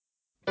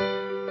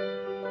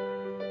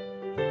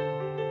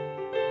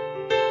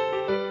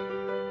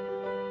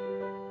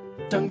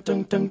me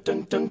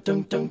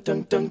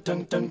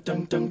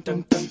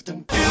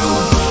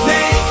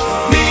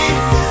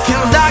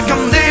feel like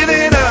I'm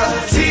living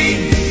a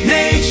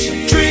teenage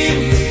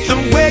dream. The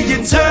way you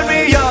turn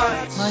me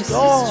on. My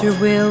sister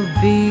will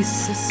be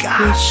suspicious.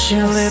 Gosh,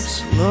 your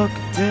lips look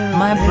delicious.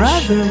 My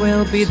brother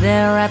will be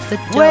there at the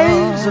door.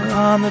 Waves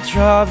upon the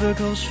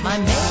tropical shore. My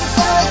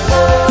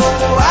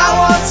Oh, I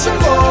want some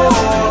more.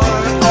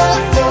 Oh,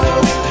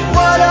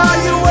 what are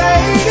you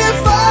waiting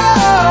for?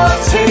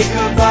 Take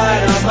a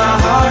bite of my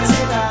heart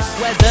tonight.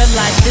 Whether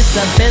life's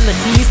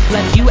disabilities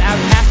left you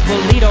outcast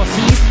will lead or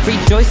tease,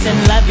 rejoice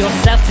and love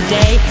yourself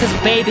today, 'cause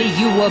baby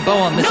you were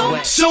born this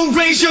way. So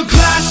raise your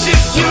glass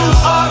if you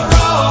are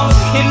wrong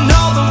in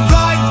all the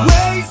right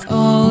ways.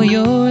 All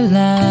your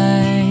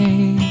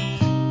life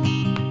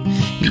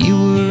you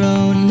were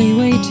only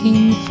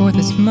waiting for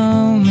this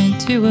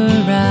moment to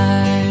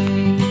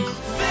arrive.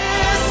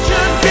 This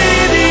should be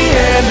the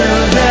end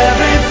of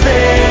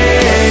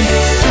everything.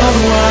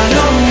 Somewhere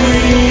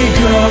only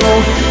go,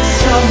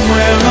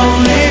 somewhere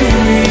only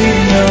we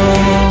know.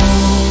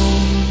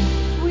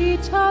 We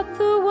taught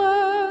the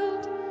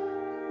world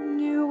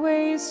new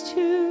ways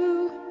to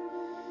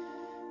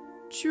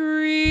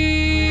dream.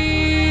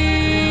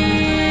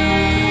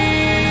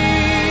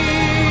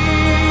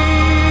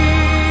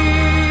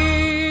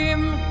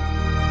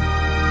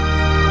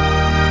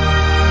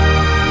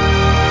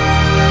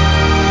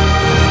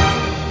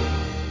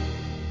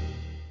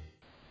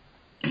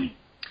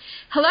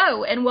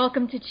 Hello, and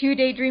welcome to Two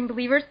Daydream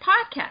Believers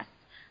podcast.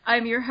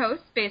 I'm your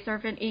host,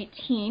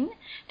 Spaceorphan18,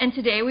 and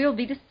today we will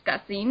be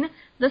discussing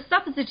The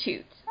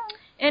Substitute.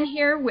 And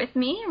here with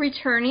me,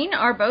 returning,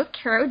 are both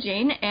Caro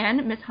Jane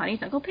and Miss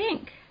Honey's Uncle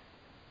Pink.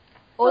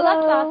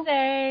 Hola,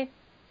 clase.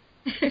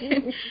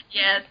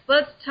 Yes,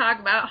 let's talk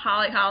about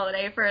Holly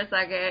Holiday for a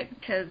second,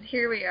 because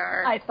here we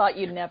are. I thought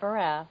you'd never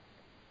ask.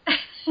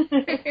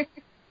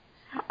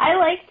 I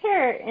liked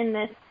her in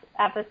this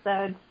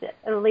episode.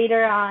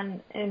 Later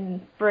on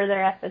in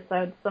further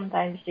episodes,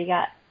 sometimes she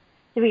got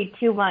to be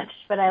too much,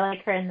 but I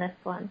like her in this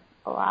one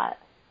a lot.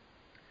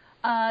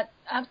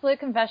 Absolute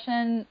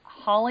confession,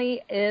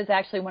 Holly is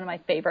actually one of my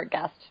favorite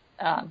guest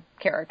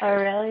characters. Oh,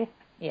 really?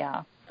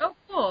 Yeah. Oh,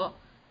 cool.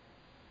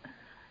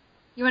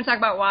 You want to talk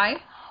about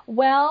why?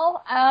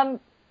 Well,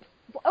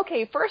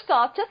 okay, first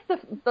off, just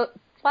the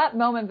flat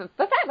moment, the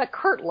fact that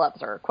Kurt loves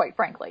her, quite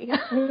frankly.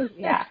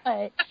 Yeah.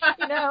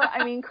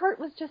 Kurt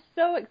was just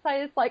so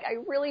excited. It's like,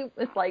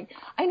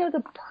 I know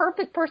the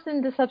perfect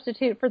person to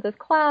substitute for this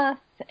class,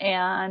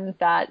 and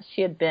that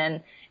she had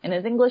been in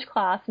his English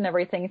class and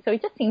everything. So he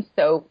just seems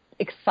so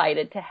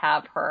excited to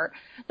have her.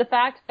 The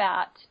fact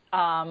that,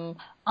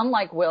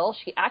 unlike Will,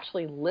 she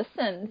actually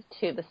listened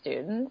to the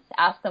students,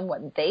 asked them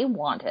what they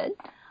wanted.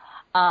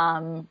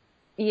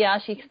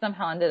 She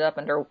somehow ended up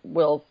under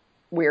Will's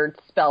weird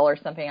spell or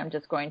something. I'm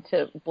just going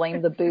to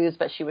blame the booze,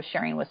 but she was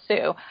sharing with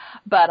Sue.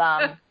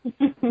 But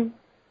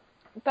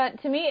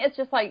but to me, it's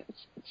just like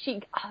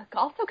she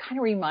also kind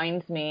of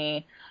reminds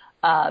me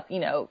of,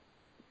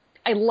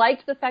 I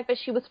liked the fact that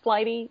she was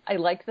flighty. I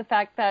liked the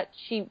fact that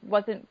she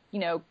wasn't,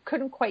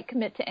 couldn't quite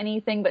commit to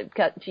anything, but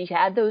she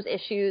had those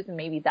issues, and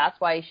maybe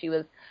that's why she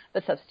was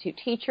the substitute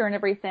teacher and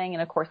everything.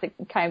 And of course, it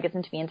kind of gets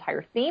into the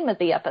entire theme of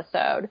the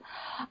episode.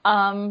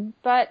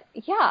 But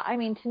yeah,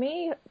 to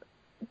me,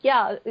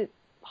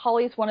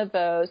 Holly's one of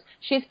those.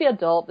 She's the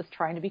adult that's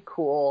trying to be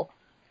cool,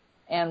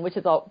 and which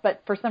is all.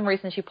 But for some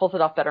reason, she pulls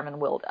it off better than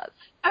Will does.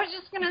 I was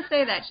just gonna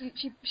say that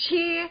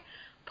she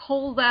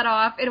pulls that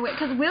off in a way,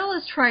 because Will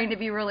is trying to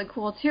be really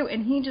cool too,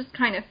 and he just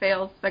kind of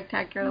fails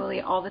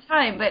spectacularly all the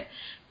time. But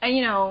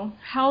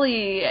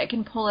Holly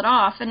can pull it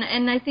off,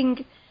 and I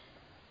think,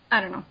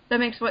 I don't know, that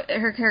makes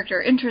her character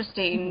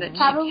interesting. That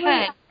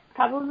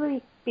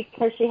Probably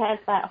because she has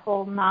that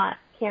whole not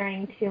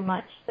caring too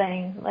much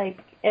thing.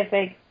 Like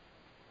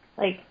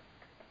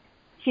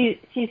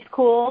she's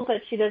cool,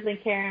 but she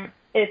doesn't care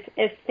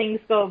if things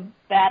go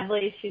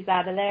badly. She's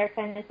out of there,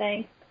 kind of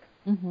thing.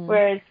 Mm-hmm.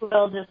 Whereas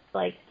Will just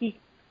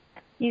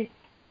he's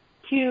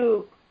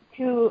too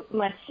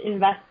much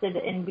invested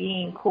in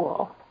being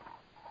cool,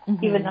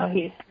 mm-hmm. even though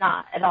he's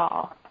not at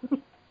all.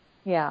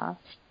 Yeah.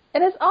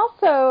 And it's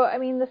also,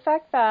 the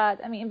fact that,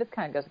 this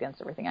kind of goes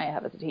against everything I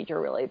have as a teacher,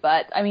 really.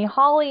 But,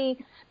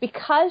 Holly,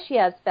 because she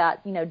has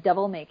that,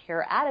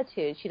 devil-may-care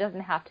attitude, she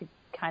doesn't have to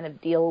kind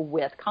of deal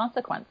with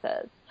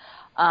consequences.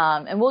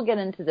 And we'll get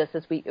into this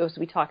as we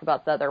talk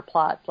about the other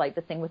plots, like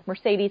the thing with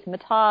Mercedes and the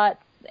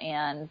Tots,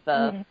 and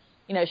the,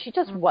 she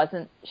just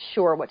wasn't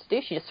sure what to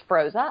do. She just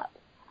froze up.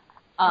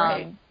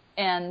 Right.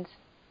 And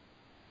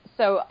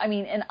so,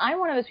 and I'm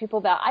one of those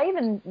people that I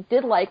even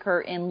did like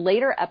her in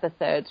later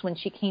episodes when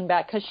she came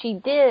back, because she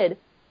did,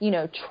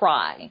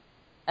 try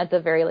at the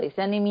very least.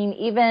 And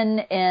even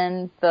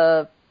in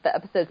the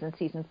episodes in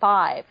season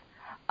 5,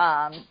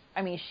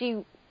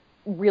 she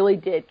really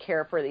did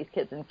care for these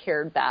kids and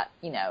cared that,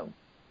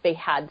 they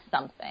had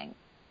something.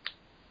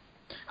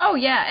 Oh,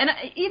 yeah. And,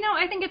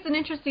 I think it's an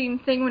interesting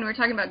thing when we're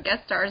talking about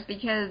guest stars,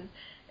 because,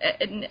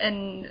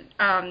 and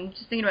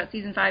just thinking about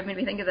season 5 made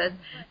me think of this,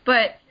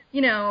 but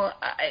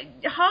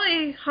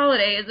Holly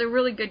Holiday is a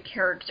really good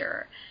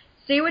character.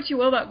 Say what you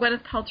will about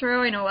Gwyneth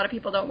Paltrow. I know a lot of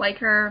people don't like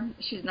her.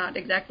 She's not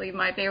exactly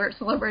my favorite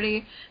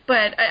celebrity,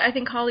 but I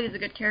think Holly is a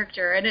good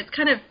character. And it's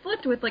kind of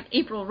flipped with like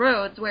April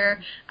Rhodes,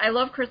 where I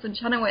love Kristen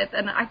Chenoweth,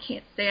 and I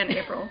can't stand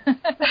April.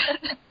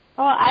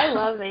 Oh, I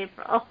love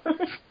April.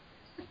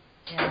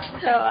 Yeah.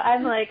 So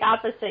I'm like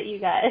opposite you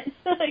guys.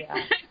 Yeah.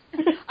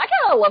 I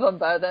kind of love them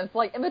both. And it's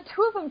like, and the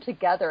two of them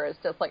together is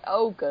just like,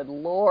 oh, good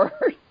Lord.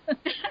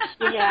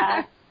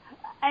 Yeah.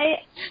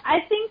 I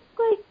think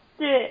like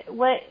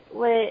what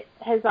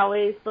has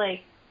always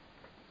like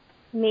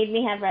made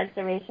me have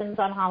reservations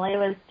on Holly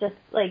was just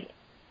like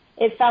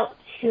it felt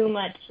too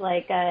much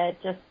like a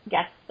just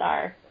guest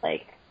star,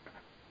 like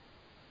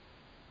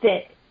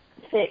fit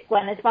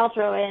Gwyneth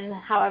Paltrow in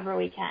however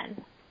we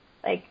can.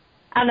 Like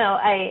I don't know,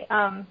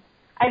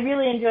 I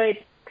really enjoyed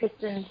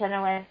Kristen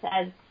Chenoweth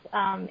as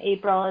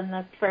April in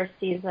the first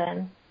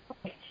season.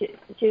 Like,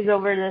 she was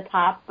over the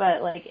top,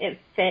 but like it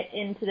fit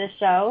into the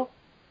show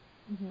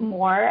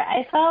more,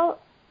 I felt,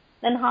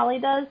 than Holly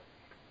does.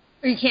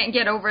 You can't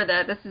get over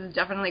that this is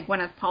definitely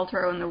Gwyneth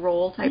Paltrow in the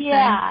role type thing.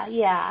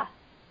 Yeah.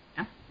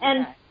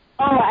 And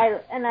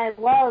I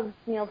love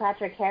Neil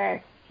Patrick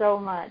Harris so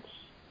much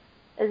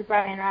as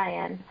Brian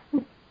Ryan.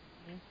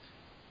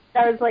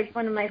 That was like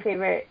one of my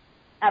favorite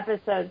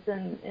episodes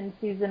in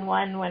season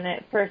 1 when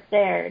it first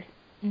aired.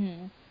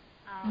 Mm-hmm.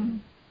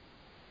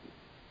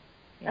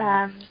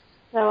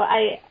 So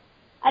I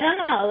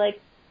don't know, like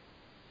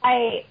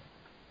I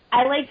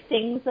like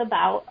things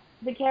about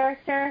the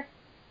character,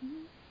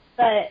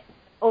 but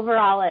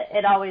overall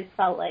it always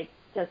felt like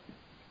just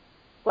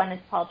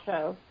Gwyneth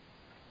Paltrow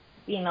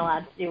being allowed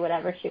to do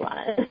whatever she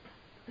wanted.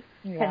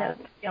 Kind of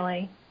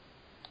feeling.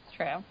 It's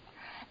true.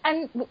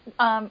 And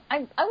I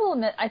will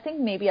admit, I think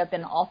maybe I've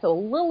been also a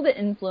little bit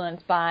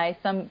influenced by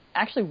some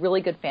actually really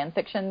good fan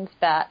fictions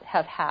that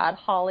have had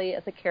Holly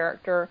as a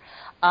character.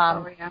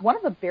 One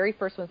of the very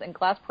first ones, and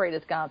Glass Parade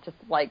is going to just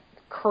like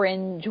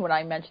cringe when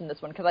I mention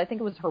this one because I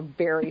think it was her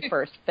very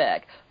first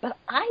fic. But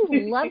I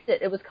loved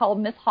it. It was called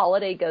Miss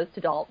Holiday Goes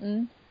to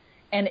Dalton.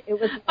 And it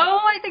was like,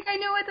 I think I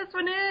know what this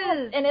one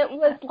is. And it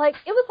was like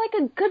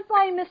a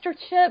Goodbye Mr.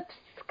 Chips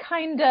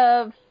kind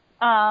of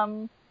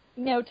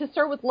To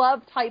Serve with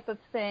Love type of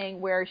thing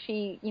where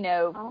she,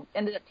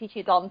 ended up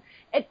teaching Dalton.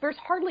 There's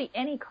hardly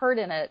any Kurt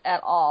in it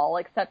at all,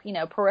 except,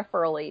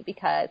 peripherally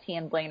because he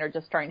and Blaine are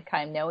just starting to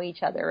kind of know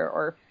each other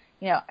or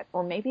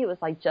maybe it was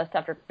like just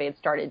after they had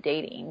started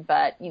dating.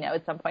 But,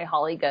 at some point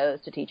Holly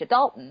goes to teach at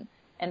Dalton.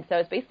 And so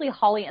it's basically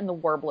Holly and the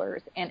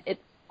Warblers. And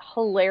it's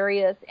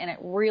hilarious and it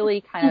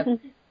really kind of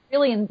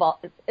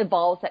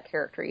evolves that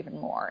character even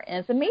more. And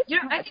it's amazing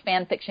how much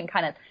fan fiction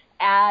kind of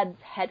adds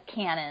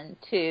headcanon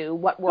to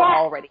what we're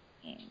already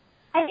seeing.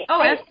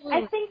 Absolutely.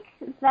 I think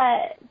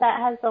that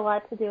has a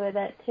lot to do with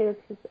it too,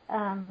 because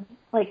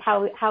like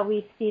how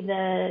we see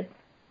the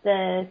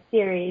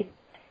series.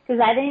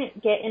 Because I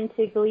didn't get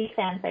into Glee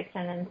fan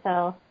fiction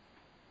until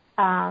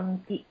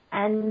the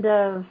end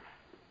of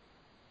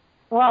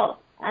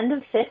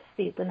 5th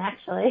season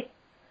actually.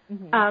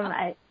 Mm-hmm.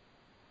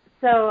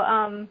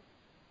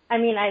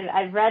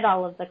 I've read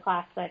all of the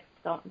classics.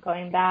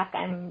 Going back,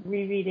 I'm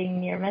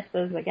rereading Near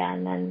Misses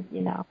again, and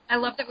I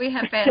love that we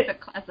have fanfic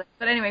classics.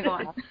 But anyway, go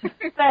on.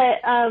 But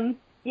I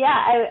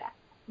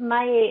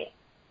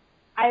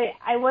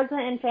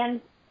wasn't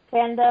in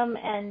fandom,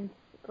 and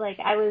like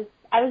I was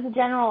the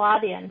general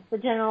audience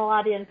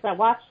that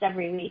watched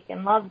every week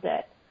and loved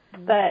it.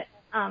 Mm-hmm. But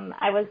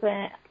I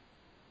wasn't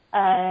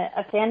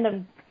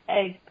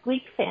a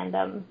Glee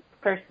fandom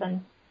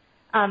person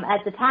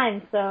at the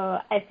time, so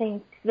I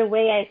think the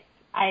way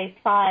I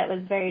saw it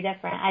was very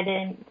different. I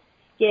didn't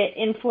get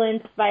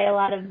influenced by a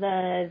lot of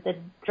the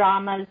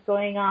dramas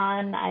going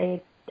on.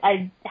 I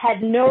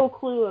had no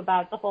clue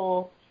about the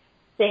whole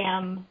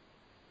Sam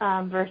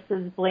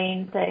versus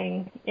Blaine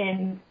thing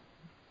in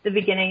the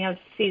beginning of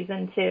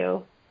season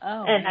 2.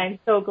 And I'm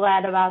so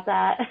glad about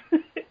that.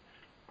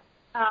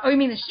 You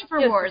mean the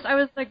Shipper Wars? I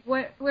was like,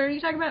 what are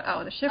you talking about?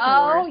 Oh, the Shipper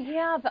Wars. Oh,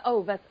 yeah.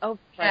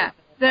 Right.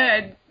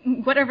 Yeah.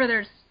 Whatever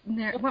there's...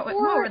 What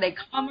were they?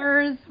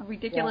 Comers?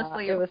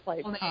 Ridiculously. Yeah, it was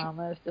like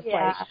commas. Just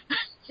like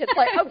it's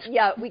like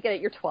we get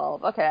it. You're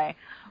 12. Okay.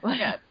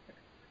 Yeah.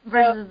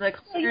 Versus the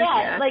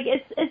like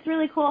it's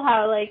really cool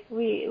how like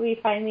we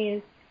find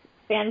these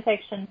fan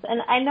fictions,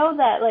 and I know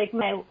that like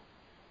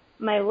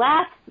my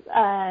last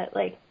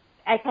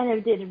I kind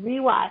of did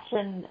rewatch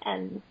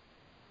and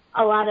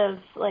a lot of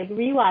like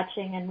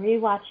rewatching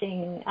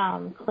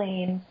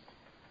Clean.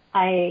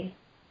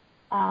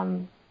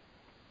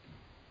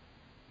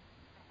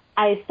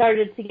 I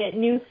started to get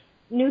new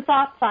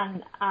thoughts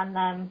on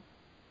them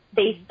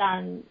based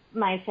on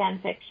my fan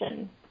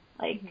fiction,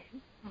 like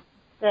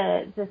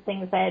the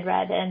things I had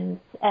read and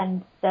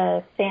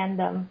the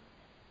fandom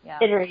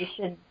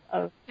iteration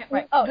of.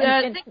 Right.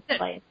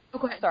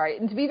 Sorry.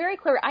 And to be very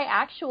clear,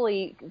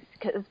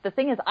 because the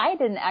thing is, I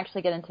didn't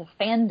actually get into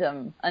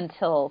fandom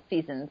until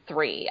season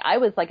 3. I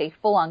was like a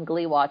full-on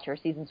Glee watcher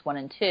seasons 1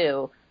 and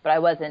 2, but I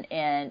wasn't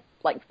in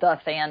like the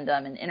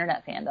fandom and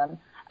internet fandom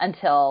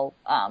until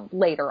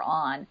later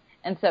on.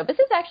 And so this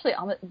is actually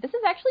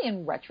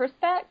in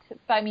retrospect.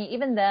 But I mean,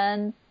 even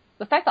then,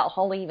 the fact that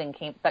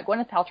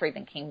Gwyneth Paltrow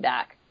even came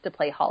back to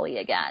play Holly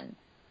again,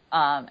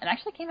 and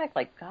actually came back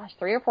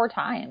 3 or 4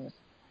 times.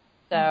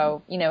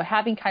 So,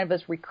 having kind of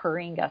those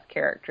recurring guest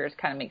characters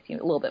kind of makes you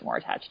a little bit more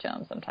attached to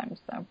them sometimes.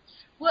 So.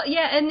 Well,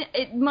 yeah, and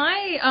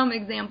my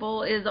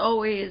example is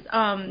always,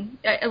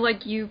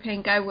 like you,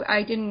 Pink,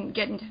 I didn't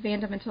get into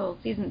fandom until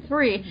season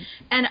 3,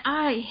 and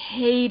I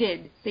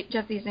hated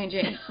Jesse St.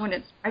 James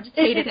I just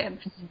hated him.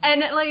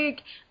 And,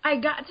 I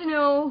got to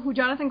know who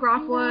Jonathan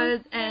Groff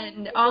was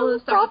and all of the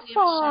stuff with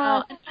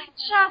Michelle, and I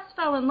just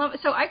fell in love.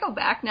 So I go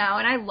back now,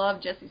 and I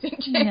love Jesse St.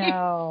 James.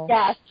 No.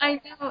 Yes.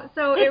 I know.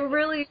 So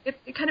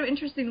it's kind of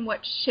interesting what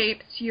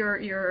shapes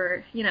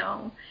your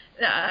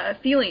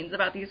feelings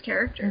about these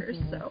characters.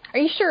 Mm-hmm. So, are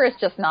you sure it's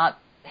just not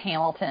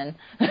Hamilton?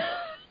 No,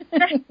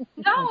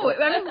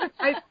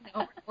 I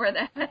know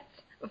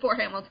before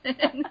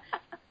Hamilton.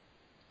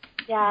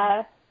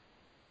 Yeah.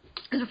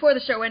 It was before the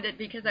show ended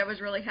because I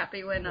was really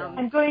happy when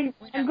I'm going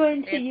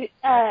to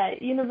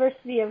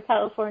University of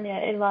California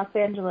in Los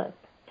Angeles.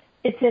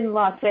 It's in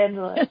Los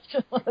Angeles.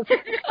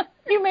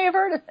 You may have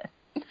heard of it.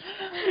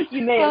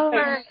 You may have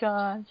heard. Oh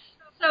my gosh.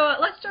 So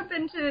let's jump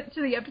into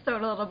the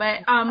episode a little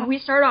bit. We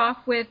start off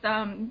with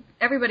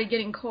everybody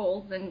getting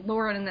colds and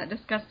Lauren and that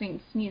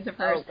disgusting sneeze of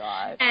hers. Oh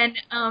God.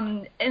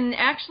 And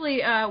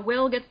actually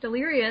Will gets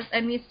delirious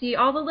and we see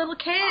all the little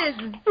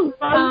kids.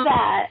 Love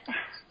that.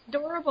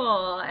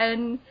 Adorable,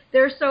 and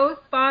they're so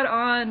spot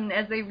on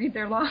as they read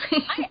their lines.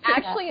 I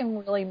actually am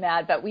really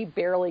mad that we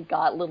barely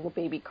got little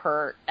baby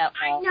Kurt at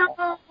all.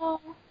 I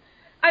know.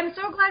 I'm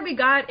so glad we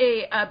got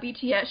a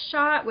BTS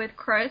shot with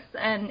Chris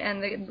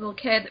and the little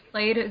kid that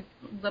played his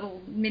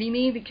little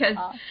mini-me because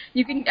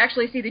you can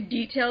actually see the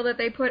detail that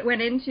they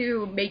went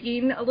into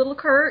making a little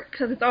Kurt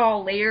because it's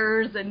all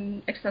layers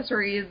and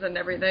accessories and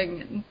everything.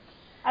 And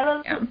I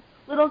love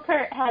little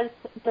Kurt has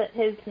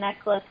his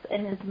necklace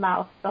in his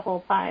mouth the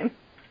whole time.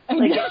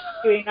 Like it's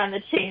chewing on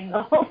the chain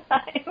the whole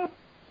time.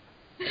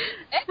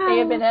 It may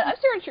have been it. I'm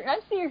sitting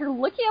here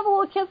looking at the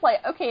little kids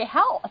like, okay,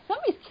 how some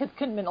of these kids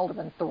couldn't have been older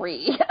than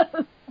 3.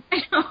 I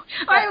know.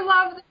 I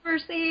love the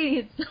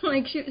Mercedes.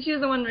 Like she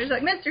was the one where she's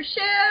like, Mr.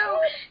 Shu,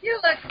 you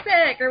look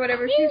sick or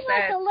whatever she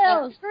said. You look a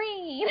little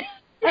green.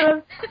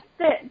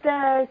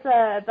 There's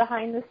a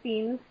behind the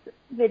scenes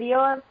video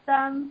of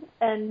them,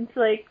 and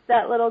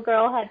that little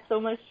girl had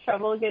so much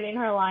trouble getting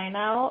her line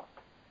out.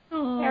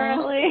 Aww.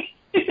 Apparently.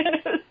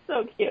 It was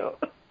so cute.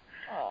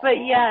 Aww.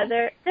 But yeah,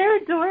 they're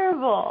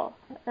adorable.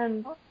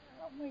 And oh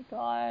my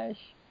gosh.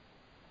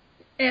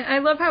 And I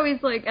love how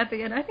he's like at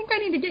the end, I think I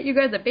need to get you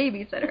guys a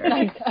babysitter.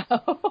 I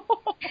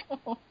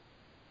know.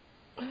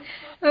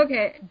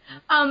 Okay.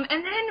 And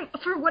then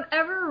for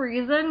whatever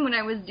reason, when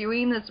I was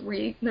doing this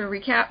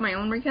my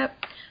own recap,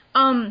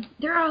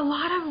 there are a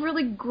lot of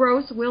really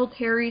gross Will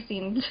Terry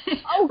scenes.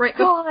 Oh right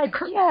God,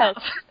 yes.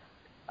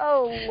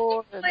 Oh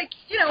Lord.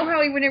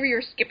 How whenever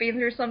you're skipping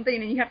through something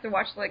and you have to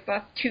watch the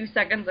last 2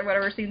 seconds or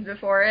whatever scenes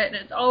before it, and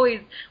it's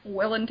always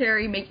Will and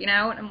Terry making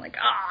out, and I'm like,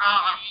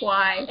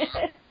 why?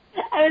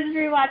 I was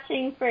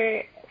rewatching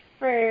for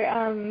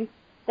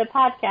the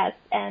podcast,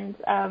 and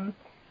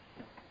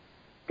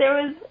there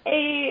was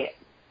a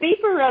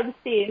vapor rub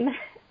scene,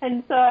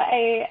 and so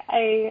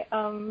I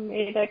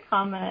made a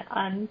comment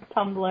on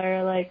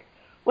Tumblr like,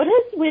 what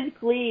is with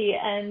Glee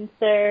and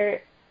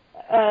their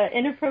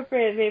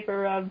inappropriate vapor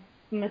rub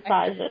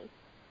massages?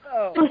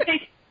 Oh.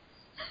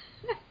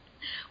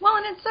 Well,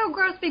 and it's so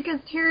gross because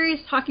Terry's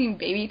talking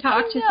baby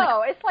talk. I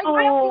know. It's like,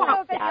 I don't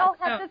know that y'all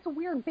have this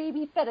weird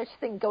baby fetish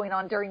thing going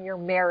on during your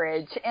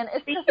marriage. And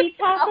it's he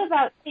talks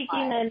about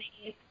taking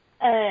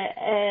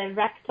a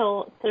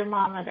rectal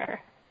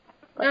thermometer.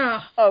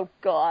 Oh,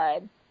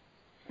 God.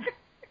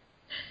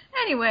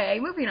 Anyway,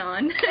 moving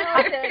on.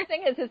 The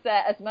thing is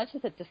that as much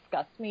as it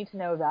disgusts me to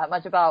know that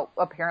much about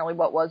apparently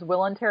what was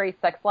Will and Terry's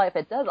sex life,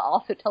 it does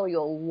also tell you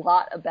a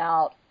lot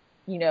about,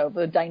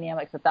 the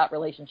dynamics of that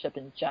relationship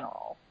in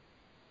general.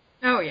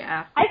 Oh,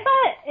 yeah. I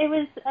thought it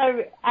was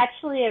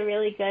actually a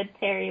really good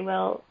Terry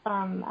Will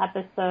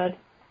episode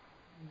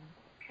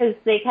because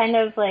they kind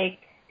of,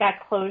 got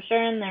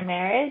closure in their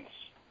marriage.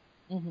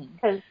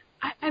 Because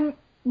I'm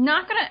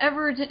not going to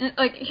ever,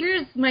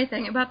 here's my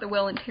thing about the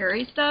Will and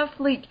Terry stuff.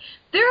 There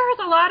was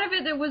a lot of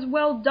it that was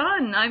well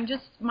done.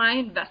 My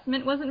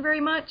investment wasn't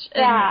very much.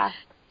 And yeah.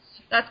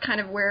 That's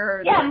kind of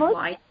where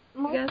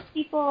most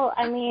people,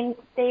 I mean,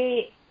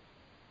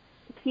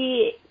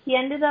 he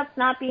ended up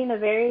not being a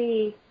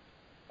very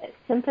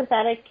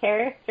sympathetic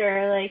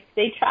character.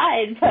 They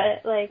tried,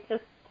 but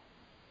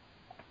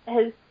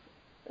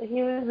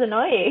he was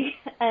annoying,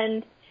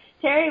 and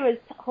Terry was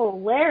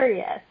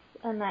hilarious,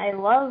 and I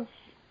love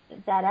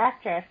that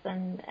actress,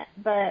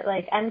 but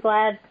I'm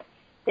glad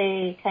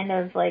they kind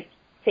of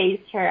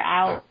phased her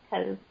out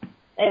because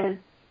it was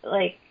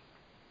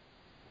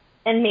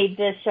and made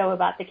this show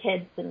about the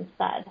kids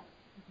instead,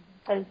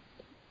 because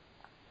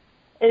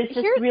it was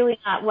just really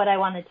not what I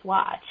wanted to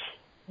watch.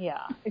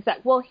 Yeah,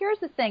 exactly. Well, here's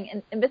the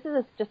thing, and this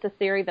is just a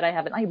theory that I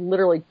have, and I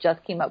literally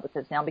just came up with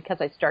this now because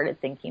I started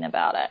thinking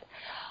about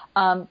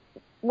it.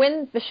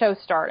 When the show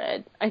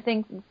started, I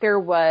think there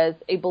was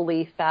a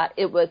belief that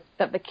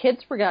that the kids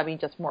were going to be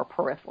just more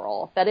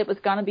peripheral, that it was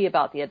going to be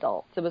about the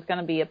adults. It was going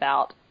to be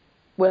about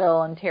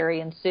Will and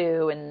Terry and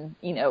Sue, and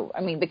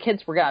the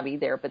kids were going to be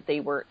there, but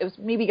it was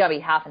maybe going to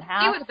be half and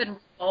half. It would have been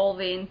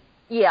revolving.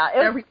 Yeah,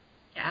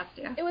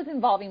 It was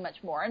involving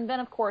much more. And then,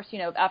 of course,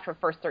 after the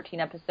first 13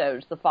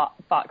 episodes, the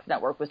Fox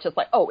network was just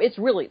like, oh, it's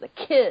really the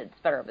kids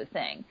that are the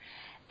thing.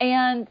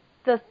 And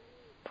the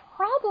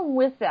problem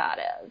with that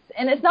is,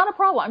 and it's not a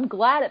problem, I'm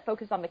glad it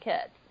focused on the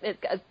kids.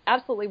 It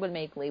absolutely would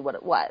make Glee what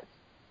it was.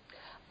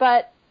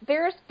 But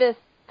there's this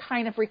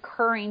kind of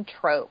recurring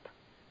trope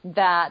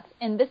that,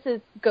 and this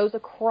goes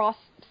across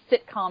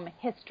sitcom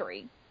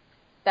history,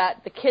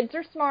 that the kids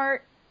are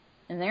smart,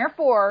 and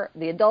therefore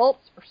the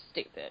adults are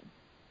stupid.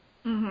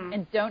 Mm-hmm.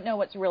 And don't know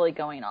what's really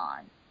going on.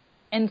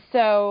 And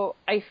so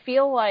I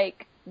feel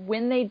like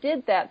when they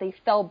did that, they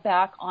fell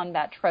back on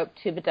that trope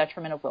to the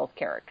detriment of Will's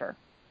character.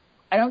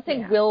 I don't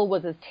think Will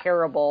was as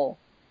terrible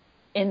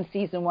in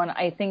season 1.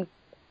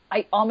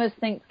 I almost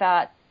think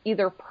that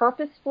either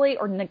purposefully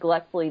or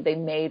neglectfully they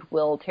made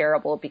Will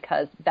terrible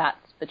because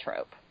that's the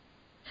trope.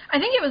 I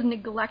think it was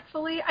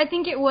neglectfully. I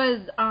think it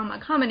was a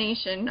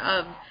combination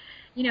of,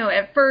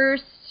 at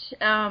first,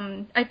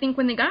 I think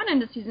when they got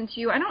into season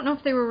 2, I don't know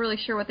if they were really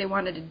sure what they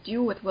wanted to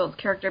do with Will's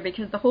character,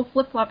 because the whole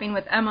flip-flopping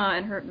with Emma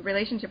and her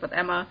relationship with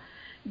Emma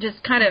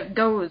just kind of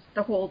goes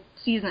the whole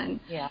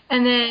season. Yeah.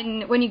 And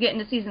then when you get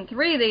into season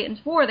 3 and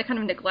 4, they kind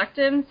of neglect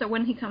him, so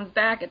when he comes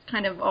back, it's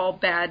kind of all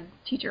bad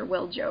teacher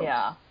Will jokes.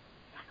 Yeah.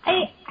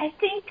 I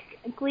think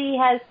Glee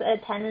has a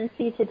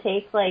tendency to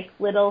take,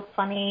 little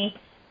funny,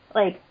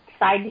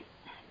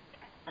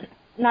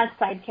 not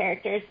side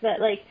characters, but,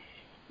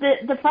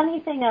 the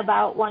funny thing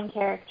about one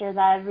character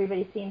that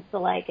everybody seems to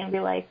like and be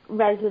like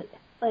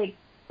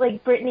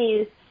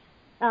Brittany's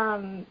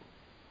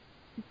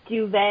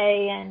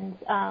duvet and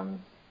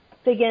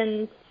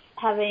Figgins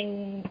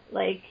having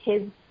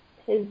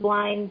his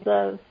lines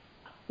of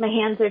 "my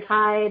hands are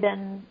tied"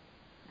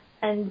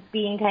 and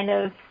being kind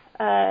of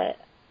a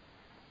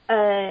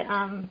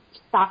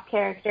soft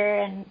character,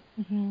 and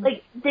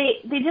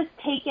they just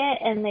take it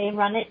and they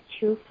run it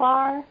too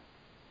far.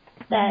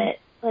 That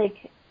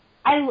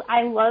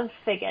I love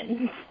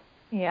Figgins.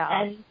 Yeah.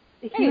 And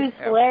he was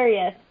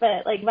hilarious,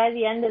 but by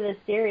the end of the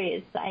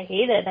series I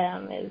hated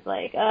him. It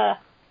was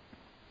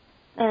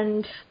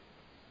and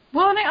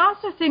I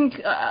also think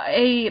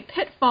a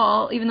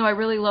pitfall, even though I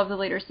really love the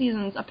later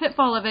seasons, a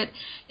pitfall of it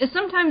is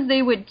sometimes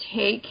they would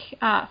take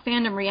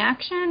fandom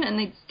reaction and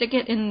they'd stick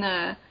it in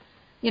the,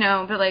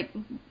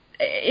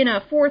 in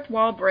a fourth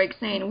wall break,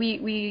 saying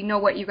we know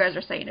what you guys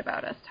are saying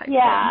about us type thing.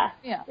 Yeah.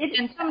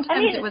 And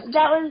sometimes it was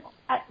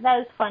that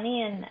was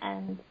funny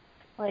and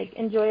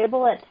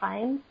enjoyable at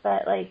times,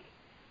 but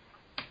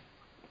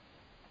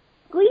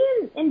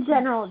Glee in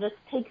general just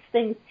takes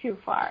things too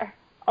far.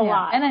 A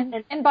lot.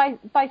 And by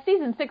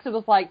season 6 it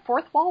was like,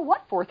 fourth wall?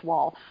 What fourth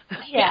wall?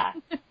 Yeah.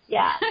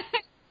 Yeah.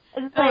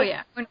 It's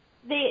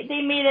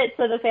they made it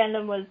so the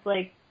fandom was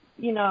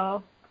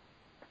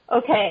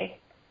okay,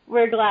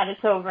 we're glad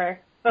it's over,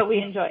 but we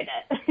enjoyed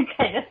it.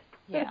 Kind of.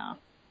 Yeah.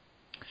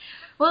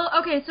 Well,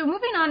 okay, so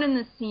moving on in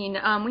this scene,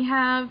 we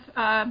have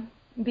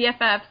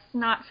BFFs,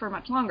 not for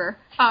much longer,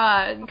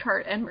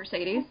 Kurt and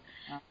Mercedes.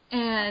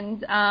 And,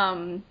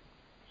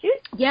 she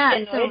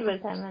was annoyed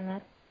with him in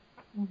this.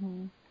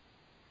 Mm-hmm.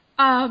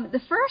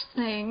 The first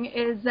thing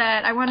is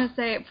that I want to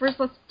say, first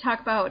let's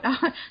talk about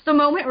the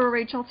moment where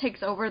Rachel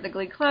takes over the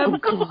Glee Club. Oh,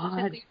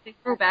 God. They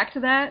go back to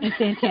that. And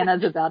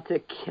Santana's about to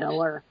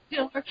kill her.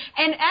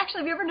 And actually,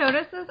 have you ever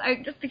noticed this?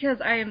 Just because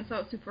I am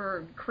so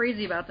super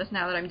crazy about this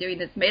now that I'm doing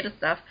this meta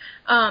stuff,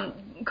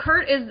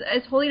 Kurt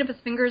is holding up his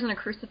fingers in a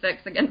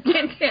crucifix against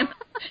Santana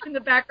in the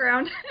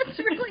background. It's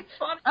really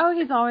funny. Oh,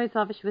 he's always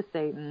selfish with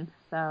Satan,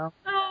 so.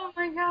 Oh,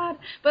 my God.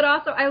 But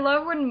also, I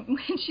love when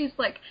she's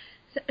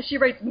she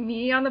writes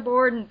 "me" on the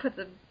board and puts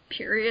a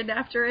period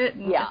after it.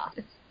 And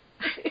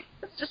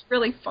it's just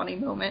really funny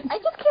moment. I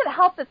just can't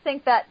help but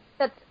think that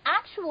that's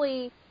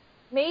actually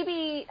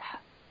maybe,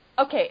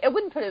 okay, it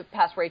wouldn't put it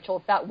past Rachel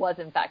if that was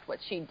in fact what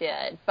she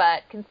did.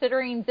 But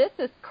considering this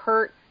is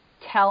I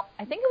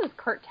think it was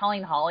Kurt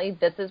telling Holly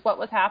this is what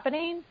was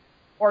happening,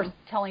 or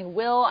telling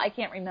Will, I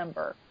can't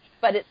remember.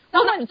 But it's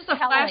someone just a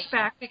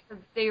flashback because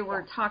they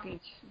were talking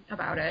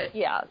about it.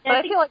 Yeah, but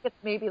I feel like it's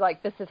maybe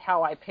this is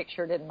how I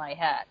pictured it in my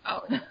head.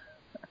 Oh,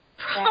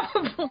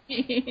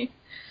 probably.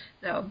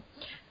 So,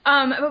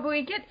 but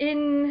we get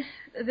in.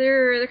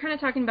 They're kind of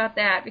talking about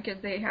that because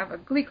they have a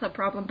Glee Club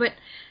problem. But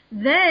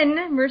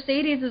then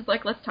Mercedes is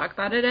like, "Let's talk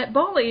about it at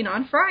bowling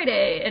on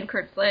Friday," and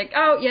Kurt's like,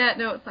 "Oh yeah,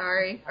 no,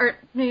 sorry," or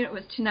maybe it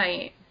was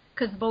tonight.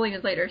 Because bowling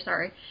is later,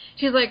 sorry.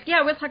 She's like,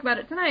 "Yeah, we'll talk about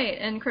it tonight."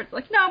 And Kurt's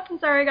like, "No, I'm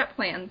sorry, I got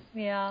plans."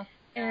 Yeah.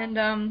 And,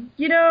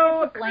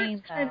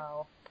 Blaine,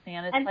 though.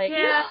 And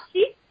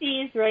she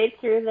sees right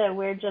through the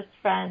 "we're just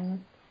friends"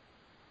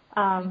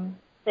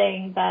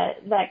 thing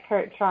that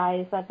Kurt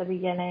tries at the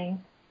beginning.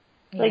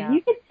 Like,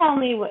 you can tell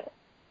me what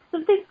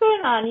something's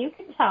going on. You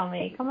can tell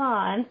me. Come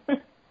on.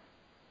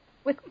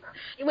 With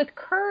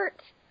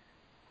Kurt,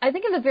 I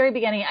think in the very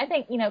beginning, I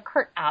think,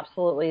 Kurt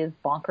absolutely is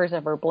bonkers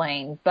over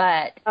Blaine,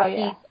 but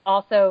he's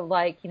also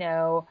like,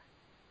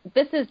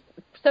 this is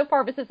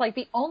like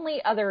the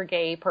only other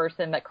gay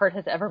person that Kurt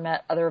has ever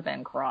met other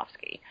than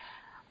Karofsky.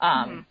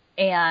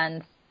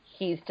 And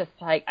he's just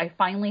like, I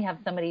finally have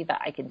somebody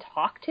that I can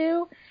talk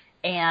to.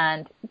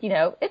 And,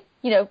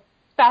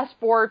 fast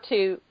forward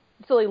to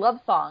Silly Love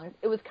Songs,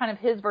 it was kind of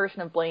his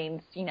version of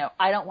Blaine's,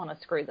 I don't want to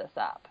screw this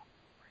up.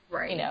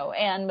 Right.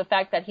 And the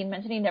fact that he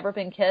mentioned he'd never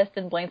been kissed,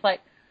 and Blaine's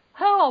like,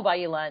 oh, I'll buy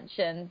you lunch.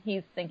 And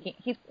he's thinking,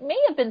 he may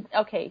have been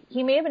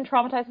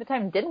traumatized at the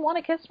time and didn't want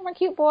to kiss from a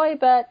cute boy,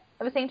 but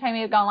at the same time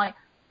he had gone like,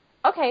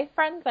 okay,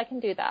 friends, I can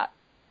do that.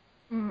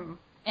 Mm-hmm.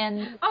 And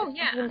he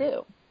can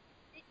do.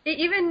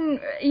 Even,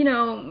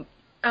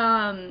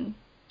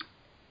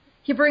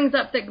 he brings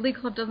up that Glee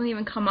Club doesn't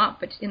even come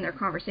up in their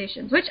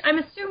conversations, which I'm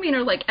assuming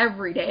are like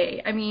every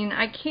day. I mean,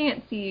 I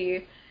can't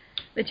see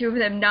the two of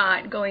them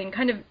not going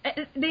kind of,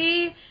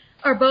 they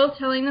are both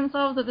telling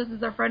themselves that this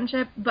is their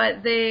friendship,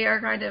 but they are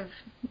kind of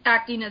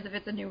acting as if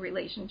it's a new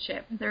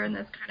relationship. They're in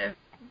this kind of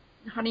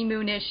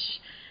honeymoonish,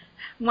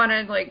 want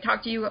to like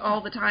talk to you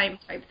all the time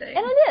type thing.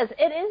 And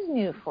it is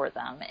new for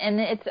them.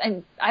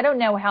 And I don't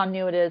know how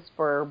new it is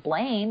for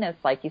Blaine.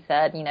 It's like you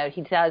said,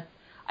 he does,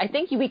 I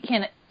think we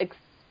can,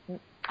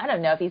 I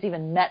don't know if he's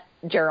even met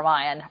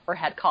Jeremiah or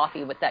had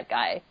coffee with that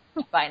guy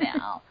by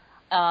now.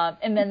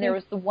 And then there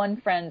was the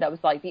one friend that was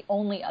like the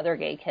only other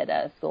gay kid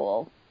at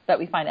school that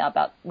we find out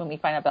about when we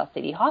find out about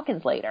Sadie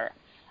Hawkins later.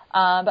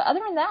 But other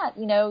than that,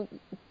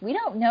 we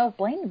don't know if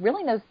Blaine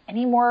really knows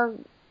any more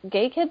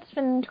gay kids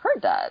than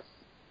Kurt does.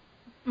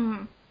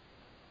 Mm-hmm.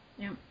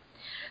 Yeah.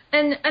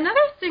 And another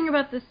thing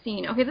about this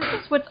scene, okay, this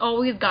is what's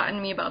always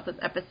gotten me about this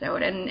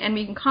episode, and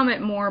we can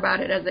comment more about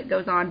it as it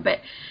goes on, but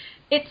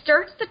it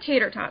starts the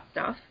tater tot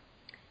stuff,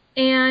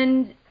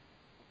 and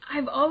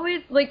I've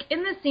always, like,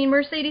 in the scene,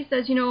 Mercedes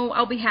says,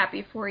 I'll be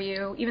happy for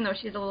you, even though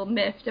she's a little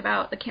miffed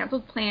about the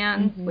canceled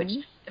plans, which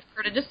if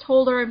Kurt had just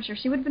told her, I'm sure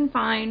she would have been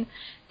fine.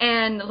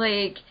 And,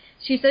 like,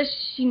 she says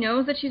she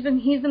knows that he's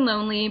been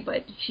lonely,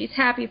 but she's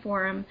happy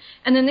for him.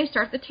 And then they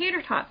start the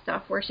tater tot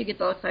stuff, where she gets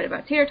all excited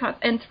about tater tots.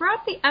 And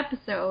throughout the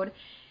episode,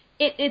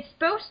 it's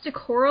supposed to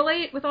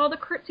correlate with all the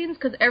Kurt scenes,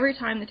 because every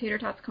time the tater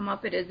tots come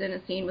up, it is in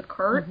a scene with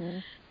Kurt.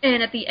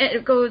 And at the end,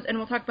 it goes, and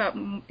we'll talk about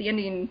the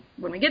ending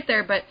when we get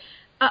there, but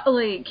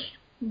like,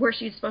 where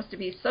she's supposed to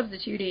be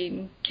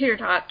substituting tater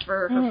tots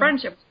for her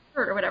friendship with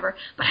Kurt or whatever.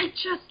 But I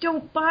just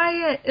don't buy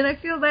it, and I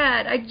feel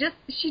bad.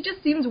 She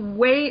just seems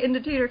way into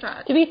tater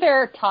tots. To be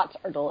fair, tots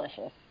are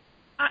delicious.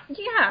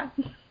 Yeah.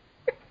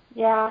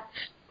 Yeah.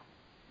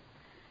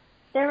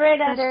 They're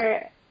right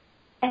under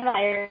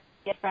Empire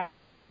different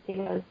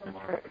potatoes, and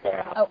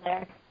they're up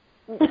there.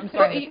 I'm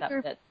sorry, I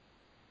missed that.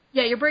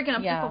 Yeah, you're breaking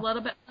up just a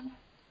little bit.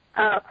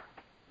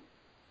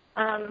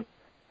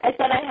 I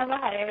said I have a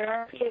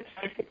hierarchy of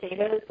fried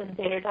potatoes, and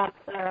tater tots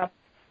are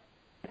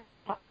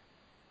up.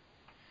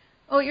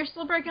 Oh, you're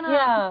still breaking up.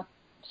 Yeah.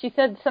 She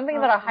said something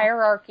about a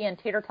hierarchy, and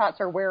tater tots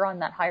are where on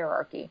that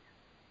hierarchy.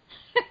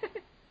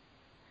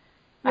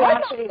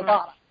 Yeah, pretty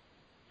much.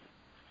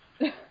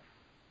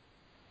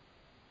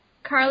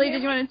 Carly,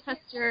 did you want to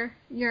test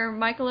your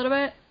mic a little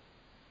bit?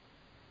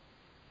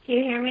 Can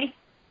you hear me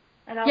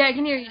at all? Yeah, I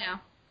can hear you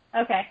now.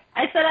 Okay.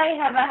 I said I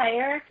have a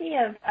hierarchy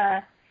of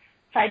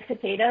fried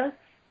potatoes.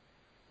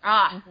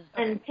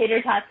 And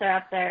tater tots are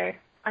up there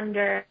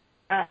under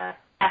hash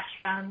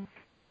browns.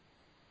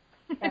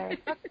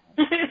 It's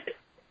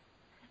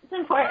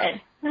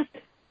important. They're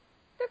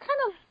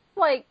kind of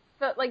like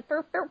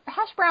they're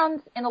hash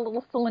browns in a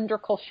little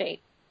cylindrical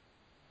shape.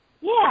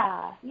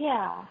 Yeah.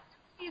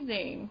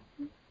 Amazing.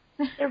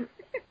 They're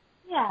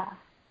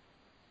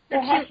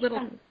cute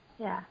little.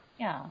 Yeah.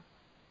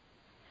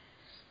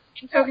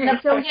 Okay,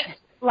 so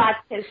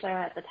latkes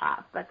are at the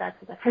top, but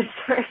that's a different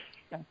story.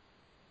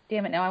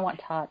 Damn it! Now I want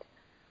tots.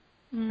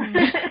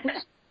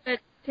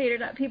 Tater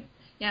tot. The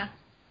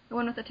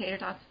one with the tater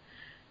tots.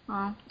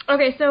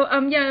 Okay, so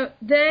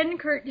then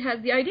Kurt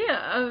has the idea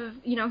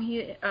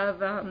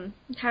of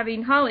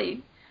having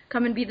Holly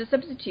come and be the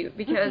substitute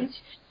because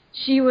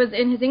she was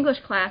in his English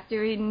class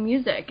doing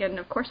music, and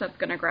of course that's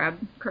going to grab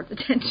Kurt's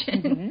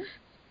attention.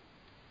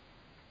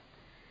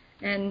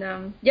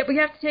 And we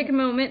have to take a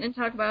moment and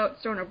talk about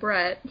Stoner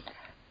Brett.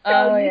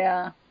 Oh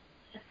yeah.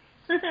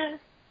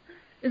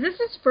 Is this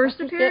his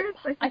first appearance?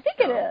 I think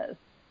it is.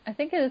 I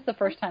think it is the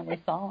first time we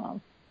saw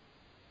him.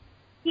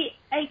 He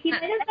might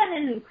have been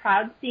in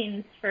crowd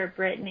scenes for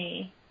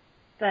Britney,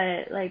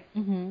 but like.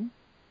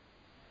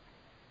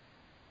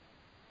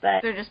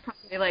 But they're just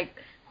probably like,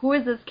 who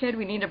is this kid?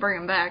 We need to bring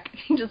him back.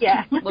 He just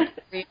looks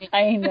creepy.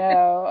 I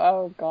know.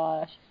 Oh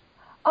gosh.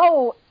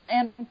 Oh,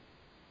 and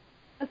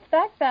the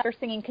fact that they're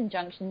singing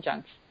Conjunction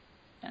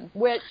Junction,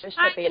 which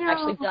they had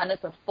actually done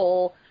as a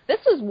full. This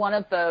was one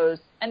of those,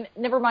 and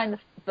never mind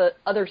the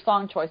other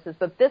song choices,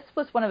 but this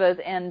was one of those.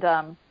 And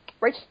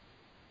Rachel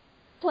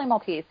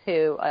Maltese,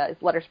 who is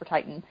Letters for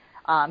Titan,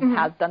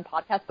 has done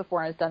podcasts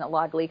before and has done a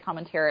lot of Glee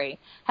commentary,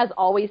 has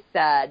always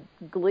said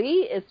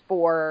Glee is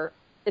for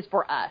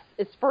us.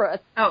 It's for us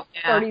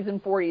 30s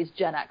and 40s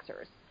Gen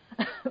Xers.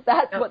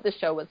 That's what the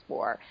show was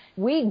for.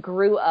 We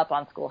grew up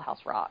on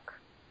Schoolhouse Rock.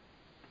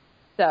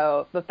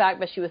 So the fact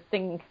that she was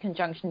singing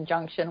Conjunction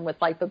Junction with,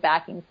 like, the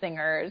backing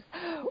singers,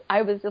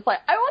 I was just like,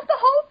 I want the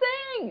whole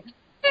thing.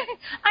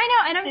 I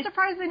know, and I'm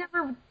surprised they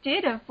never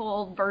did a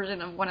full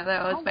version of one of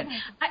those. But,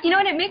 you know,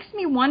 and it makes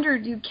me wonder,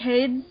 do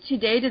kids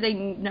today, do they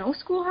know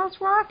Schoolhouse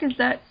Rock? Is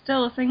that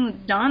still a thing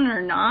that's done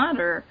or not?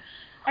 Or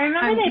I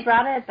remember they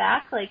brought it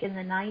back, like, in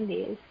the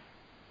 90s,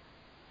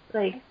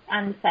 like,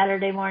 on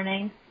Saturday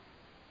morning.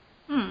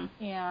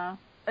 Yeah.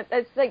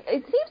 It's like,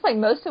 it seems like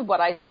most of what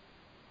I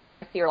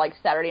see are, like,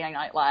 Saturday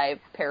Night Live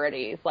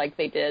parodies. Like,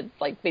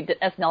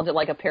 SNL did,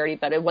 like, a parody,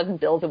 but it wasn't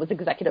bills, it was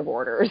executive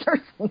orders or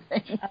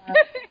something.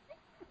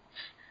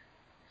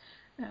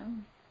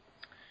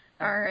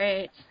 All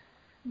right.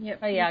 Yep.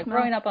 But yeah,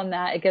 growing up on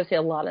that, it gives you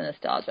a lot of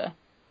nostalgia.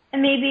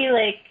 And maybe,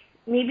 like,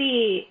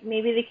 maybe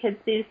the kids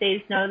these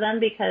days know them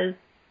because,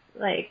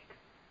 like,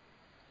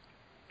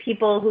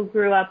 people who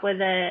grew up with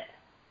it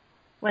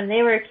when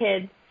they were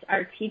kids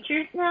are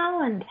teachers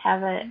now and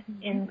have it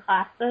in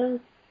classes.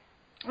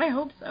 I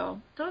hope so.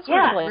 Those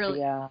were really...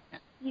 Yeah.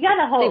 You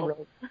gotta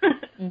hope.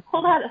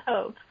 Hold out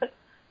hope.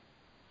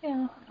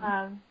 Yeah.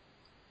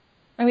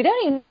 And we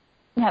don't even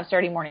have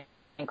Saturday morning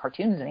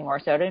cartoons anymore,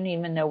 so I don't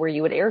even know where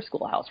you would air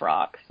Schoolhouse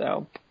Rock.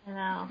 So. I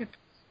know.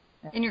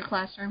 In your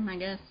classroom, I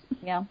guess.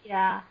 Yeah.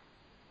 Yeah.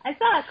 I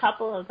saw a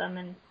couple of them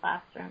in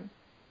classrooms.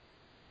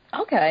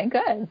 Okay,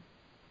 good.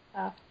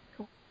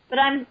 Cool. But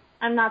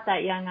I'm not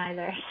that young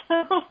either,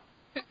 so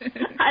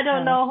I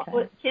don't know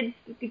what kids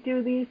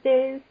do these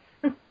days.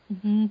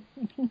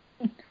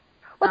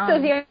 What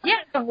those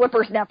young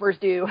whippersnappers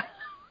do.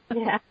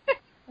 Yeah.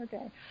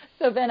 Okay.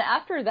 So then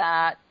after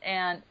that,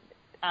 and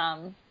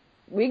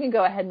we can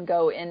go ahead and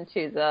go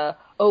into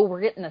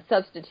we're getting a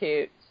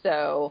substitute,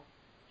 so.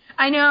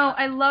 I know.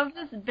 I love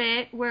this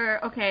bit where,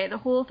 the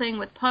whole thing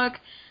with Puck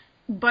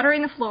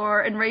buttering the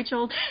floor and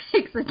Rachel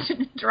takes a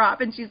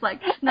drop and she's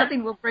like,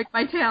 nothing will break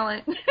my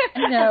talent.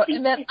 I know.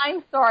 And then,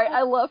 I'm sorry,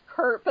 I love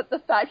Kurt, but the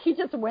fact he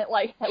just went,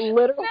 like,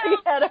 literally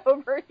head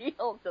over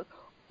heels. Just.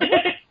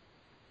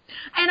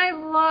 And I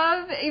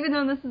love, even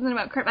though this isn't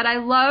about Kurt, but I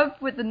love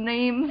with the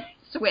name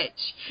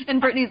switch. And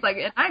Brittany's like,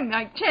 and I'm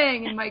Mike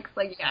Chang, and Mike's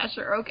like, yeah,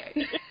 sure, okay.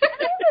 And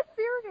I was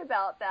serious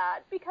about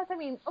that because, I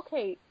mean,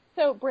 okay,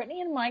 so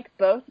Brittany and Mike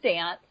both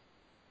dance,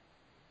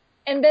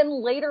 and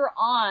then later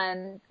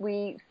on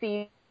we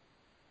see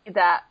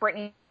that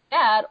Brittany's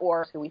dad,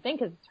 or who we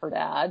think is her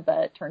dad, but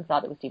it turns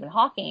out it was Stephen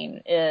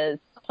Hawking, is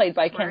played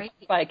by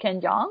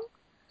Ken Jeong.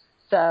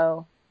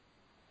 So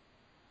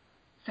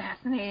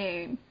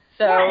fascinating.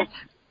 So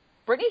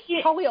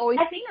Brittany's probably always.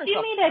 I think she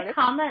made a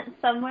comment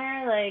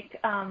somewhere like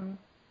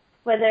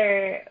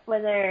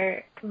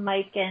whether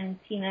Mike and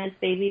Tina's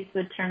babies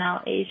would turn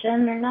out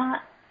Asian or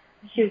not.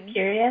 She was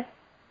curious.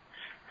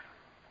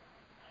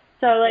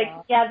 So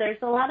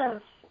there's a lot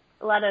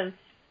of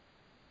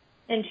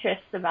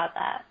interest about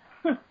that.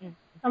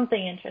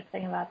 Something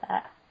interesting about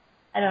that.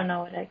 I don't know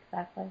what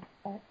exactly.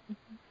 But.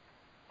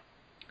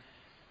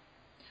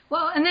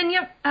 Well, and then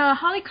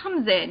Holly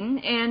comes in,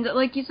 and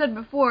like you said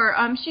before,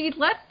 she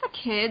lets the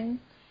kids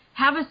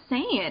have a say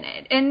in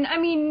it. And I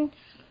mean,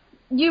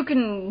 you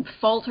can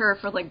fault her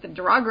for like the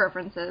drug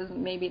references.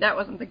 Maybe that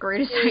wasn't the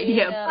greatest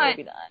idea, but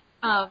maybe not.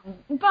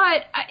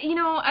 But you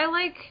know, I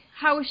like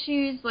how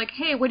she's like,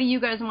 hey, what do you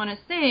guys want to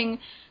sing?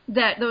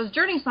 That those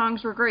Journey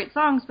songs were great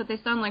songs, but they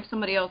sound like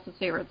somebody else's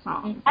favorite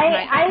song.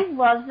 I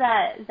love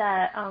that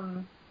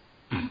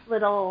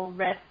little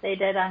riff they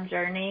did on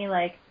Journey.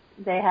 Like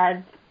they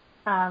had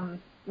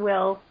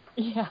Will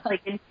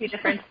like in two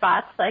different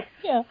spots. Like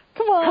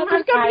come on,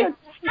 there's guys,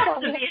 got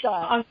to be a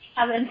song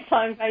having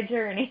sung by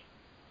Journey.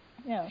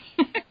 Yeah,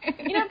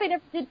 you know they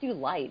never did do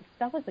Lights.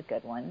 That was a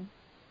good one.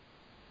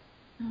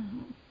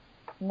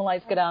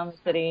 Lights Go Down in the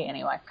City.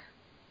 Anyway,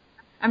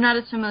 I'm not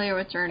as familiar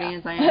with Journey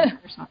as I am with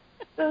her song.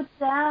 Go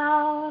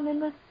down in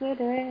the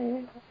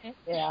city.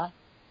 Yeah.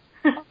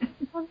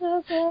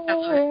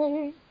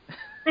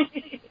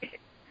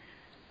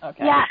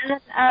 Okay. Yeah, and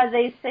then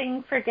they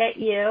sing Forget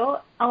You.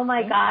 Oh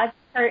my God,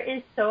 Kurt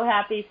is so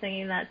happy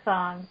singing that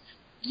song.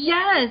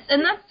 Yes,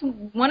 and that's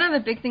one of the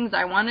big things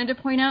I wanted to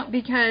point out,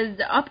 because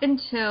up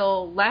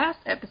until last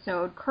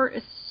episode, Kurt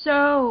is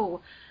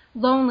so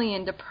lonely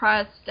and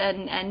depressed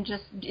and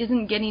just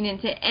isn't getting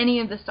into any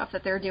of the stuff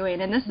that they're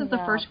doing. And this is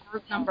the first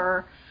group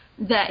number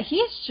that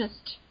he's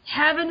just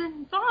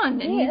having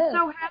fun, and he's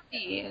so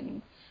happy.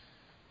 And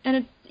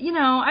it's, you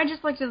know, I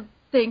just like to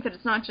think that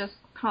it's not just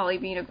Holly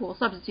being a cool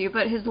substitute,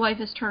 but his life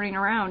is turning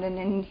around,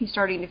 and he's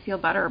starting to feel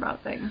better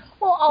about things.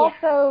 Well,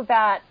 also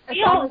that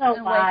we all know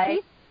why.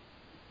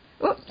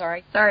 Oops,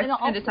 sorry. And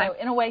also,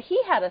 in a way,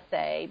 he had a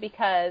say,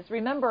 because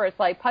remember, it's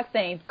like Puck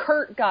saying,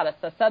 Kurt got us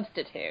a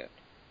substitute.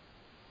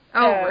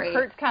 Oh, so right.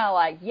 Kurt's kind of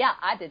like, yeah,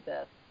 I did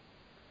this.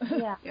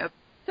 Yeah. Yep.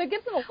 So it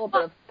gives him a little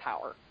bit of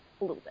power.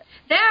 a little bit.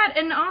 That,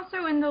 and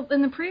also in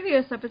the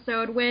previous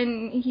episode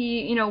when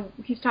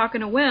he's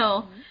talking to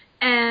Will,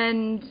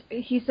 and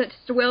he said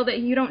to Will that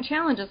you don't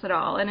challenge us at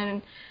all,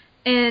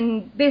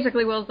 and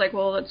basically Will's like,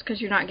 well, it's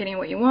because you're not getting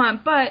what you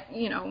want, but,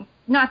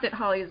 not that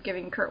Holly is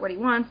giving Kurt what he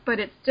wants, but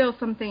it's still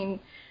something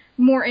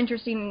more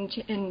interesting,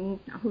 and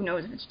who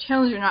knows if it's a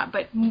challenge or not,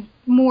 but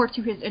more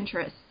to his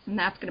interests, and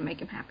that's going to make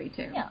him happy,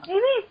 too. Yeah. Maybe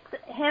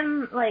it's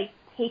him, like,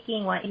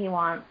 taking what he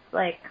wants,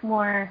 like,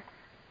 more,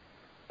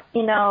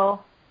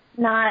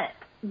 not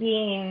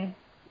being,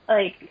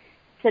 like,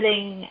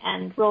 sitting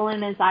and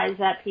rolling his eyes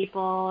at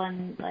people,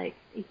 and, like,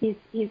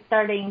 he's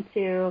starting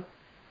to,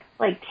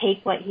 like,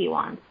 take what he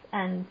wants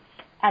and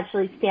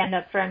actually stand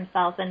up for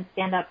himself and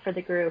stand up for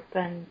the group,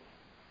 and...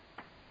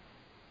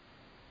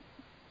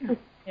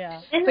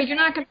 Yeah. But you're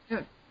not going to...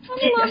 I'm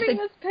loving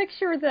this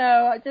picture,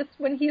 though. Just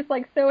when he's,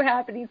 like, so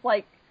happy, he's,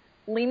 like,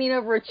 leaning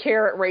over a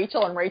chair at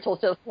Rachel, and Rachel's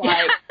just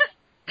like...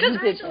 Because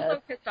Rachel's so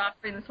pissed off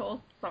during this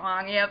whole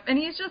song, yep. And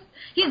he's doing...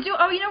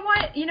 Oh, you know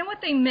what? You know what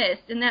they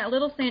missed in that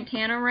little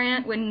Santana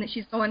rant when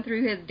she's going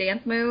through his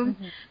dance moves?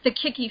 Mm-hmm. The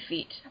kicky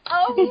feet.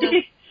 Oh,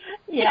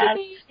 yeah,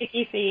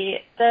 kicky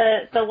feet.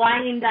 The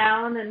winding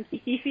down and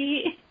kicky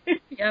feet.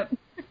 Yep.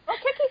 Well,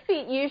 kicky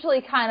feet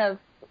usually kind of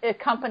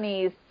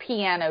accompanies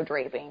piano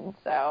draping,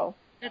 so...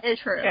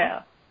 It's true.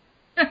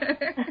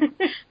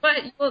 But,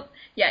 well,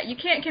 yeah, you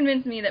can't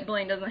convince me that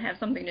Blaine doesn't have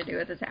something to do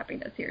with his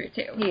happiness here,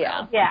 too.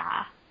 Yeah. So.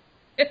 Yeah.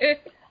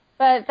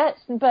 But that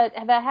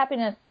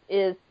happiness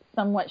is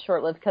somewhat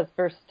short-lived because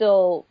there's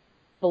still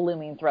the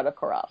looming threat of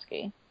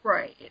Kurofsky.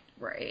 Right.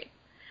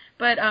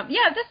 But,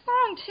 yeah, this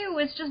song, too,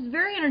 is just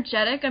very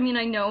energetic. I mean,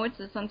 I know it's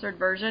a censored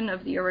version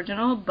of the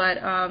original, but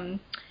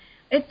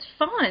it's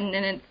fun,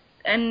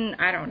 and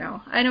I don't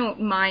know. I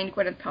don't mind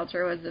Gwyneth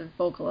Paltrow as a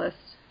vocalist,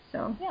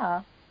 so.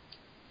 Yeah.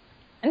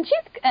 And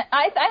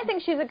I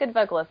think she's a good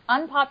vocalist.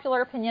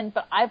 Unpopular opinion,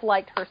 but I've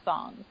liked her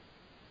songs.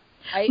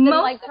 I even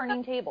like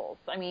Turning Tables.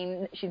 I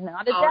mean, she's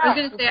not a I was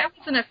going to say, I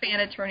wasn't a fan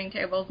of Turning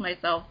Tables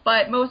myself,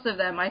 but most of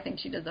them I think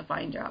she does a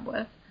fine job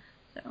with.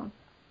 So.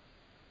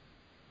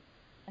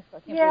 I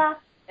still can't believe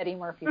Eddie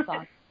Murphy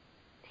song.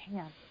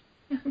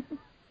 Damn.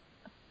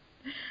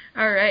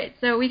 All right,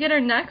 so we get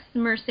our next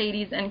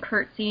Mercedes and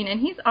Kurt scene,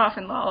 and he's off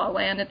in La La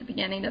Land at the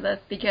beginning of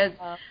this because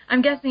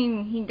I'm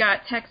guessing he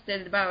got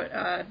texted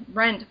about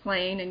Rent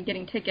playing and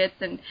getting tickets,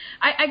 and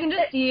I can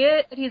just see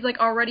it. He's like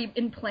already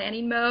in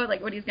planning mode,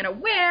 like what he's going to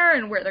wear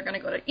and where they're going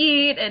to go to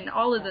eat and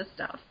all of this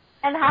stuff.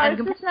 And how is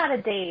this not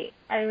a date?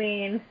 I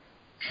mean,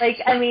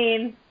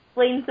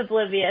 Blaine's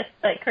oblivious,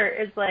 but Kurt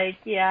is like,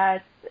 yeah,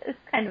 it's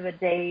kind of a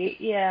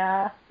date,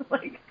 yeah.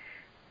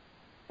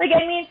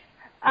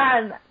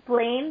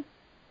 Blaine,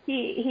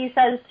 he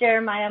says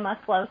Jeremiah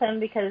must love him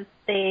because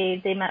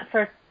they met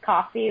for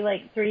coffee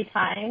like 3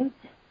 times.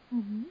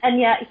 Mm-hmm. And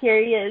yet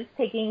here he is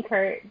taking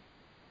Kurt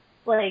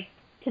like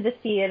to the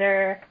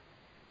theater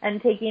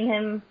and taking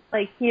him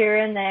like here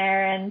and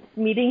there and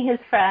meeting his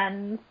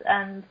friends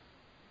and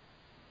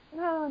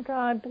oh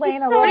God,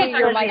 Blaine, I love you.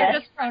 You're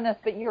my Cronus,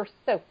 but you're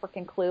so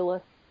freaking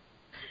clueless.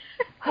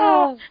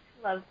 Oh,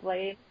 love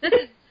Blaine.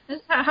 This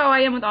is how I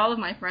am with all of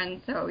my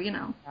friends, so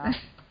Yeah.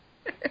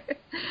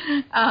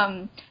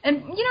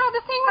 And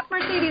the thing with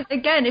Mercedes,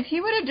 again, if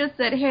he would have just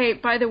said, hey,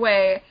 by the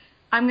way,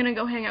 I'm going to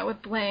go hang out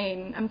with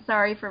Blaine, I'm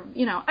sorry for,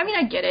 I mean,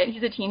 I get it,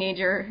 he's a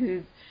teenager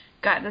who's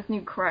got this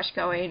new crush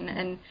going,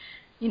 and,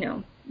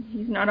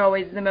 he's not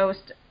always the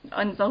most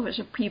unselfish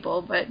of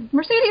people, but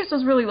Mercedes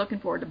was really looking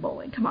forward to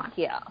bowling, come on.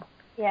 Yeah.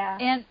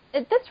 And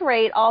at this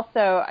rate,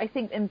 also, I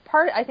think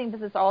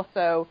this is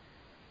also,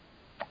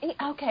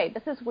 okay,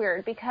 this is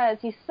weird, because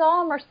you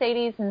saw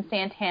Mercedes and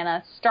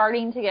Santana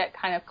starting to get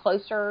kind of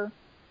closer,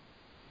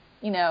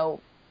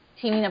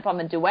 teaming up on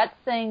the duet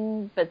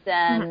thing, but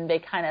then they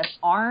kind of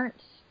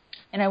aren't.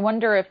 And I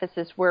wonder if this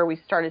is where we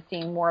started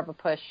seeing more of a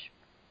push.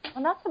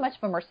 Well, not so much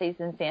of a Mercedes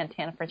and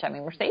Santana friendship. I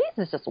mean, Mercedes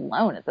is just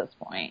alone at this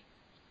point.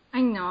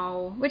 I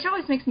know, which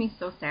always makes me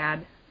so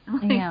sad.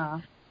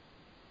 Yeah.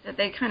 That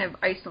they kind of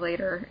isolate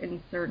her in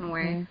a certain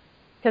way.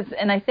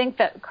 And I think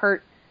that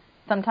Kurt,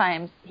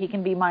 sometimes he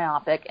can be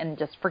myopic and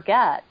just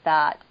forget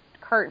that,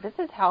 Kurt, this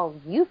is how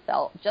you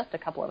felt just a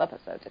couple of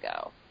episodes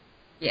ago.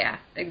 Yeah,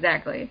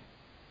 exactly.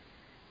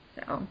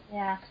 So.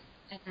 Yeah.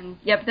 And,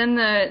 then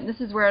this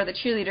is where the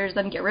cheerleaders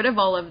then get rid of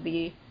all of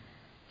the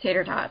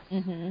tater tots.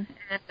 Mm-hmm.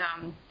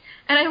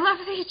 And I love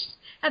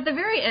at the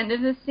very end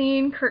of the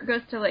scene, Kurt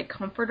goes to, like,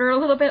 comfort her a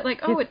little bit, like,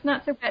 oh, it's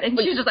not so bad. And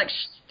she's just like,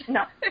 shh.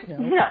 No.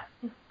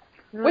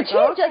 Which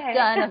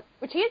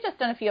he had just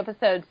done a few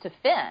episodes to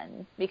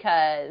Finn,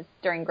 because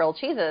during Grilled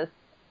Cheeses,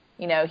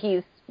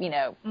 he's,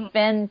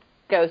 Finn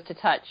goes to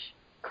touch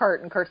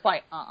Kurt, and Kurt's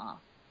like,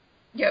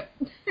 Yep.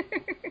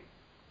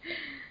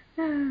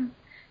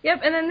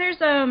 Yep, and then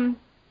there's,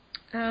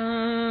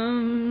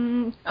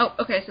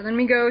 okay, so then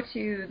we go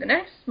to the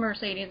next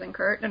Mercedes and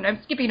Kurt, and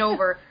I'm skipping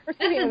over.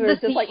 Mercedes is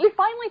just like, we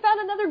finally found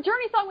another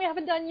Journey song we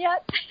haven't done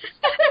yet.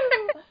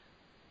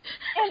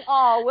 And,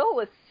 Will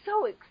was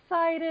so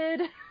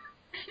excited.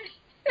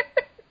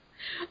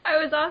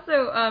 I was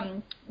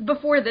also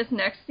before this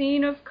next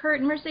scene of Kurt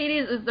and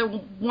Mercedes is the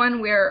one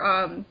where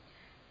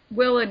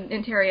Will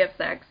and Terry have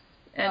sex.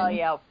 And Oh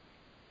yeah,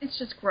 it's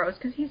just gross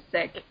because he's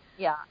sick.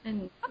 yeah.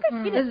 And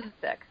Okay, she is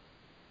sick.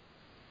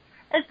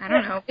 I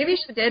don't know. Maybe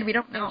she did. We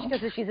don't know.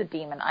 Because she's a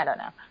demon. I don't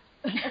know.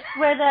 It's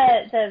where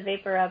the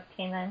vapor rub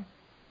came in.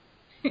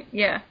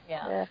 Yeah.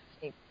 Yeah.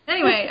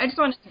 Anyway, I just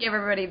wanted to give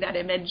everybody that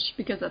image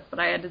because that's what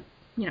I had to,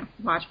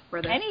 watch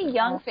for this. Any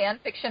young fan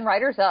fiction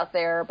writers out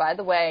there, by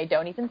the way,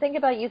 don't even think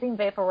about using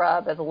vapor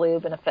rub as a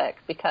lube and a fix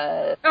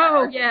because.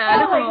 Oh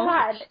yeah. Oh my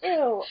god.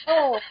 Ew.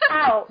 Oh.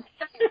 Ouch.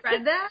 Have you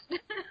read that?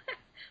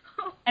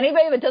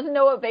 Anybody that doesn't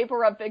know what vapor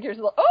rub figures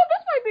is like, oh,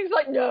 this might be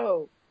like,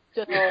 no,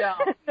 just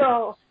don't.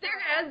 No.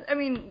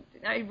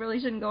 I really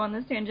shouldn't go on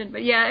this tangent,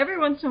 but yeah, every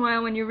once in a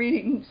while when you're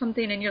reading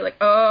something and you're like,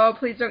 oh,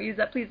 please don't use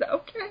that, please don't.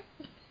 Okay.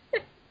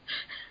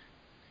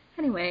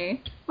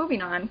 Anyway,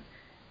 moving on.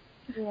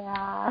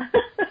 Yeah.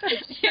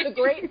 The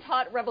Great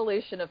Tot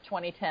Revolution of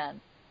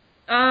 2010.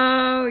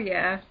 Oh,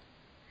 yeah.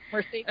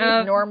 Mercedes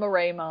Norma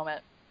Ray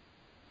moment.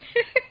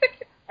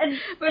 And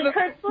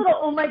Kurt's little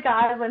oh my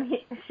god when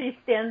she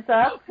stands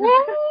up.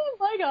 Oh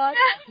my god.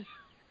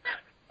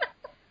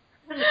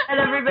 And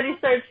everybody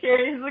starts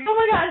cheering. He's like, oh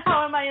my god,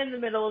 how am I in the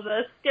middle of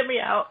this? Get me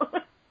out.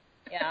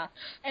 Yeah.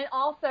 And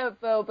also,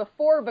 though,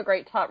 before the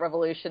Great Tot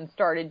Revolution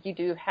started, you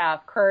do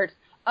have Kurt.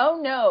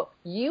 Oh, no,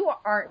 you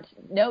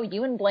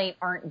and Blaine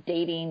aren't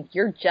dating.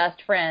 You're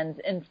just friends,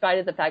 in spite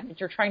of the fact that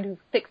you're trying to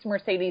fix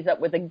Mercedes up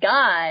with a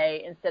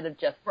guy instead of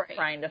just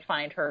trying to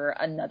find her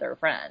another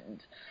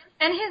friend.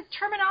 And his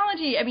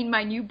terminology,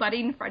 my new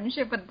budding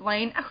friendship with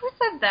Blaine, who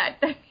said that?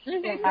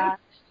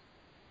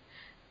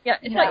 Yeah,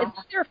 it's like, is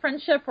there a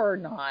friendship or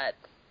not,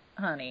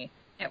 honey?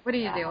 Yeah, what are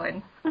you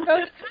doing? So it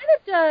kind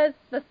of does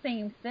the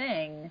same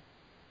thing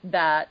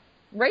that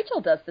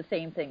Rachel does the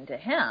same thing to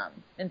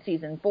him in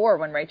season 4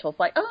 when Rachel's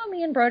like, oh,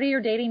 me and Brody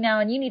are dating now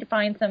and you need to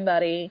find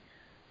somebody.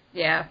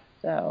 Yeah.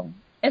 So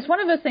it's one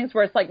of those things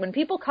where it's like when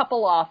people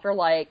couple off, they're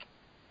like,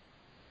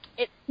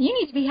 you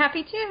need to be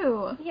happy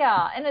too.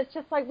 Yeah, and it's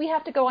just like we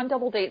have to go on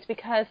double dates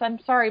because I'm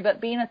sorry, but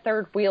being a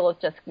third wheel is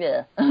just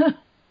bleh.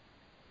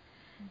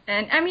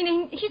 And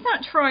he's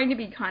not trying to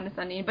be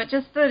condescending, but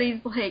just that he's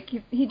like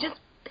he just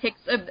picks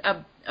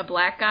a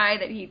black guy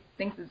that he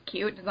thinks is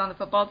cute, is on the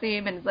football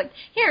team, and is like,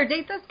 here,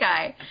 date this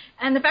guy.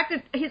 And the fact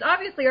that he's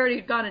obviously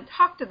already gone and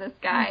talked to this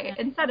guy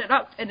and set it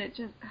up, and it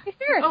just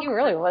he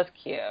really was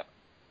cute.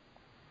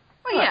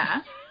 Well,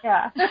 yeah,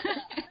 yeah,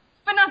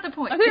 but not the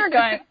point. We were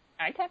going.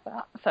 I kept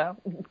that, so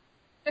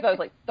I was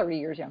like 30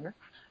 years younger.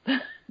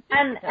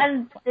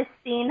 And this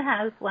scene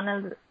has one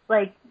of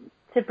like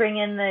to bring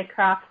in the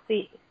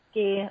Krofsky,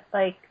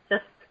 like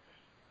just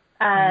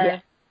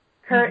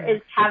Kurt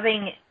is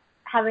having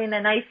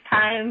a nice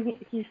time.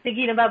 He's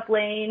thinking about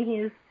Blaine.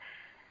 He's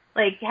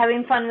like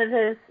having fun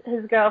with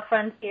his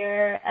girlfriend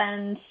here,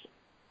 and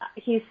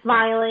he's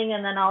smiling.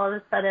 And then all of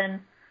a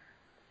sudden,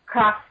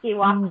 Krofsky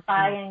walks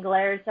by and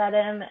glares at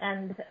him,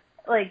 and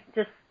like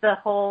just the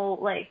whole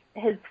like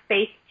his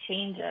face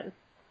changes.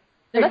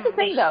 That's the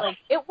thing, though. Like,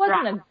 it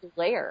wasn't a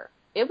glare.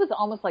 It was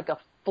almost like a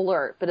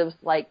flirt, but it was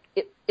like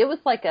it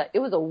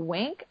was a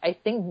wink. I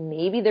think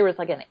maybe there was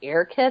like an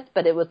air kiss,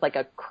 but it was like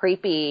a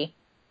creepy,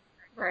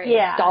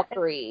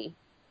 stalkery,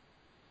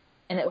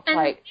 and it was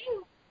like.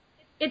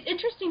 It's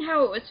interesting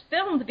how it was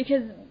filmed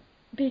because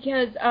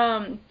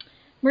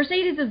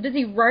Mercedes is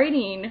busy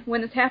writing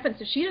when this happens,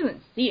 so she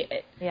doesn't see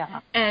it.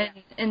 Yeah.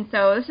 And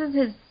so this is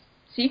his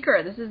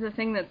secret. This is the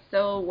thing that's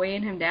still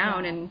weighing him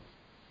down, and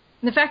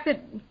the fact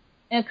that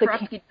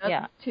Krofsky does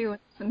it too.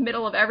 It's the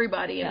middle of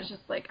everybody, and it's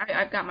just like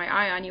I've got my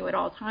eye on you at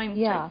all times.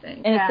 Type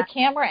thing. And it's the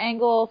camera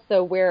angle,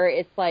 so where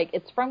it's like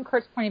it's from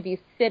Kurt's point of view,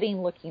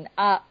 sitting, looking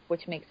up,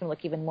 which makes him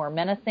look even more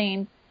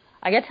menacing.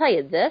 I gotta tell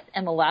you, this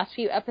and the last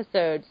few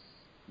episodes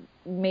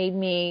made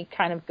me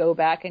kind of go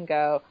back and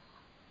go,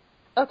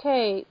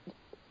 okay,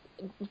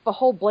 the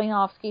whole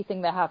Blainovsky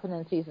thing that happened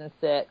in season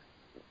 6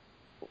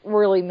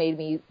 really made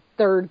me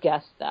third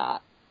guess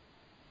that.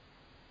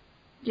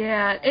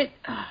 Yeah,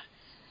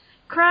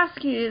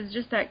 Krofsky is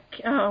just that.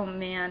 Oh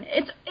man,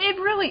 it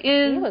really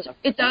is.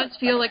 It does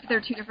feel like they're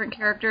two different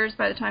characters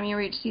by the time you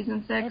reach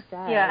season 6. It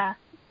does. Yeah,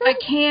 I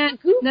can't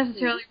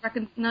necessarily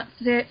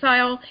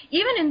reconcile.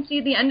 Even in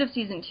the end of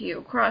season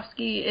 2,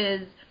 Krofsky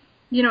is,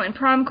 in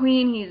Prom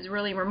Queen, he's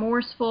really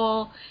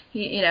remorseful.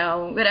 He,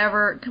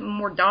 whatever,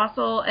 more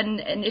docile,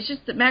 and it's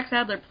just that Max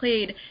Adler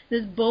played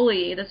this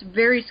bully, this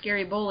very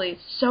scary bully,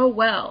 so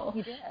well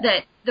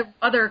that the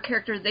other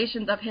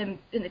characterizations of him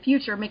in the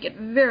future make it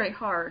very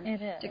hard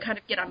to kind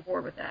of get on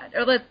board with that.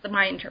 Or that's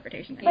my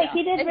interpretation. Like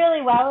he did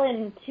really well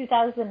in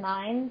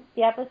 2009,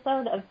 the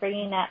episode of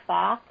bringing that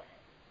back.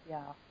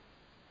 Yeah.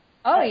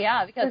 Oh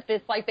yeah, because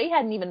it's like they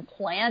hadn't even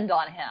planned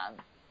on him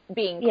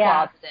being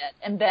closeted,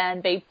 and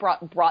then they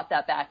brought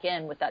that back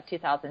in with that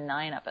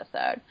 2009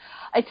 episode.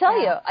 I tell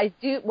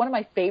you, one of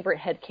my favorite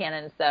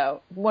headcanons,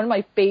 though, one of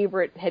my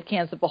favorite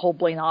headcanons of the whole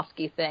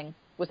Blainovsky thing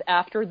was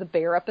after the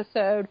bear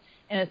episode,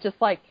 and it's just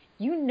like,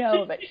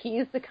 that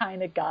he's the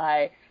kind of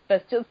guy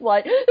that's just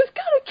like, it's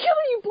gotta kill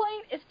you,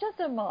 Blaine. It's just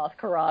a moth,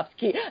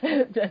 Karofsky.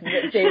 David.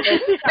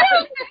 It's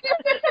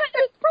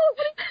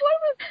probably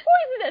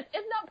poisonous.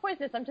 It's not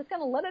poisonous. I'm just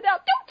going to let it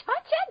out. Don't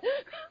touch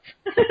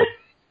it.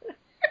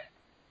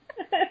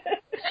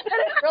 And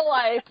in real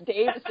life,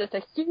 Dave is just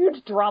a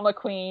huge drama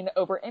queen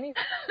over any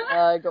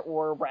bug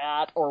or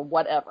rat or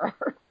whatever.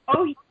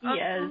 Oh, he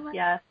is,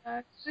 yes.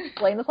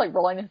 Blaine is like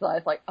rolling his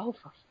eyes like, oh,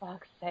 for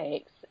fuck's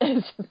sakes.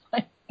 It's just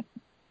like...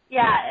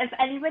 Yeah, if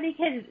anybody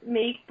could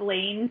make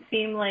Blaine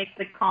seem like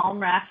the calm,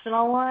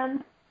 rational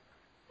one.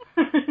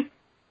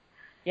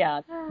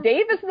 Yeah,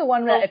 Dave is the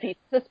one that if he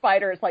sees the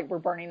spider, it's like, we're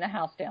burning the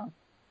house down.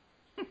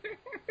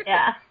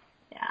 Yeah.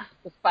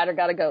 The spider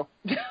got to go.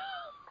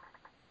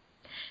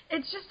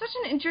 It's just such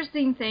an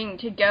interesting thing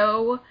to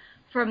go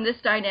from this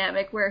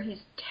dynamic where he's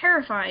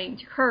terrifying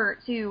to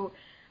Kurt to,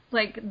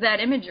 like,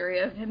 that imagery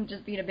of him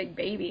just being a big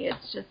baby.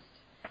 It's just,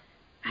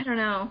 I don't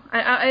know.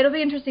 It'll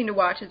be interesting to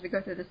watch as we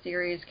go through the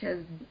series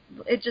because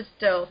it just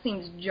still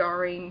seems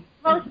jarring.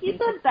 Well, he's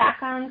a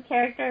background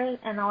character,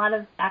 and a lot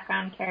of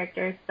background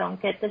characters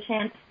don't get the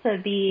chance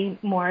to be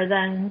more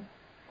than,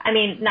 I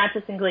mean, not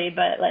just in Glee,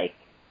 but, like,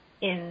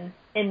 in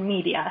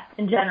media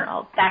in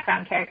general.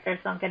 Background characters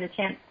don't get a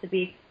chance to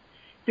be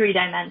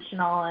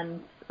three-dimensional and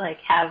like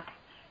have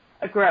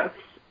a growth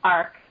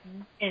arc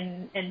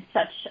in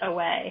such a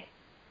way,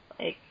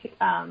 like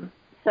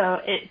so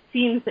it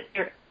seems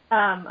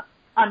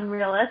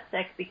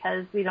unrealistic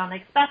because we don't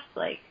expect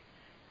like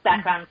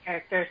background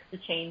characters to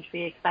change.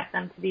 We expect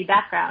them to be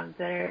background.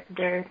 They're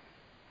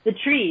the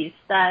trees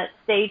that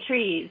stay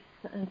trees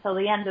until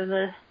the end of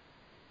the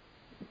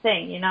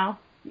thing, you know.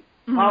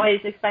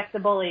 Always expect the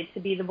bully to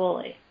be the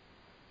bully.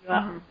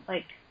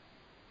 Like,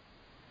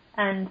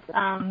 and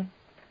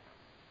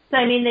so,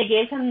 I mean, they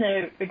gave him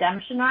the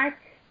redemption arc,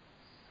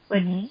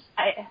 which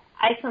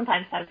I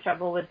sometimes have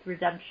trouble with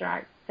redemption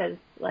arcs because,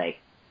 like,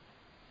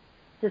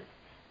 just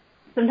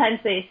sometimes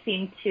they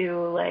seem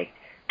too, like,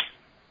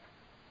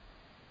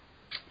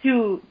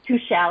 too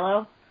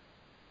shallow.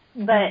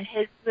 But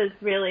his was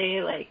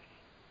really, like,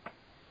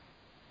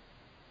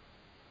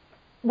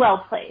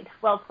 well played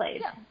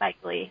by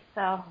Glee.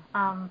 So,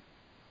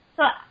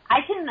 so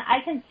I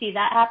can see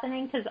that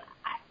happening because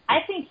I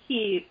think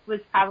he was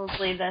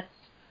probably this,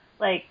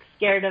 like,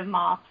 scared of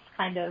moths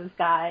kind of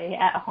guy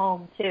at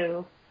home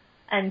too,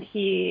 and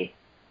he,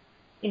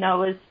 you know,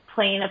 was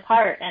playing a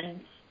part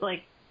and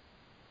like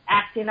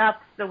acting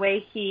up the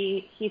way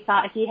he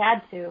thought he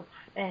had to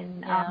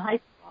in high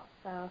school.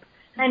 So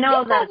I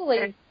know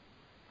that.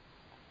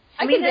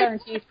 I can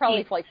guarantee he's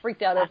probably like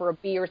freaked out over a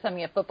bee or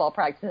something at football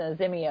practice, and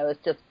Zimio has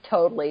just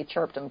totally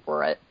chirped him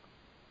for it.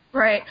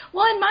 Right.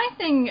 Well, and my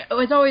thing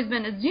has always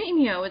been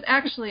Zimio has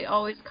actually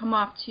always come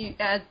off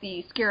as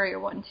the scarier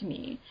one to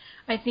me.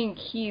 I think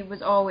he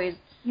was always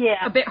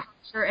a bit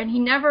harsher, and he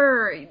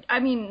never, I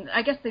mean,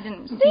 I guess they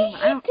didn't. He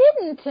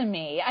didn't to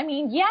me. I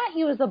mean, yeah,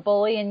 he was a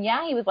bully, and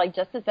yeah, he was like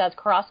just as bad as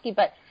Karofsky,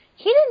 but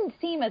he didn't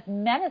seem as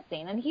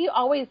menacing, and they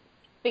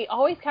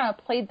always kind of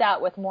played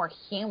that with more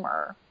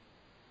humor.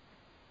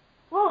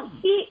 Well,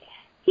 he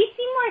seemed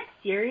more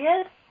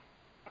serious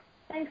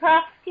than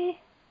Karofsky.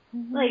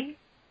 Like,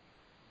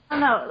 I don't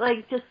know,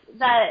 like just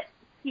that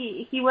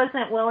he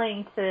wasn't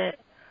willing to,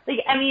 like,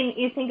 I mean,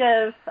 you think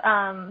of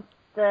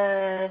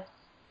the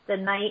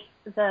night,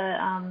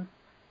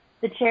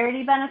 the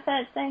charity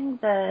benefit thing,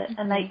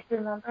 A Night to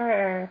Remember,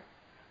 or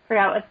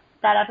forgot what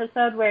that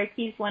episode where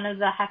he's one of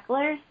the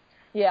hecklers.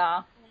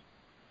 Yeah.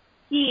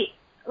 He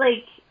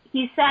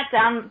sat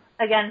down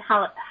again.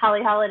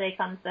 Holly Holiday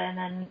comes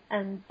in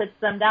and sits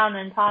them down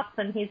and talks,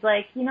 and he's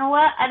like, you know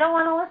what? I don't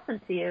want to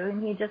listen to you,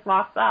 and he just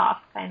walks off,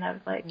 kind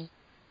of like.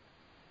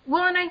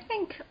 Well, and I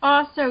think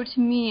also, to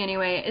me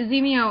anyway,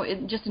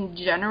 Zimio just in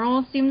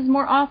general seems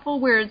more awful,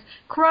 whereas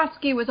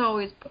Karofsky was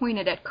always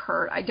pointed at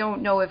Kurt. I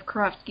don't know if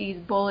Karofsky's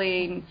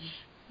bullying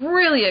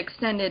really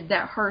extended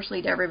that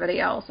harshly to everybody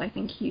else. I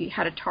think he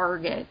had a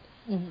target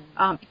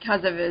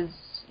because of his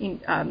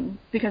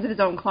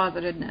own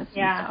closetedness and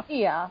stuff.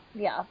 Yeah.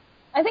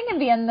 I think in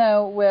the end,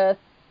 though, with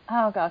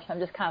oh gosh, I'm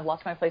just kind of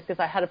lost my place because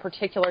I had a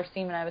particular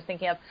scene that I was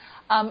thinking of.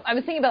 I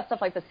was thinking about stuff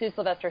like the Sue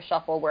Sylvester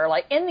Shuffle, where,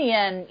 like, in the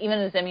end, even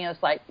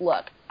Zimio's like,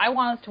 look, I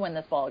want us to win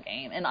this ball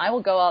game, and I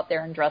will go out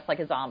there and dress like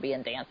a zombie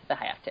and dance if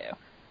I have to.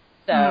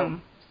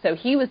 So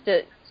he was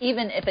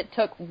even if it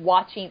took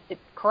watching,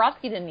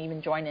 Karofsky didn't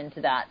even join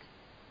into that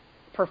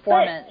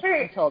performance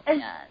until the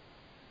end.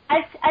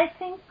 I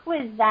think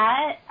with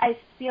that, I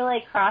feel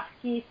like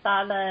Karofsky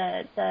saw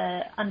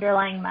the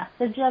underlying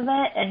message of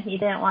it, and he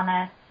didn't want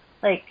to,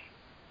 like,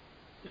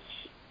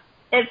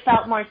 it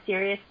felt more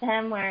serious to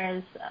him,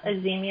 whereas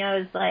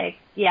Zimio is like,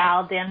 yeah,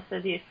 I'll dance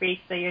with you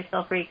freaks, but you're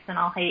still freaks, and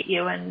I'll hate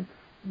you and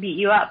beat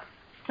you up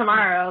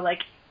tomorrow. Like,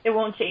 it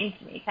won't change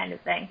me, kind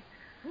of thing.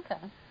 Okay.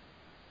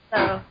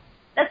 So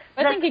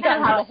I think he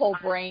got into the whole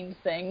brain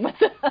thing.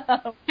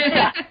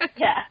 yeah.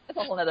 That's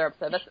a whole other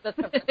episode. That's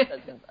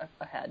episode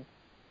ahead.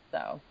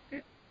 So.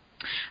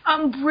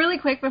 Really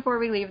quick before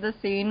we leave the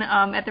scene,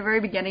 at the very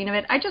beginning of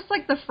it, I just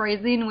like the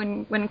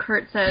phrasing when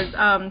Kurt says,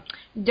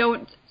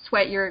 don't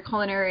sweat your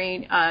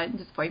culinary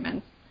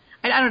disappointments.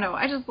 I don't know.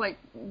 I just like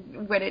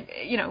when it,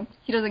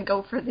 he doesn't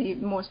go for the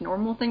most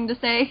normal thing to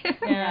say.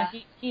 Yeah,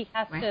 he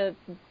has to,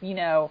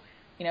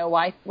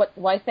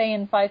 why say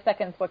in 5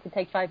 seconds what could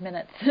take 5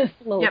 minutes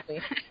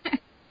slowly.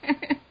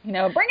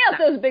 Yep. Bring out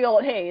those big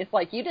old, hey, it's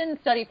like you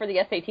didn't study for the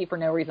SAT for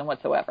no reason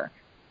whatsoever.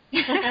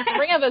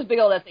 Bring out those big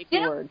old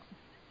SAT words.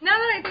 Now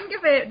that I think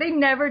of it, they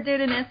never did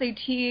an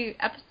SAT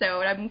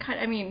episode.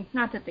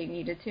 Not that they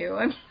needed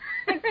to.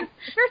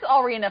 There's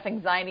already enough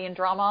anxiety and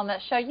drama on that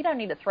show. You don't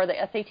need to throw the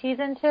SATs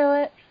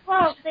into it.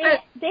 Well,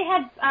 they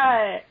had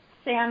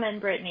Sam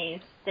and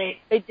Brittany. They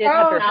did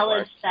have their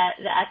knowledge that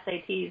the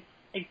SATs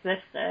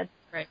existed.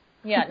 Right.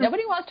 Yeah,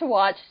 nobody wants to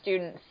watch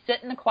students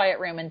sit in a quiet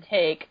room and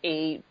take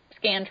a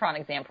Scantron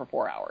exam for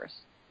 4 hours.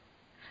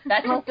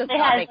 That just does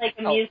not make sense.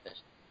 They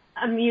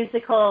had a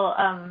musical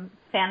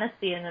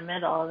fantasy in the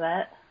middle of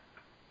it.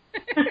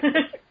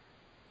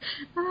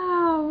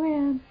 Oh,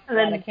 man. And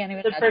then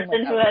the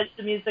person who has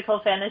the musical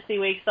fantasy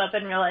wakes up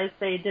and realizes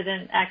they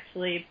didn't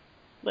actually,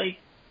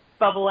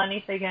 bubble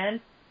anything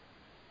in.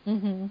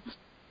 Mm-hmm.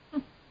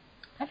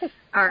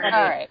 All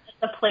right.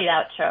 It's a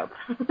played-out trope.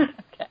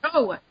 Okay.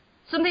 Oh,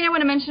 something I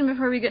want to mention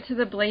before we get to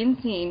the Blaine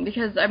scene,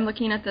 because I'm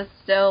looking at this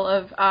still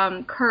of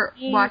Kurt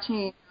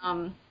watching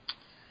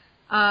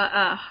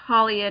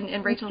Holly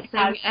and Rachel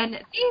sing. And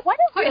why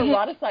don't he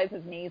eroticize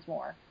his knees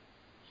more?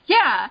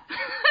 Yeah.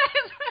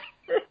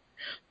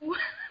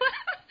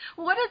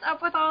 What is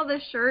up with all the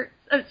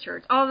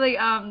all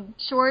the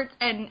shorts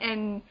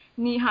and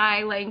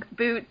knee-high length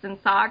boots and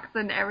socks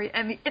and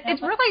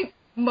it's really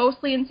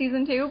mostly in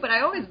season 2, but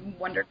I always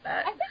wondered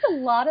that. I think a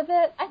lot of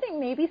it,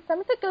 maybe some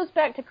of it goes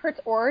back to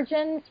Kurt's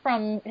origins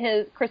from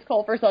his Chris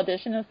Colfer's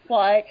audition as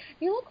Sly.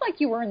 You look like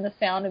you were in The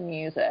Sound of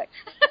Music.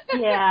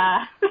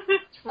 Yeah.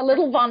 A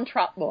little Von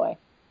Trapp boy.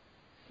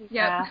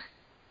 Yeah.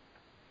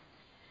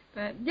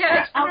 But,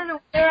 yeah, I don't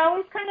know. They're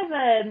always kind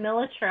of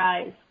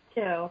militarized,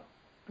 too.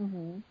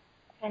 Mm-hmm.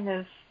 Kind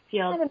of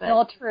feels kind of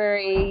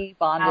military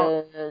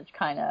bondage,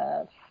 kind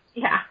of.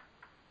 Yeah.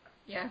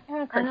 Yeah.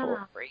 Kurt's a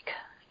little freak.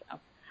 So.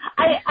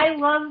 I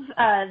love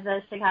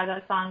the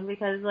Chicago song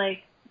because,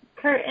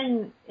 Kurt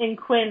and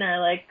Quinn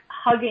are,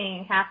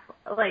 hugging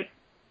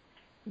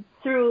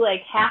through,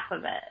 half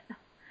of it.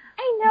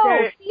 I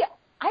know. See,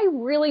 I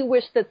really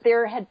wish that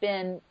there had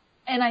been,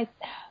 and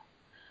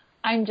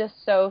I'm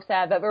just so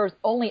sad that there was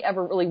only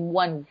ever really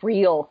one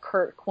real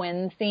Kurt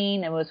Quinn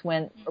scene. It was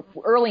when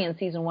early in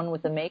season 1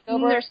 with the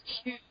makeover. There's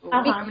 2.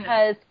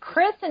 Because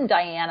Chris and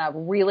Diana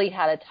really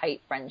had a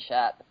tight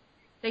friendship,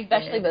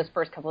 especially did. those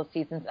first couple of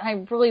seasons. And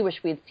I really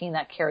wish we had seen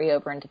that carry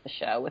over into the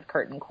show with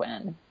Kurt and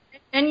Quinn.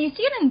 And you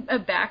see it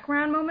in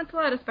background moments a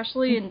lot,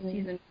 especially in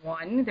season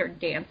 1. They're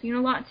dancing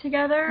a lot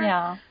together.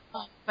 Yeah.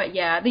 But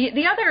yeah,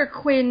 the other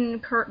Quinn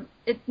Kurt,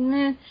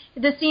 the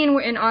scene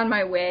in On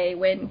My Way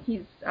when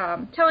he's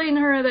telling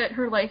her that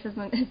her life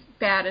isn't as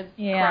bad as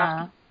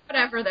Crofty,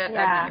 whatever that.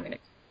 Yeah. I'm not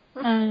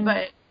even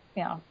but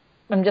yeah,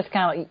 I'm just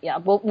kind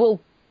of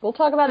we'll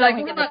talk about that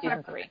when we get to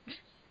season 3.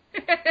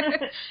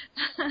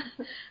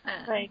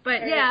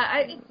 But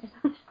yeah,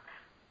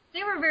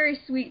 they were very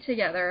sweet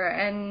together,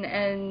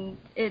 and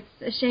it's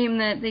a shame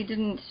that they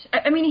didn't.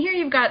 I mean, here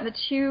you've got the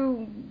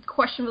 2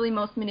 questionably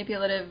most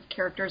manipulative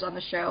characters on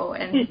the show,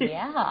 and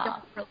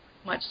don't really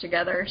much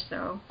together.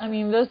 So I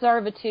mean, those are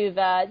the 2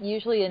 that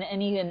usually in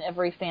any and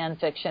every fan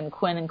fiction,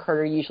 Quinn and Kurt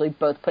are usually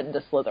both put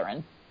into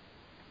Slytherin.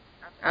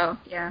 Oh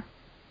yeah,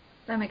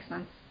 that makes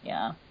sense.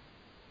 Yeah.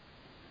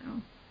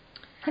 So.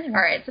 Anyway.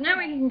 All right, so now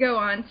we can go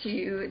on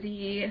to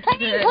the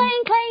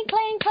clang.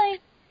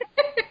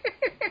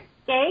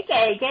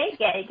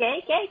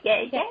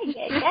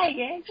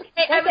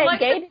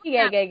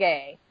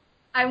 Gay.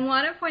 I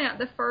want to point out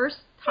the first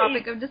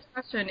topic of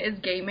discussion is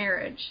gay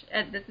marriage,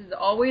 and this has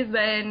always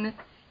been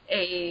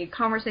a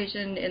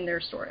conversation in their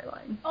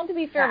storyline. Well, to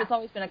be fair, it's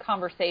always been a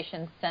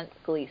conversation since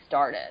Glee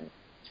started.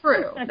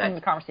 True. It's been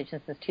a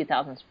conversation since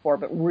 2004,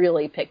 but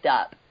really picked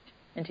up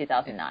in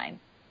 2009.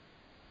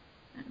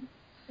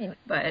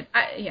 But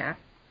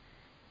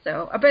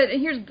So, but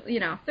here's,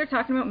 they're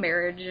talking about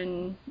marriage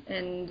and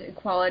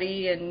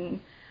equality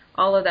and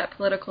all of that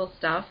political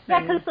stuff.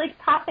 Yeah, because,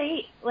 Prop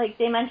 8,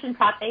 they mentioned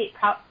Prop 8.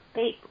 Prop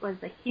 8 was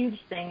a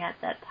huge thing at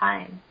that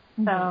time.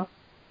 So,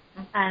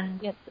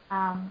 and,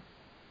 and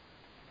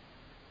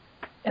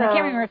I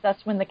can't remember if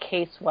that's when the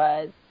case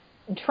was.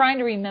 I'm trying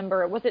to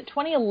remember. Was it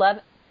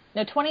 2011?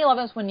 No,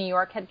 2011 was when New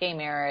York had gay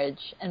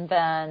marriage. And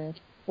then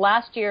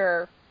last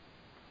year,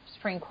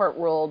 Supreme Court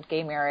ruled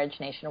gay marriage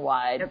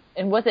nationwide. Yep.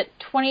 And was it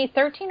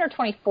 2013 or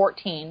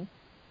 2014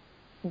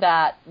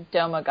 that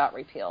DOMA got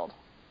repealed?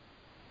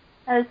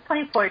 It was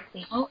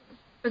 2014. Oh,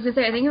 I was going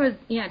to say, I think it was,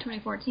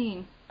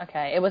 2014.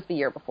 Okay, it was the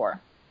year before.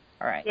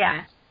 All right.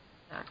 Yeah.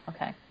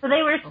 Okay. So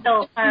they were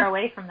still far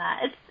away from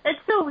that. It's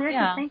so weird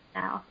to think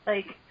now.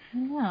 I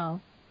know.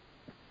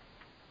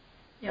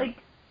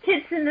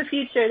 Kids in the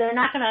future, they're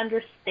not going to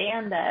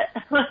understand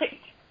that. Well,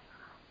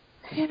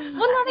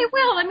 no, they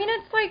will. I mean,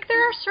 it's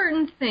there are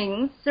certain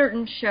things,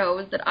 certain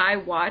shows that I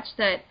watch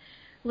that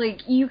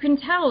like, you can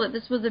tell that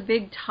this was a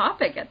big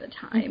topic at the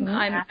time.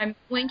 I'm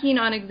blanking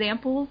on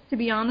examples, to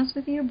be honest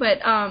with you, but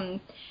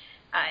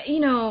you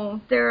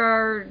know,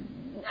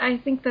 I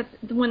think that's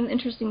the one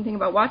interesting thing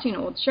about watching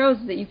old shows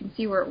is that you can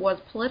see where it was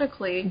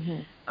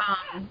politically,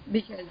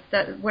 because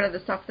what are the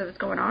stuff that was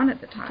going on at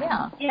the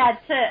time.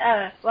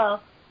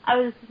 Well, I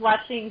was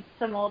watching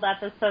some old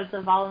episodes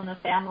of All in the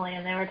Family,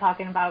 and they were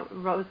talking about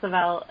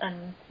Roosevelt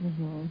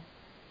and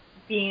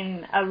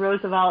being a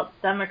Roosevelt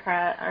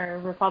Democrat or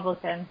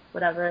Republican,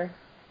 whatever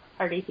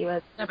party he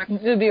was.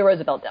 It would be a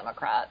Roosevelt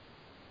Democrat.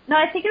 No,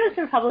 I think it was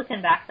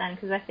Republican back then,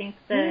 because I think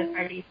the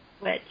party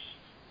switched.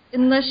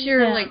 Unless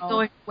you're like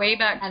going way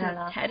back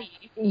to Teddy.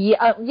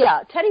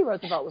 Yeah, Teddy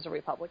Roosevelt was a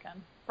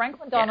Republican.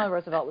 Franklin Delano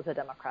Roosevelt was a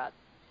Democrat.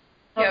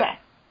 Okay. Yep.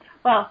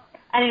 Well,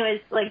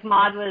 anyways, like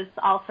Maude was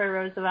all for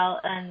Roosevelt,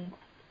 and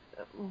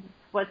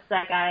what's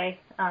that guy?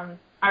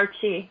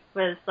 Archie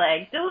was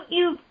like, "Don't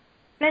you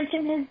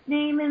mention his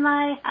name in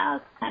my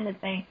house," kind of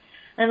thing.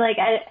 And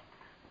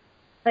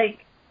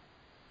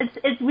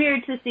it's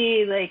weird to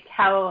see like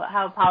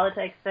how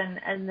politics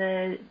and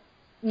the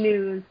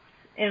news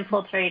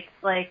infiltrates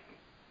like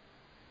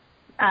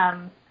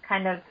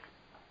kind of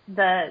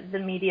the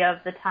media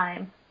of the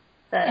time,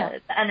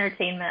 the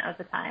entertainment of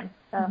the time.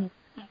 So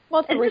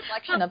well, it's a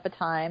reflection of the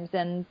times,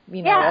 and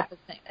you know,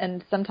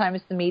 and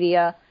sometimes the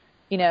media,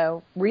 you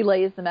know,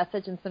 relays the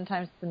message, and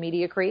sometimes the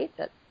media creates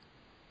it.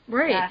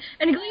 Right. Yeah.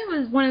 And Glee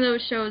was one of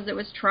those shows that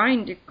was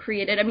trying to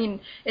create it. I mean,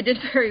 it did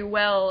very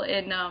well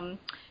in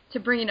to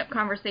bringing up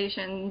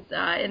conversations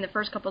in the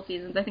first couple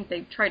seasons. I think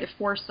they tried to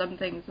force some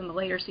things in the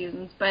later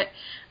seasons. But,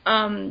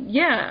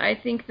 I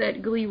think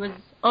that Glee was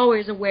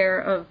always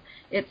aware of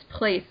its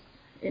place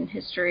in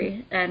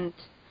history and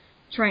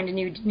trying to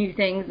new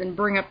things and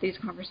bring up these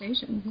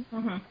conversations.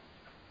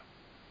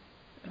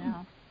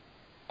 Yeah.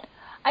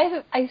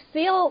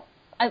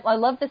 I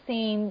love the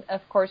scene,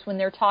 of course, when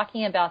they're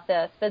talking about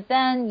this, but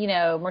then, you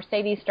know,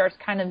 Mercedes starts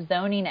kind of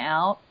zoning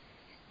out,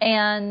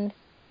 and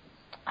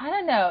I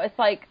don't know, it's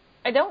like,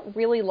 I don't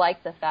really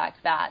like the fact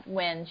that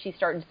when she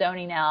starts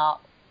zoning out,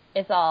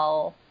 it's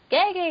all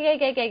gay, gay, gay,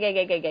 gay, gay, gay,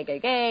 gay, gay, gay, gay,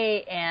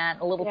 gay,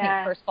 and a little pink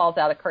purse falls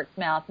out of Kurt's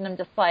mouth, and I'm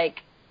just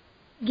like,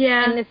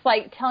 and it's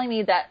like telling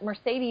me that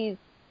Mercedes'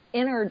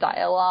 inner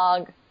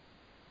dialogue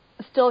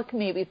still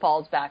maybe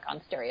falls back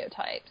on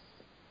stereotypes.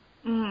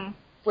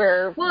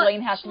 Where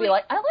Blaine has to be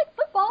like, I like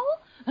football.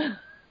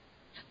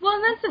 Well,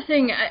 and that's the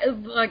thing.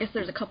 I guess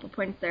there's a couple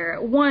points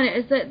there. One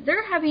is that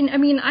they're having, I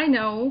mean, I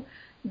know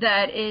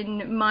that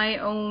in my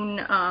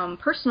own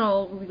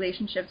personal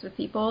relationships with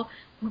people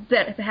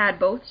that have had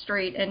both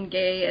straight and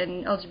gay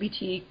and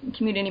LGBT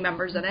community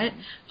members in it,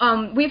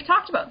 we've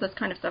talked about this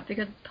kind of stuff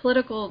because it's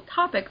political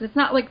topics. It's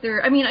not like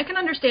they're, I mean, I can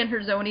understand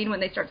her zoning when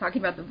they start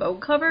talking about the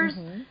Vogue covers.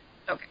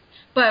 Okay.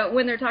 But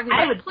when they're talking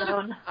about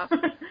political stuff,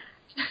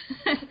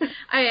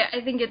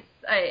 I think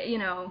it's, you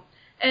know,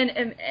 and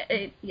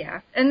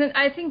then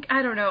I think,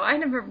 I don't know, I've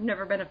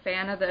never been a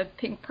fan of the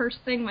pink purse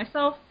thing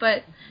myself,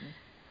 but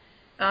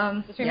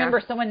just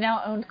remember, someone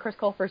now owns Chris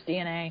Colfer's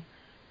DNA.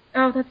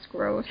 Oh, that's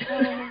gross.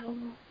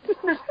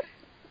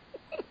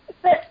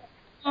 But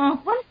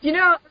you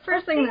know, the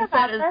first thing that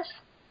said is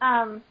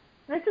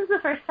this is the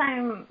first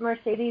time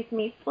Mercedes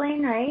meets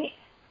Blaine, right?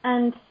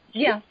 And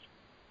she's kind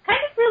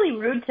of really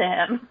rude to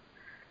him,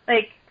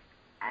 like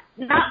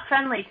not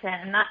friendly to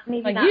him,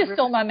 like not you rude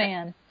stole my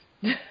man.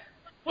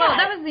 Well,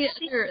 that was the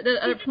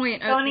other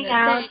point. Zoning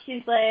out,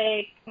 she's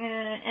like,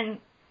 and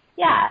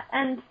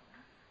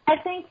I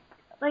think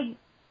like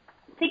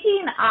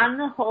thinking on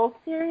the whole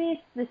series,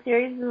 the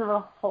series as a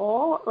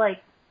whole,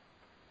 like,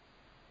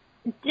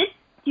 do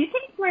you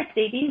think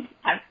Mercedes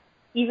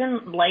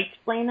even liked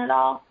Blaine at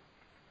all?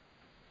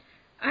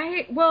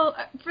 Well,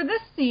 for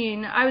this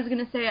scene, I was going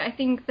to say, I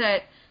think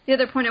that the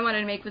other point I wanted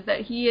to make was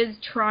that he is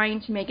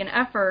trying to make an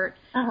effort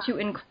to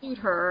include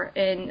her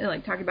in,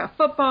 like, talking about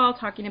football,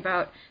 talking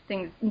about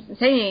things,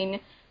 saying,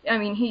 I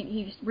mean,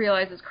 he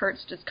realizes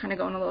Kurt's just kind of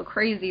going a little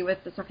crazy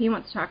with the stuff he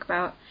wants to talk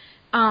about.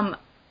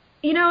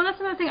 You know, and that's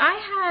another thing. I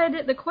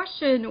had the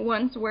question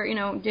once where, you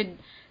know, did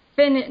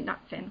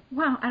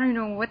well, I don't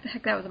know what the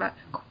heck that was about.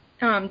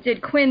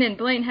 Did Quinn and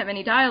Blaine have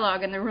any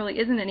dialogue? And there really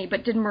isn't any,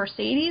 but did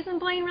Mercedes and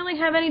Blaine really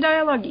have any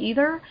dialogue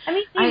either? I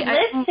mean, they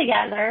lived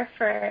together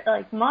for,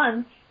 like,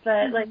 months,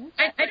 but, like...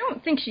 I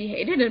don't think she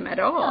hated him at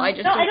all. I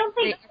don't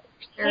think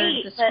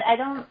hate, but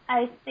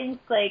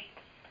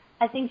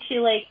I think she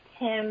liked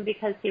him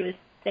because he was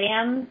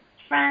Sam's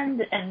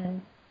friend,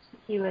 and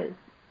he was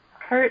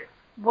Kurt's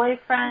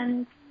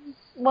boyfriend.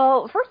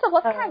 Well, first off,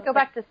 let's kind of go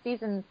back to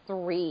season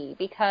 3,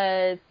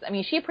 because, I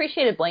mean, she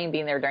appreciated Blaine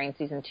being there during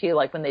season 2,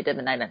 like when they did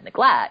The Night of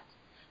Neglect.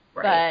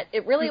 Right. But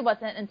it really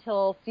wasn't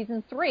until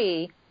season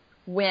 3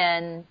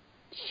 when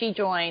she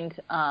joined,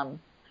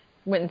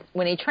 when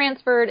he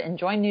transferred and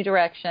joined New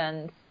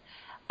Directions,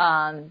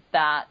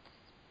 that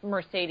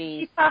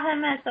Mercedes... She saw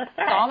him as a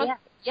threat,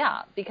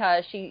 yeah,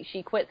 because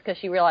she quits because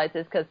she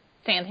realizes, because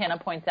Santana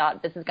points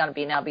out this is going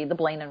to be the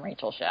Blaine and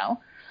Rachel show.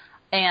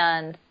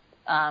 And...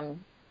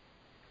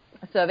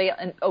 So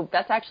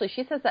that's actually,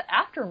 she says that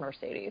after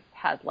Mercedes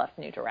has left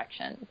New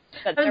Directions.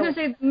 I was going to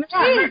say,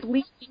 Mercedes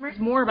bleeds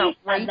more about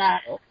said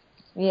that Rachel.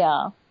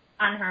 Yeah.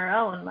 on her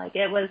own. Like,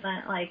 it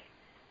wasn't like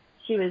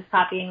she was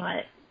copying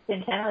what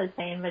Santana was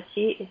saying, but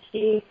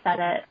she said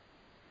it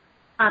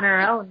on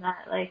her own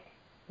that, like,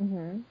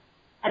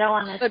 I don't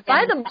want to. But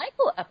by the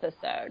Michael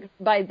episode,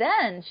 by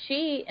then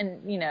she's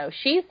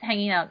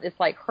hanging out. It's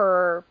like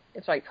her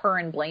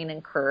and Blaine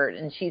and Kurt,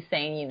 and she's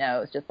saying,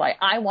 it's just like,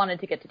 I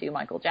wanted to get to do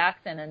Michael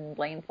Jackson, and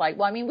Blaine's like,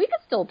 well, I mean, we could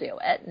still do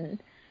it.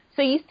 And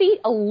so you see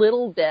a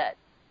little bit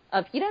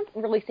of, you don't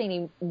really see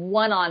any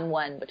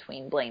one-on-one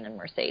between Blaine and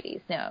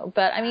Mercedes, no.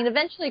 But I mean,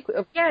 eventually,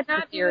 not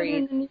the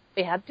series, even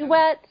they have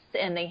duets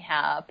and they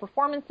have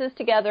performances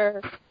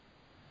together.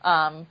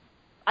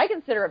 I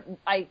consider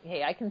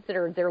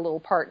their little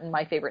part in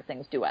My Favorite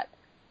Things duet,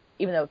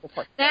 even though it's a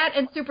part. That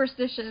and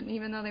Superstition,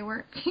 even though they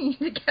weren't singing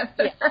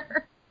together.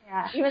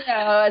 Yeah. Even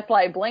though it's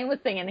like Blaine was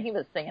singing, he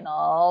was singing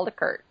all to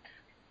Kurt.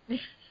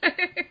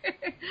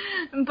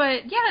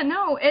 But yeah,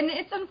 no, and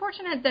it's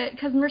unfortunate that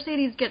because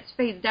Mercedes gets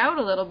phased out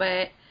a little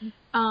bit,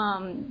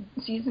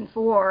 season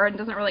 4, and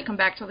doesn't really come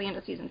back till the end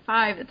of season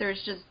 5. That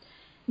there's just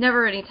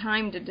never any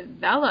time to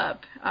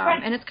develop,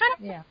 and it's kind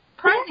of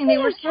surprising they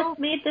were just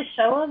made the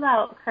show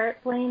about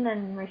Kurt, Blaine,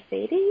 and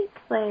Mercedes.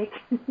 Like,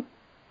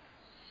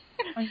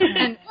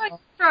 and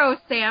throw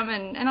Sam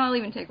and I'll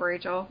even take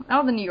Rachel.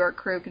 All the New York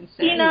crew can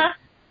stay. Tina,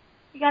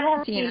 you gotta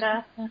have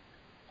Tina.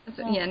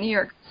 Yeah, New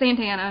York.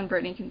 Santana and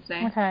Brittany can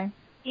stay. Okay.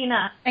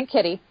 Tina. And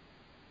Kitty.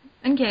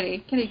 And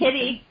Kitty.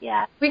 Kitty,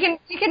 yeah. We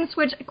can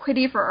switch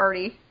Kitty for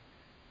Artie.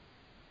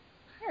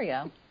 There you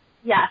go.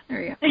 Yeah.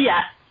 There you go.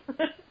 Yeah.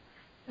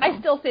 I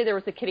still say there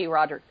was a Kitty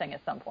Roderick thing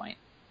at some point.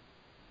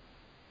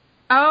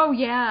 Oh,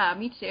 yeah,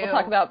 me too. We'll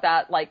talk about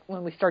that, like,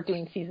 when we start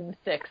doing season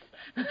 6.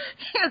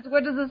 Yes,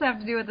 what does this have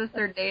to do with this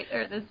third date,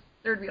 or this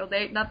third wheel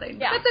date? Nothing.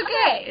 Yeah. That's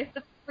okay.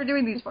 That's what we're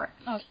doing these for.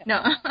 Okay.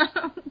 No.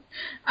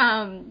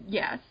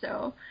 Yeah,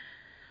 so...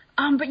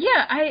 but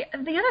yeah,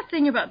 the other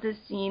thing about this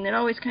scene that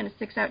always kind of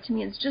sticks out to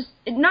me is just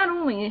not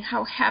only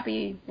how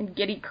happy and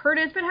giddy Kurt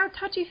is, but how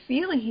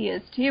touchy-feely he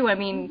is, too. I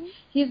mean,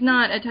 he's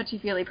not a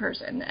touchy-feely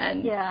person,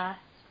 and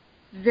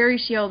very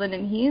shielded,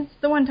 and he's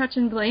the one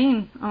touching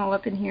Blaine all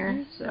up in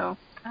here, so...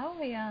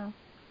 Oh, yeah.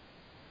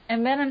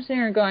 And then I'm sitting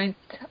here going,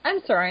 I'm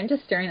sorry, I'm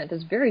just staring at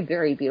this very,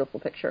 very beautiful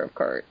picture of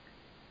Kurt.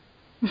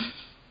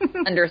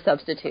 Under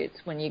substitutes,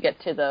 when you get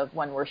to the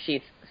one where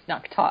she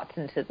snuck Tots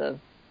into the...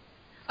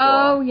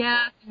 Oh,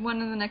 yeah,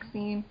 one in the next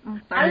scene. Oh,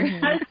 sorry.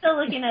 I was still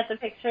looking at the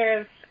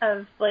picture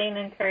of Blaine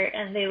and Kurt,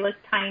 and they look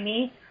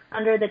tiny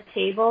under the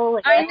table.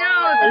 Like, I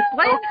know, they're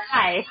so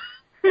high.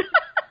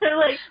 They're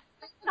like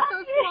so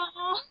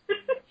small.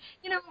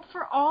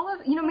 For all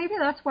of maybe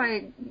that's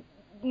why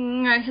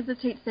I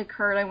hesitate to say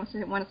Kurt. I want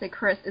to say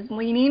Chris is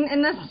leaning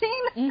in this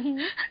scene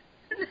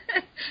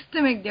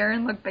to make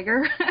Darren look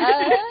bigger.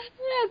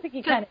 I think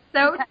he kind of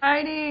so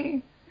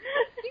tiny.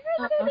 You're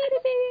so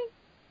tiny.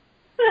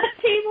 The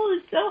table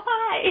is so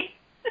high.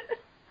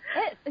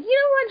 You know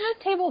what?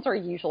 Those tables are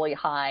usually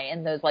high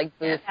in those like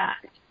booth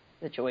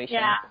situations.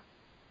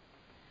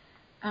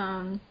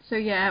 Yeah. So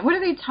yeah, what do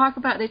they talk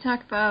about? They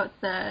talk about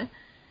the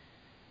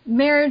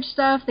marriage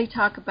stuff. They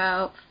talk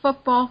about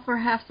football for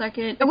a half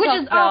second, which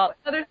is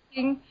another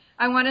thing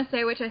I want to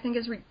say, which I think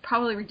is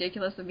probably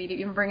ridiculous of me to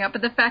even bring up.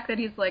 But the fact that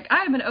he's like,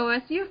 I'm an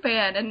OSU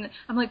fan, and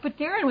I'm like, but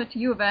Darren went to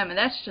U of M, and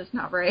that's just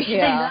not right.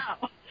 Yeah. I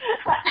know.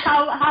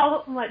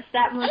 How much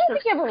that must I don't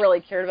think he ever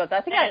really cared about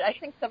that. I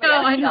think somebody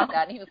asked him about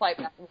that, and he was like,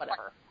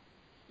 whatever.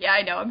 Yeah,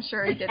 I know. I'm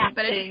sure he didn't.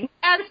 But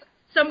as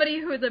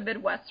somebody who is a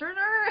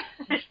Midwesterner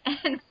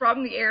and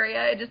from the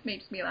area, it just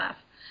makes me laugh.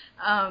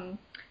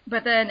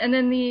 But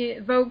then the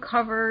Vogue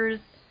covers,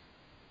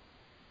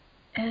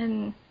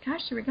 and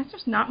gosh, I guess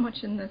there's not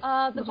much in this.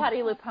 The Patti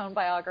LuPone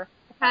biography.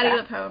 Patti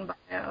LuPone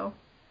bio.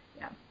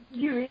 Yeah.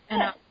 You read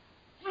And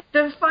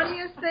the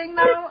funniest thing,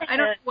 though, I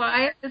don't know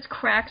why, this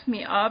cracks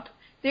me up.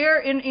 They're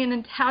in an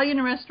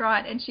Italian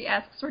restaurant, and she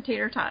asks for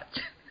tater tots.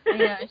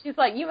 Yeah, and she's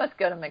like, you must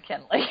go to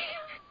McKinley.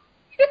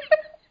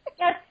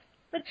 Yes,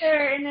 but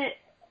they're in an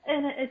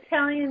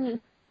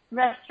Italian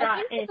restaurant.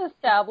 I think it's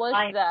established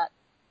that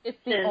it's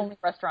the only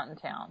restaurant in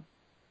town.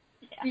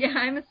 Yeah,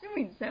 I'm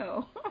assuming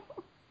so.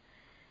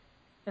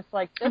 It's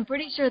like I'm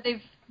pretty sure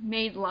they've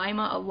made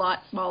Lima a lot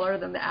smaller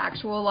than the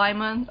actual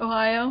Lima,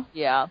 Ohio.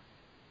 Yeah.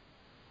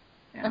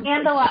 And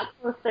a lot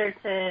closer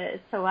to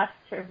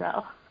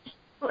Westerville.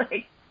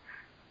 Like.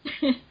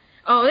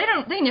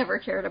 They never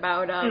cared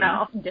about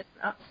distance.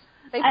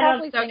 They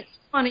probably think it's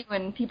funny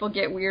when people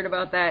get weird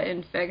about that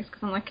in Figs,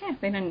 because I'm like,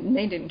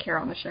 they didn't care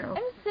on the show.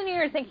 I'm sitting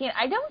here thinking,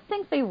 I don't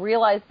think they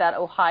realize that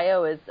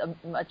Ohio is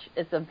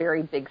a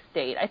very big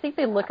state. I think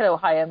they look at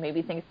Ohio,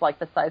 maybe think it's like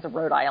the size of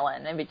Rhode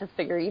Island, and they just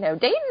figure, Dayton,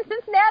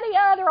 Cincinnati,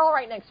 they're all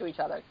right next to each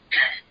other.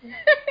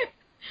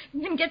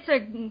 You can get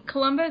to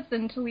Columbus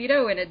and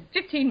Toledo in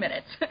 15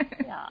 minutes.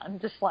 Yeah, I'm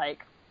just like,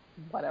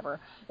 whatever.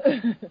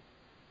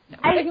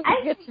 I think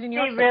they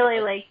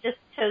really just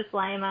chose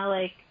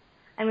Lima,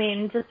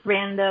 just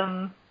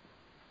random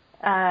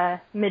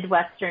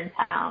Midwestern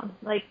town.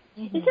 Like,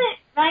 Mm-hmm. isn't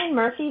Ryan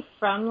Murphy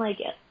from, like,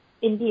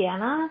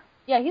 Indiana?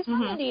 Yeah, he's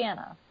from Mhm.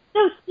 Indiana.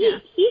 So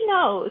he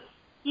knows.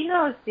 He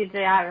knows the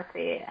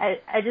geography.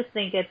 I just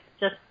think it's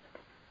just,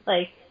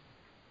 like,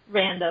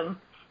 random.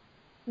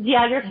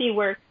 Geography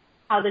works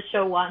how the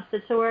show wants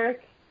it to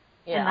work,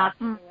 and not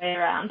the other way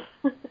around.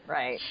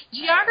 Right.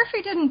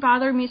 Geography didn't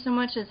bother me so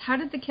much as how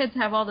did the kids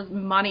have all this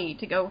money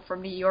to go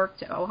from New York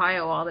to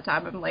Ohio all the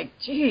time? I'm like,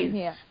 geez,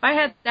 Yeah. if I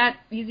had that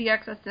easy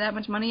access to that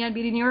much money, I'd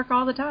be in New York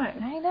all the time.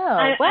 I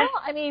know.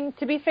 I mean,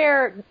 to be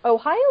fair,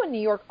 Ohio and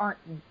New York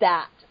aren't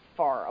that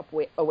far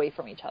away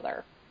from each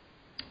other.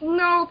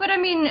 No, but I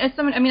mean, as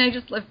someone, I mean, I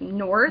just live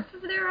north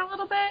of there a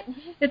little bit.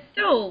 It's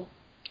still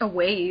a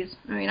ways.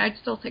 I mean, I'd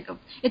still take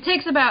it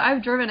takes about,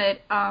 I've driven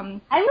it, I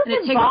and live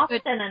it in takes Boston, a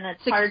good and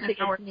it's 6 hard to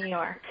get hours. to New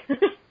York.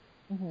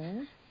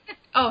 Mm-hmm.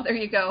 Oh, there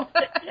you go.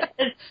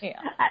 Yeah.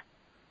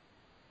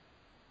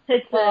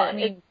 It's Well,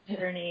 a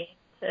journey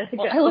to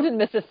well, go. I live in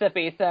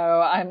Mississippi, so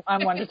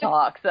I'm one to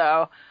talk.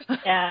 So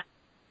Yeah.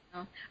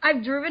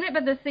 I've driven it,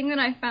 but the thing that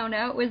I found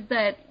out was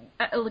that,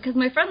 because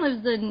my friend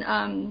lives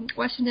in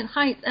Washington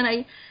Heights,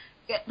 and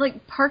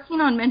like, parking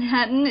on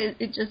Manhattan,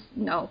 it just,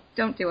 no,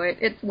 don't do it.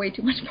 It's way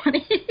too much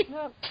money.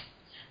 Yep.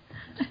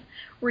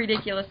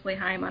 Ridiculously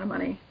high amount of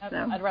money.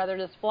 So. I'd rather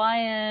just fly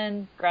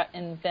in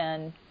and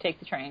then take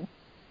the train.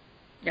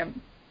 Yep.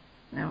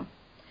 No.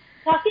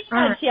 Talking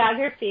about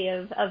geography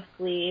of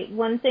Glee,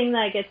 one thing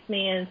that gets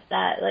me is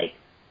that, like,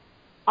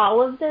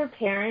 all of their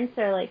parents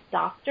are, like,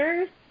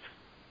 doctors,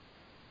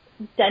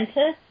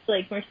 dentists.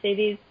 Like,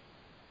 Mercedes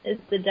is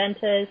the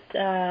dentist,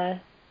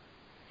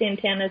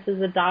 Santana's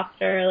is a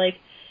doctor. Like,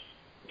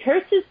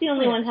 Kurtz is the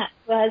only one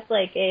who has,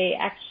 like,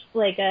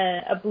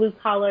 a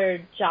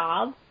blue-collar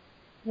job,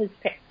 his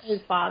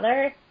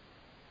father.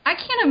 I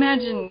can't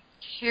imagine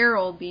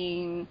Carol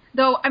being,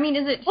 though, I mean,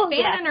 is it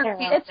Phantom or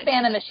Carol. It's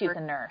Phantom if she's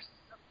a nurse.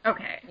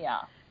 Okay. Yeah.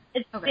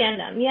 It's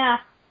Phantom, yeah.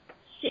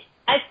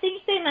 I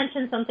think they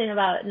mentioned something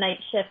about night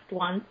shift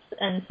once,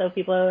 and so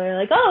people are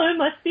like, oh, it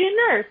must be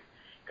a nurse.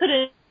 Could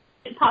it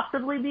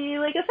possibly be,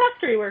 like, a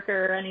factory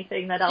worker or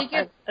anything that else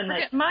has a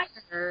night?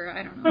 Meyer,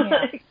 I don't know.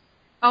 Yeah.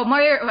 Oh,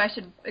 Meyer, I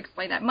should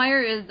explain that.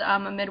 Meyer is a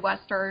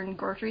Midwestern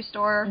grocery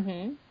store.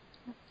 Mm-hmm.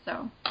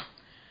 So,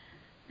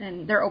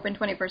 and they're open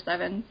 24/7.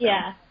 So.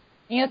 Yeah.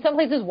 You know, some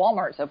places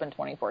Walmart's open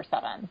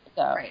 24/7.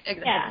 So Right,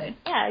 exactly.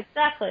 Yeah,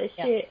 exactly.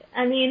 Yeah.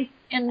 I mean,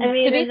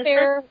 to be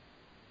fair,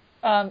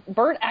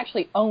 Bert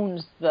actually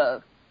owns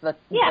the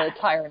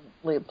tire and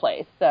lube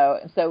place.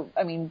 So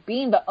I mean,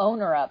 being the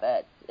owner of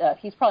it,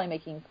 he's probably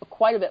making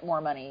quite a bit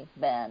more money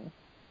than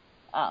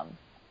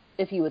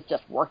if he was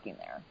just working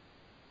there.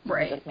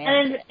 Right.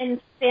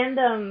 And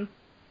fandom,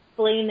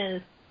 Blaine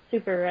is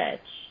super rich.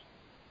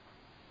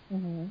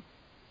 Mm-hmm.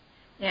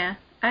 Yeah.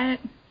 I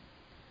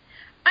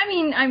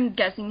mean, I'm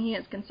guessing he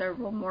has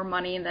considerable more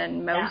money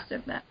than most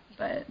of them,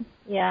 but...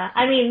 Yeah,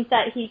 I mean,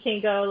 that he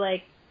can go,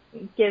 like,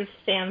 give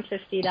Sam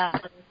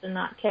 $50 and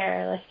not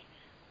care, like...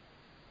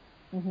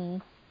 Mm-hmm.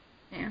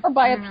 Yeah. Or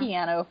buy a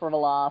piano for the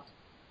loft.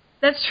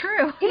 That's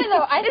true. You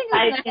know, I think it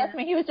was an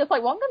investment. He was just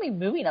like, well, I'm going to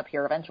be moving up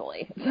here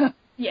eventually.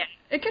 Yeah,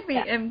 it could be.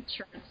 Yeah. I'm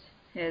sure it's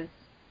his.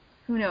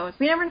 Who knows?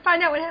 We never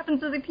find out what happens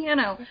to the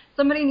piano.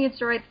 Somebody needs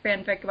to write the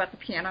fanfic about the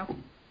piano.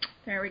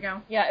 There we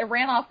go. Yeah, it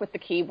ran off with the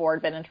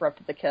keyboard, but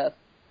interrupted the kiss.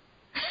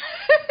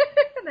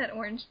 That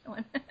orange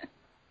one.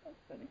 That's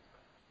funny.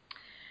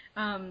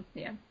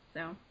 Yeah,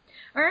 so.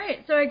 All right,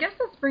 so I guess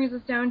this brings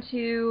us down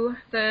to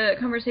the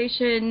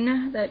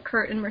conversation that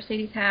Kurt and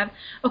Mercedes have.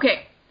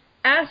 Okay,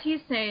 as he's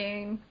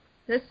saying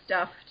this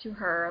stuff to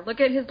her,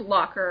 look at his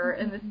locker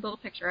in this little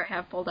picture I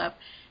have pulled up,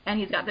 and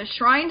he's got this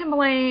shrine to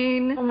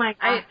Blaine. Oh my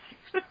god.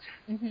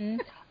 Mm-hmm.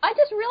 I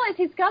just realized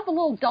he's got the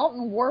little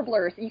Dalton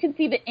Warblers. You can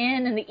see the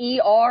N and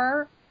the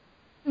ER.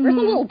 There's a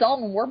little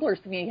Dalton Warblers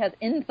to me he has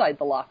inside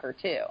the locker,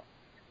 too.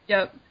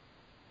 Yep.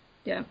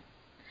 Yeah.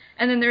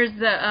 And then there's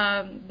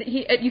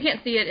you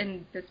can't see it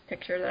in this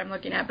picture that I'm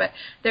looking at, but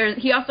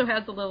he also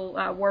has the little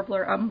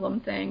warbler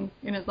emblem thing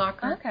in his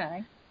locker.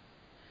 Okay.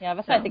 Yeah,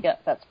 that's what I think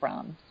that's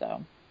from,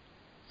 so.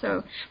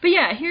 But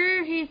yeah,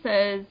 here he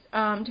says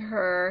to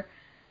her,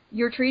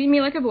 "You're treating me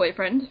like a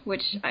boyfriend,"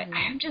 which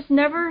I've just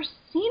never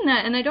seen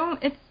that, and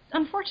it's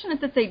unfortunate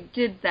that they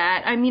did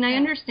that. I mean, I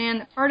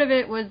understand that part of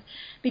it was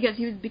because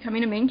he was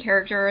becoming a main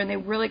character, and they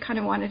really kind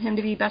of wanted him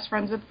to be best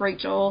friends with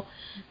Rachel,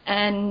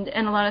 and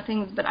a lot of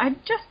things. But I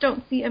just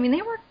don't see. I mean,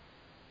 they were,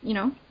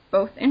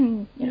 both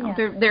in.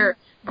 They're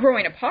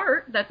growing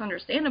apart. That's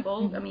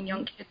understandable. Mm-hmm. I mean,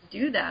 young kids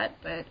do that,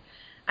 but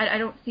I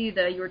don't see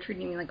the "you were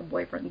treating me like a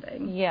boyfriend"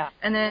 thing. Yeah.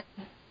 And then,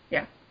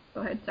 yeah.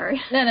 Go ahead,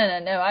 sorry.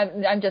 No.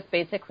 I'm just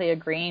basically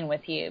agreeing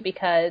with you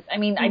because, I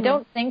mean, I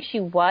don't think she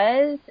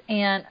was,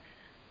 and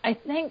I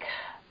think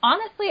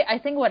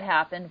what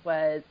happened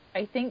was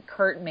I think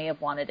Kurt may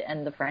have wanted to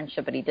end the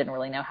friendship, but he didn't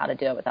really know how to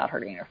do it without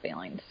hurting her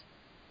feelings.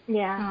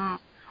 Yeah.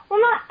 Well,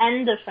 not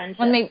end the friendship.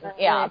 Well, maybe,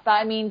 but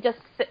I mean, just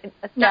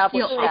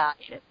establish that.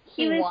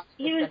 He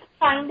was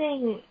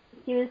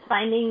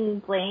finding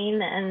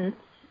Blaine and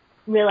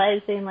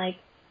realizing, like,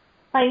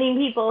 finding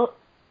people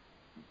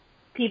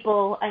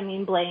people, I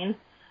mean Blaine,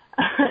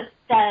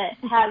 that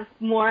have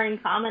more in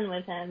common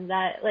with him.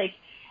 That like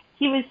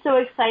he was so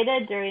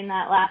excited during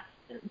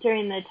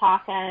the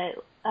talk at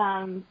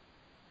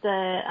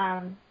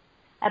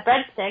at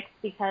Breadsticks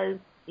because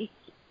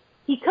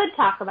he could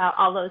talk about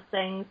all those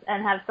things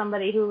and have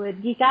somebody who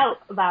would geek out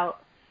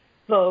about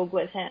Vogue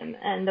with him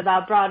and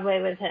about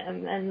Broadway with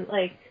him and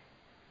like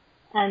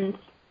and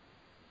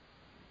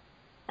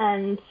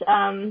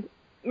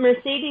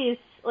Mercedes,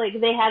 like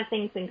they had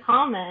things in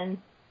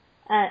common,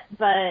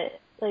 but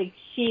like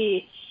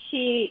she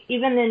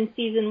even in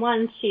season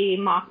 1 she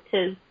mocked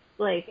his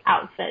like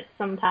outfit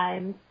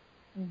sometimes,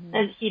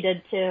 and she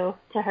did too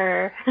to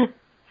her.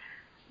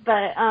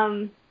 But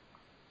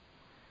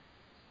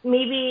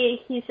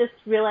maybe he's just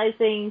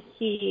realizing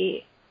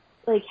he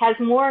like has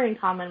more in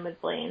common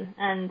with Blaine,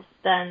 and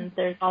then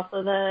there's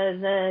also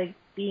the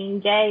being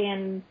gay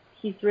and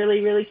he's really,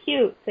 really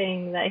cute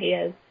thing that he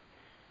is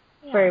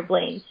for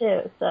Blaine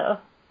too. So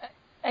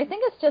I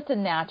think it's just a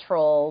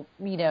natural,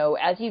 you know,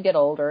 as you get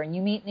older and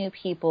you meet new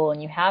people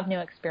and you have new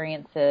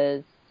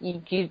experiences,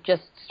 you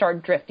just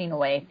start drifting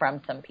away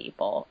from some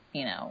people,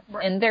 you know.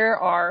 Right. And there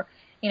are,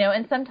 you know,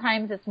 and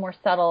sometimes it's more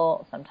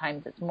subtle,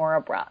 sometimes it's more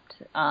abrupt.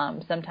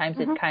 Sometimes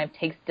it kind of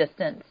takes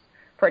distance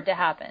for it to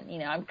happen. You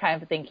know, I'm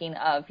kind of thinking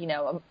of, you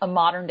know, a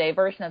modern day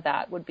version of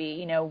that would be,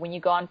 you know, when you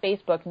go on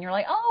Facebook and you're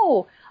like,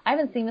 oh, I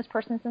haven't seen this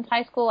person since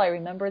high school. I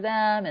remember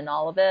them and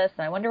all of this.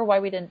 And I wonder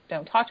why we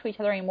don't talk to each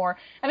other anymore.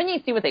 I mean,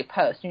 you see what they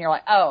post and you're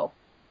like, oh,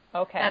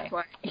 okay. That's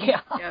why. Yeah.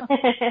 Yeah.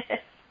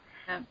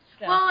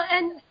 Well,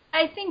 and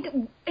I think,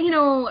 you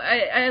know,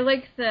 I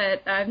like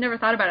that. I've never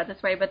thought about it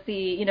this way, but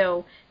you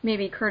know,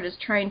 maybe Kurt is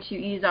trying to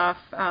ease off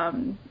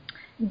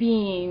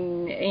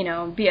being, you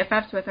know,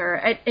 BFFs with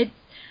her.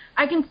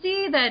 I can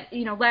see that,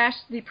 you know,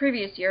 the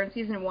previous year in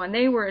season 1,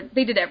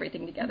 they did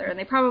everything together, and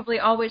they probably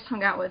always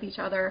hung out with each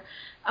other,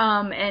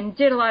 and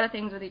did a lot of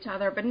things with each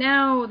other. But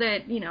now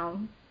that, you know,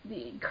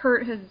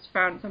 Kurt has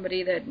found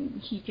somebody that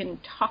he can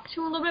talk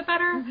to a little bit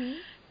better,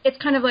 it's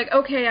kind of like,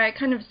 okay, I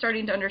kind of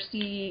starting to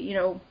understand, you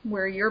know,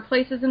 where your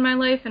place is in my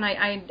life, and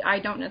I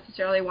don't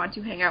necessarily want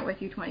to hang out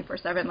with you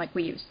 24/7 like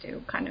we used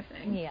to, kind of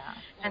thing. Yeah.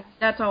 And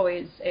that's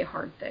always a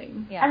hard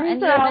thing. Yeah. And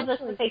these are all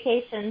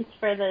justifications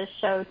for the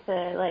show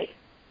to, like,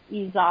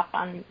 ease off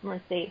on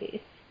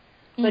Mercedes,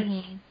 which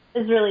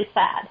is really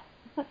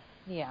sad.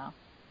 Yeah.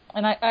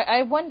 And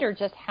I wonder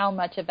just how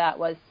much of that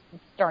was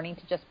starting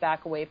to just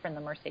back away from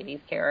the Mercedes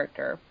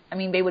character. I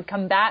mean, they would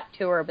come back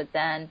to her, but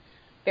then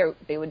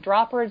they would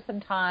drop her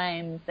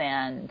sometimes,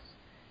 and,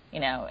 you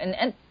know,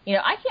 and you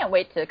know, I can't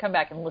wait to come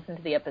back and listen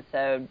to the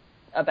episode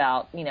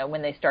about, you know,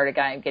 when they started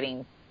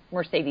getting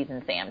Mercedes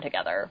and Sam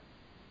together.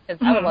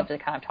 Because I would love to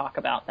kind of talk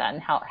about that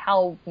and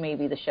how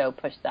maybe the show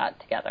pushed that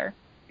together.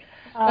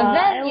 But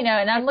then, you know,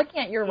 and I'm looking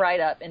at your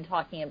write-up and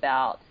talking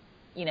about,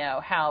 you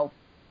know, how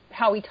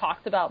he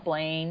talks about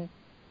Blaine,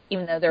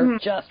 even though they're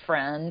just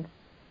friends.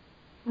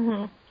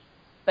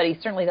 But he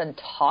certainly doesn't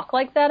talk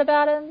like that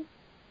about him.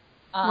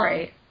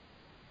 Right.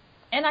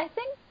 And I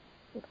think,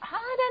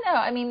 I don't know,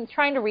 I mean,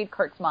 trying to read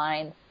Kurt's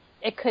mind,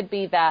 it could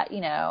be that, you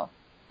know,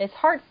 his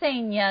heart's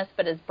saying yes,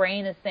 but his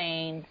brain is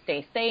saying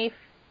stay safe,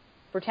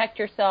 protect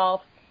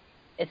yourself.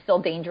 It's still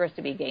dangerous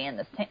to be gay in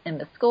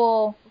the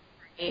school.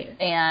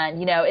 And,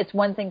 you know, it's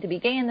one thing to be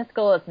gay in the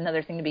school, it's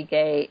another thing to be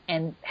gay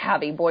and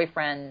have a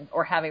boyfriend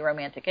or have a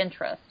romantic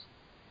interest.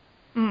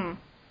 So.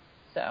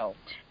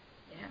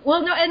 Yeah.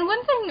 Well, no, and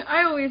one thing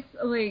I always,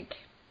 like,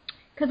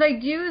 because I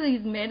do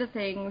these meta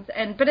things,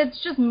 but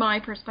it's just my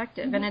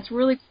perspective, and it's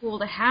really cool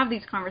to have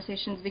these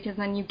conversations because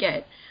then you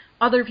get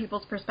other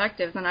people's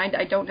perspectives, and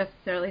I don't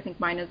necessarily think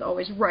mine is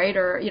always right,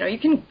 or, you know, you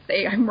can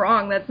say I'm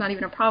wrong, that's not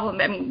even a problem.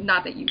 I mean,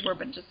 not that you were,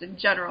 but just in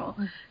general.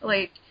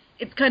 Like,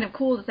 it's kind of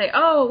cool to say,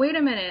 oh, wait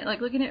a minute,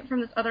 like, looking at it from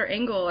this other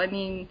angle, I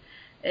mean,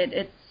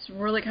 it's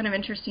really kind of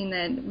interesting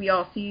that we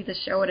all see the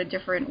show in a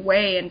different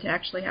way, and to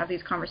actually have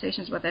these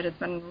conversations with it, it's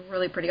been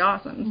really pretty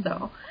awesome,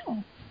 so.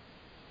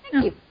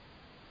 Thank you.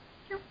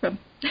 You're welcome.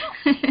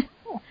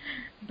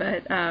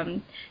 But,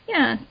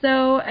 yeah,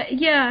 so,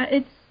 yeah,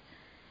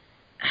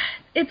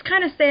 it's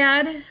kind of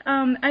sad.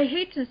 I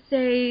hate to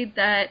say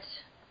that,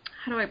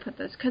 how do I put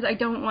this? Because I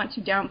don't want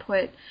to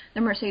downput the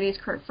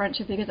Mercedes-Kurt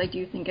friendship because I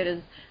do think it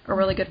is a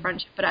really good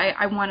friendship. But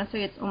I want to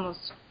say it's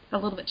almost a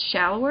little bit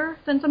shallower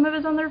than some of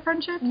his other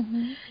friendships.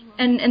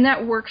 And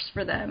that works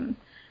for them.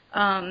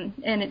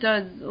 And it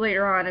does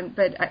later on.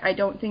 But I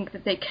don't think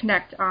that they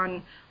connect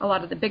on a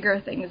lot of the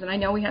bigger things. And I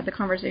know we had the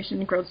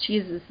conversation in Grilled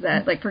Cheeses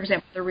that, like, for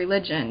example, the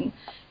religion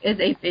is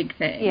a big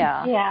thing.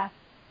 Yeah. Yeah.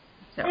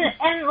 So.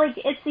 And like,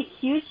 it's a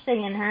huge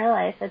thing in her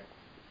life.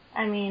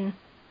 I mean,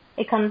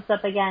 it comes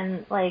up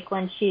again, like,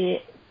 when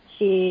she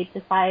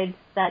decides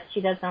that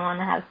she doesn't want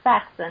to have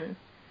sex, and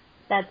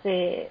that's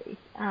a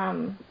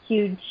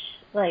huge,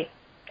 like,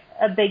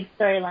 a big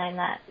storyline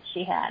that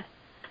she had.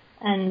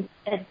 And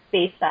it's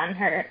based on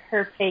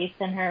her faith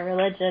and her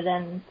religion,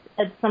 and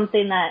it's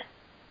something that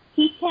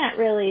he can't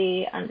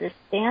really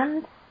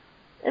understand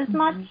as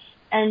much,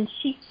 and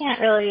she can't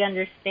really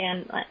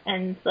understand,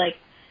 and, like,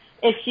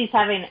 if she's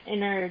having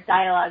inner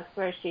dialogues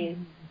where she's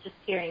just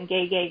hearing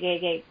gay, gay, gay,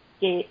 gay,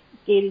 gay,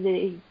 gay,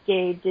 gay,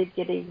 gay, gay,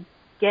 gay,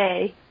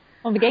 gay.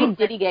 Well, the gay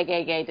ditty gay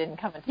gay gay didn't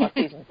come until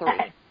season 3.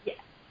 Yeah.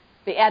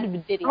 They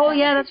added ditty. Oh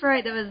yeah, that's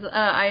right. That was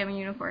I Am a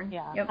Unicorn.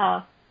 Yeah. Yep.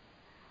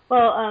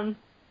 Well,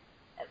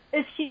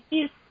 if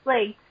she's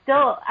like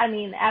still, I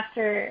mean,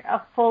 after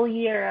a full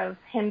year of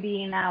him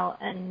being out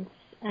and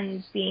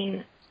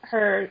being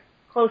her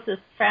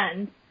closest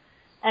friend,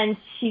 and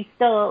she's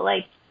still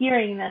like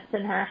hearing this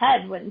in her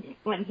head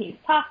when he's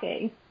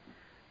talking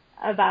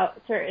about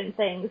certain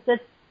things,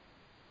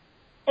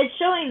 it's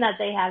showing that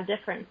they have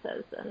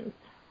differences.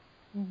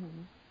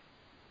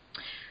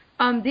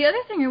 And the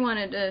other thing I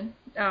wanted to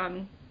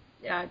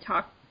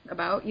talk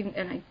about,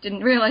 and I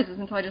didn't realize this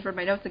until I just read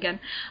my notes again,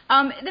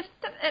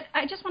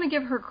 I just want to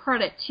give her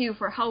credit, too,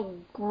 for how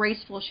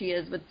graceful she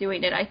is with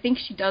doing it. I think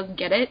she does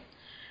get it,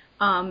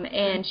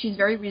 and she's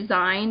very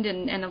resigned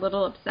and a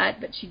little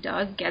upset, but she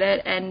does get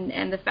it,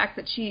 and the fact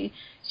that she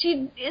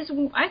is,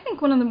 I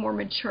think, one of the more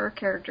mature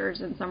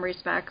characters in some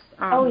respects.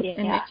 And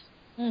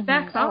it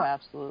backs up. Oh,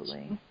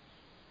 absolutely.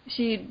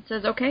 She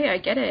says, okay, I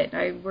get it.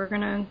 We're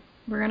gonna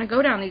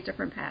go down these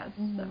different paths,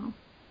 so.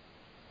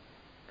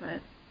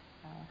 But...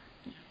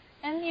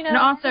 And, you know, and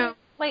also,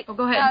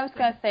 go ahead. I was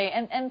going to say,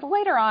 and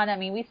later on, I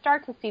mean, we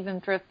start to see them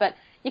drift, but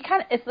you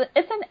kind of, it's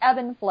an ebb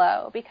and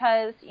flow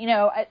because, you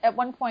know, at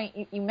one point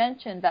you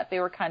mentioned that they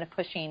were kind of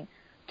pushing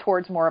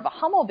towards more of a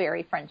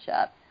Hummleberry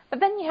friendship,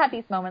 but then you have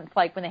these moments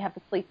like when they have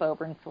the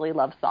sleepover and silly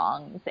love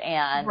songs,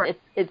 and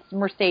it's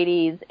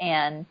Mercedes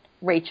and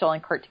Rachel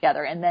and Kurt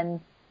together, and then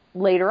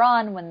later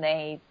on when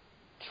they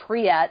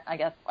triet, I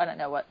guess, I don't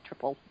know what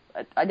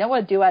I know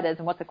what a duet is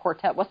and what's a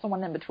quartet, what's the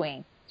one in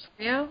between?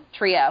 Trio.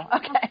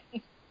 Okay.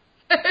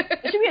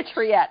 It should be a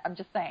triet, I'm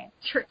just saying.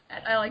 Triet.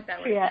 I like that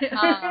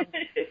one.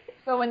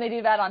 So when they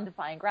do that on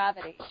Defying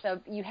Gravity, so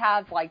you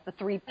have like the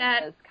three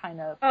pieces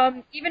kind of.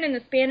 Even in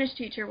the Spanish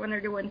teacher when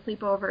they're doing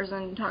sleepovers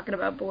and talking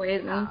about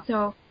boys, and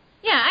so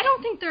I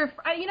don't think they're.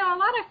 You know,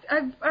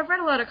 I've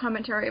read a lot of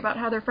commentary about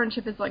how their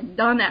friendship is like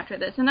done after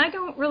this, and I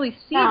don't really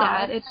see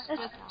that. It's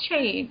just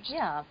changed.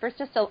 Yeah, there's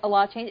just a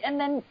lot of change, and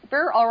then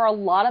there are a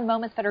lot of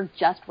moments that are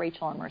just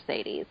Rachel and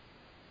Mercedes.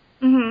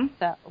 Mm-hmm.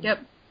 So yep.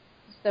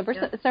 So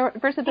versus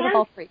a bit of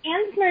all three.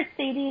 And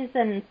Mercedes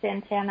and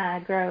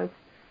Santana grows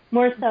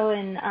more so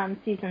in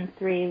season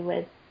 3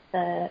 with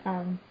the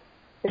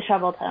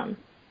Trouble Tones.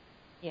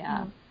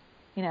 Yeah.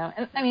 You know,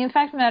 I mean, the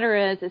fact of the matter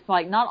is, it's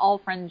like not all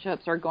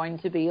friendships are going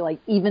to be like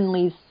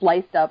evenly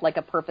sliced up like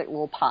a perfect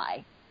little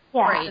pie.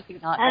 Yeah. Right.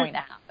 It's not going to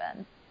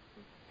happen.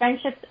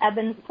 Friendships ebb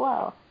and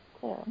flow,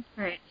 too.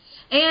 Right.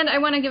 And I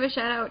want to give a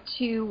shout out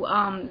to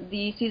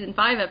the season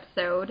 5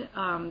 episode,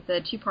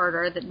 the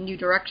two-parter, the New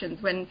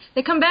Directions, when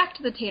they come back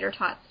to the tater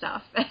tot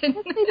stuff.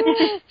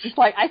 It's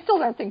like, I still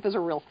don't think those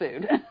are real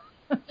food.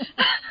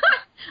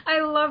 I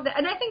love that.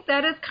 And I think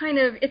that is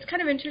it's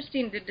kind of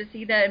interesting to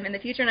see them in the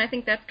future, and I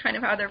think that's kind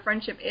of how their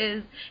friendship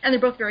is. And they're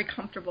both very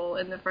comfortable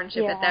in the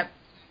friendship at that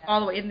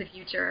all the way in the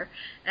future,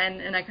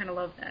 and I kind of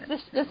love that.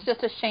 It's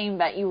just a shame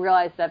that you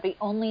realize that they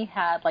only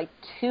had like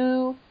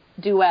 2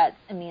 duets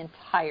in the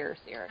entire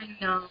series.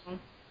 I know.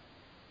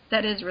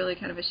 That is really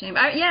kind of a shame.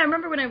 I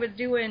remember when I was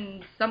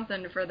doing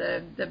something for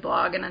the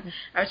blog, and I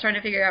was trying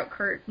to figure out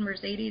Kurt and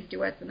Mercedes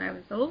duets, and I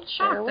was a little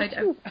shocked. Wait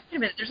a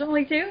minute, there's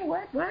only 2?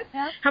 What?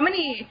 Yeah. How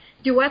many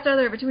duets are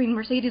there between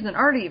Mercedes and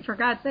Artie, for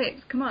God's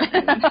sakes? Come on.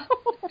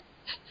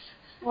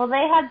 Well,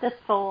 they had the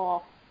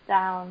soul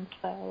down,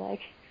 so,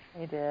 like...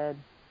 They did.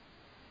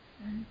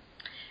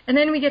 And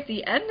then we get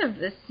the end of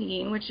this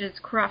scene, which is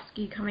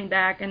Karofsky coming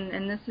back,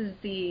 and this is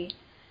the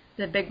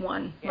big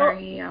one. Where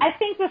he, I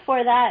think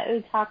before that,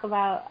 we talk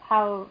about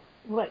how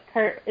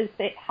Kurt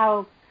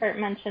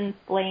mentions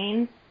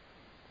Blaine.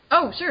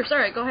 Oh, sure.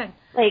 Sorry. Go ahead.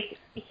 Like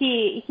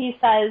he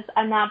says,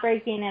 "I'm not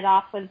breaking it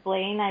off with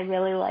Blaine. I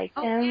really like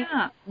him." Oh,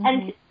 yeah.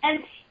 And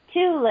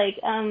too, like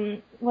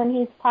when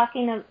he's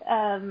talking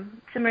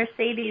to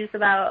Mercedes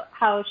about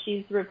how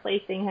she's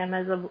replacing him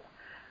as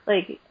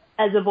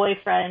a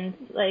boyfriend,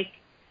 like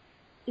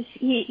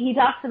he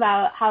talks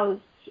about how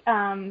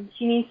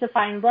she needs to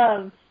find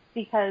love.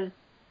 Because,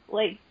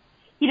 like,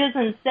 he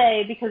doesn't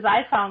say, because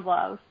I found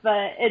love,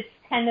 but it's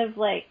kind of,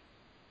 like,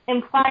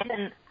 implied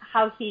in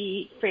how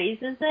he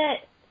phrases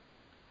it.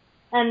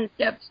 And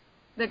yep.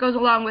 That goes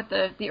along with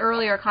the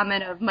earlier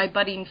comment of my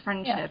budding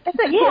friendship. It's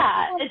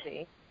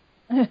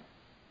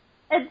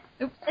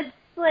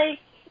like,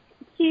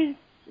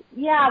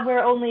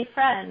 we're only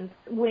friends,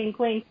 wink,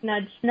 wink,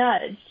 nudge,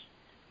 nudge.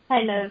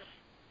 Kind of,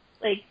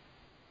 like,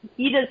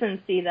 he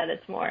doesn't see that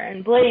it's more.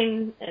 And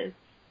Blaine is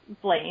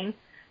Blaine.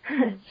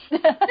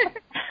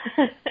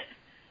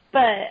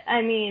 But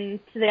I mean,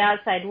 to the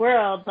outside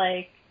world,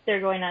 like they're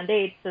going on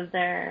dates, so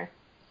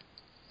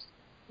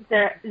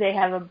they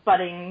have a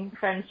budding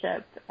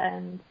friendship,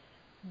 and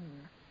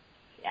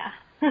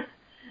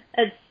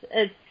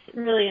it's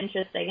really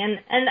interesting,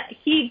 and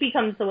he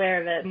becomes aware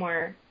of it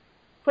more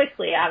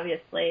quickly,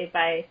 obviously,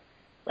 by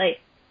like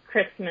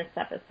Christmas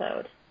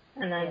episode,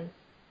 and then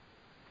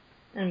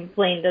and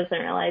Blaine doesn't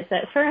realize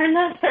it for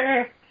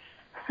another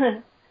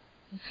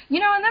You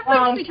know, and that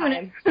brings me to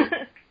an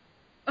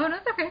oh, no,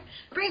 that's okay.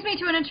 It brings me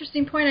to an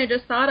interesting point I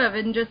just thought of,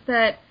 and just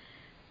that,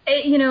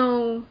 you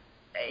know,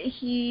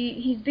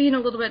 he's being a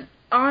little bit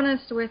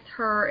honest with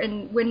her,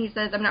 and when he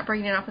says, I'm not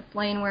breaking it off with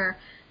Blaine, where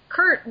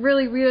Kurt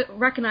really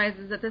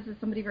recognizes that this is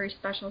somebody very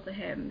special to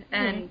him,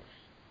 and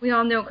we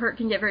all know Kurt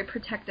can get very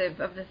protective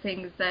of the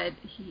things that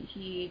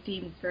he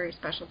deems very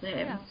special to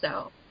him,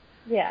 so.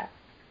 Yeah.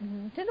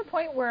 Mm-hmm. To the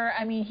point where,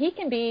 I mean, he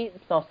can be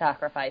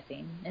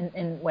self-sacrificing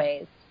in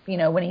ways, you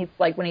know, when he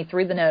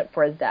threw the note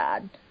for his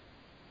dad.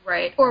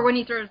 Right, or when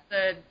he throws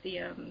the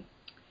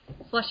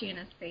slushy in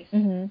his face.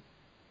 Mm-hmm.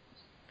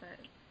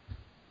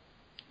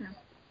 But,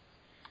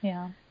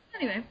 yeah.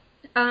 Anyway,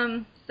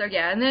 so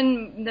yeah, and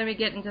then we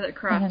get into the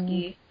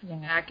Karofsky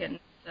back and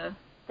the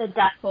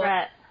death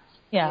threat.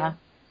 Yeah.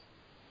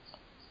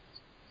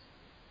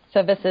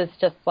 So this is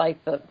just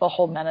like the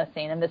whole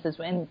menacing, and this is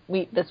when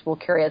this will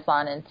carry us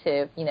on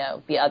into, you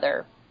know, the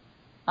other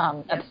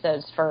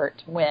episodes for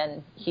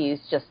when he's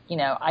just, you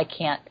know, I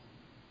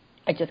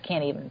just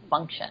can't even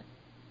function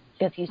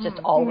because he's just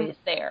always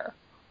there.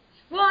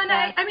 Well, and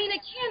I mean, I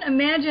can't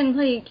imagine,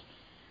 like,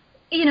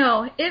 you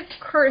know, if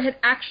Kurt had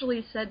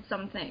actually said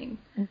something,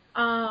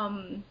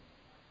 the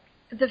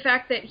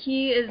fact that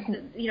he is,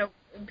 you know,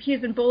 he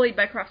has been bullied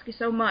by Karofsky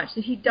so much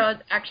that he does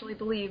actually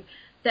believe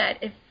that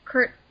if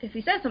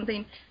he says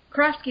something,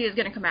 Karofsky is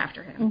going to come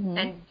after him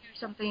and do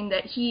something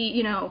that he,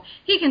 you know,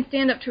 he can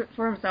stand up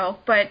for himself,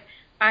 but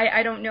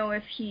I don't know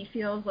if he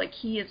feels like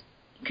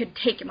could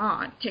take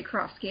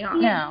Karofsky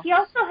on. No. He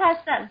also has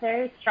that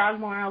very strong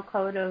moral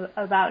code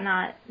about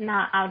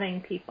not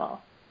outing people.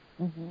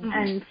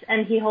 Mm-hmm.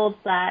 And he holds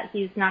that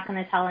he's not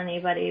going to tell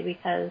anybody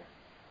because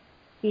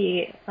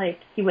he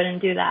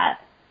wouldn't do that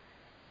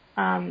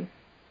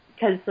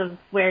because of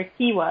where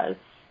he was.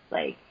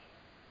 Like,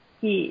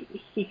 he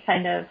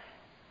kind of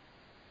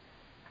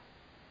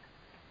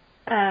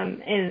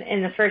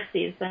in the first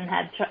season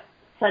had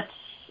such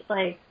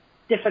like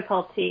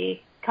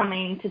difficulty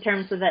coming to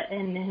terms with it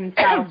in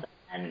himself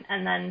and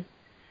then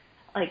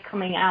like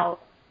coming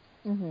out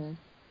in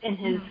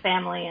his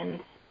family and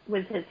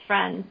with his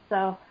friends.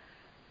 So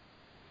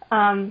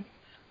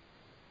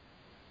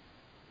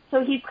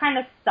he's kind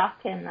of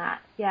stuck in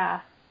that,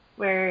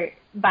 where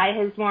by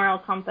his moral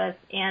compass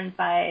and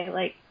by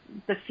like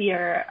the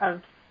fear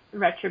of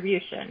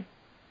retribution.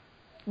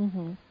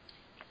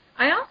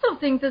 I also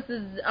think this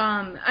is,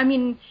 I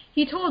mean,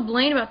 he told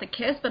Blaine about the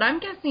kiss, but I'm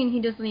guessing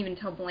he doesn't even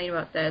tell Blaine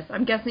about this.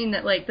 I'm guessing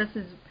that, like, this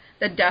is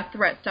the death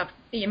threat stuff.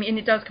 I mean,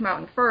 it does come out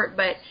in Furt,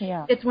 but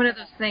it's one of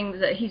those things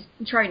that he's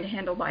trying to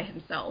handle by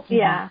himself.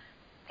 Yeah.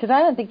 Because I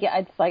don't think,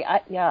 it's like,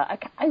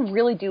 I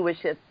really do wish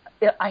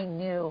I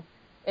knew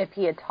if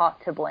he had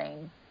talked to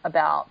Blaine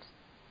about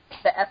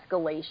the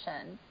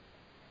escalation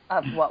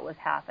of what was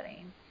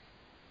happening.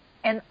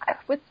 And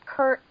with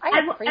Kurt,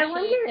 I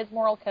appreciate his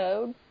moral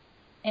code,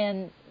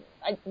 and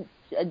I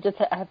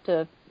have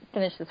to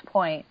finish this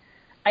point.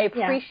 I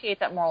appreciate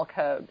that moral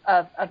code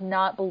of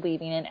not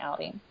believing in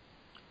outing.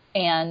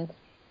 And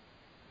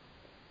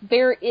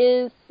there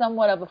is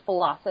somewhat of a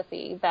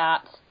philosophy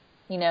that,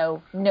 you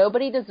know,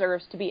 nobody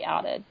deserves to be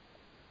outed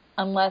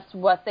unless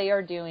what they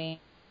are doing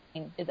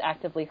is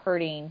actively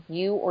hurting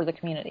you or the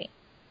community.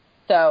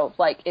 So,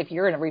 like, if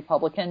you're in a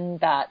Republican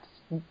that's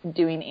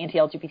doing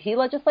anti-LGBT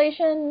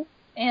legislation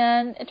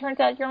and it turns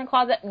out you're in a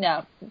closet,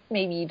 no,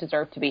 maybe you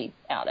deserve to be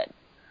outed.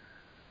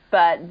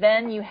 But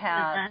then you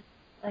have,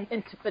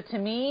 but to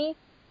me,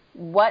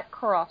 what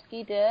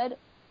Karofsky did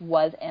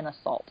was an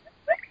assault.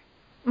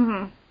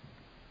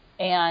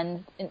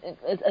 And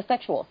a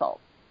sexual assault.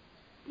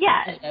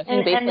 Yeah. You know,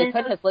 he basically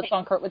put his lips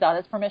on Kurt without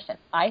his permission.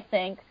 I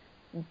think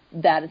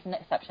that is an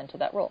exception to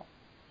that rule.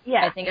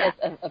 Yeah. I think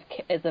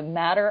as a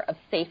matter of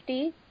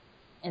safety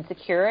and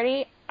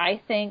security,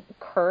 I think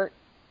Kurt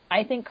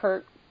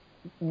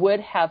would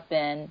have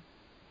been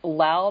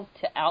allowed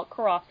to out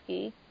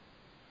Karofsky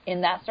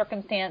in that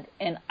circumstance,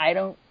 and I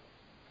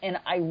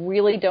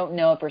really don't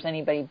know if there's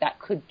anybody that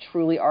could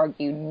truly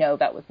argue no,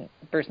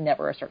 there's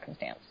never a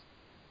circumstance.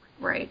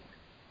 Right.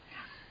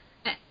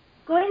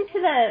 Going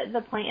to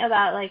the point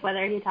about like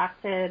whether he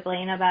talked to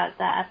Blaine about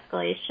the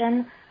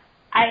escalation,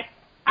 I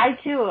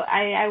too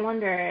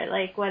wonder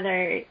like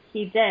whether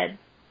he did,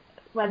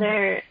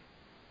 whether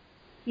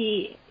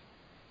he,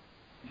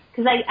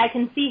 because I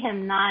can see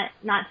him not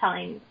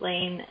telling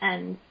Blaine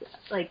and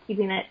like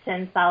keeping it to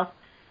himself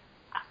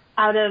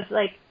out of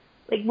like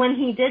when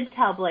he did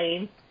tell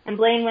Blaine and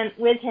Blaine went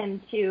with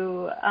him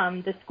to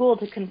the school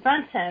to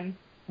confront him,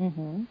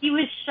 he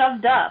was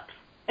shoved up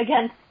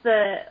against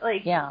the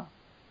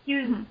he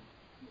was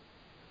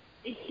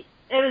it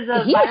was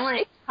a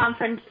violent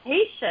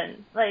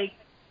confrontation, like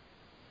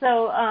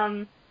so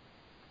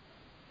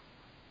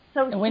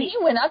and when he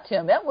went up to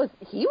him,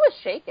 he was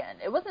shaken.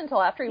 It wasn't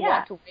until after he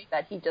walked away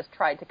that he just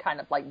tried to kind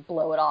of like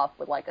blow it off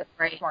with like a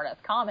smart-ass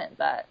comment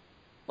that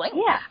Blaine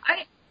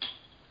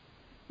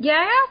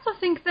I also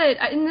think that,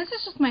 and this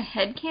is just my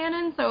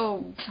headcanon,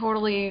 so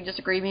totally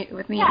disagree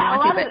with me if you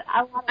want to, but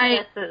a lot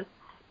of this is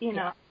you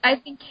know. I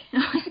think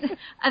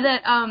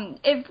that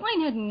if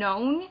Blaine had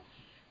known,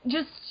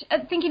 just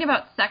thinking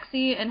about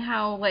Sexy and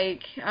how,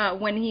 like,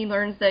 when he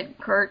learns that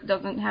Kurt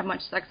doesn't have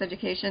much sex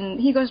education,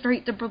 he goes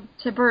straight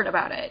to Bert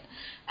about it.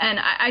 And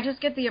I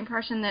just get the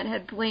impression that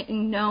had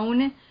Blaine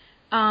known,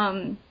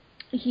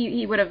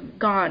 he would have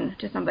gone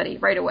to somebody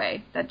right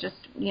away. That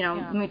just, you know,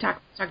 let me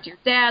talk to your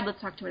dad, let's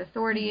talk to an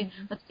authority,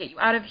 let's get you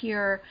out of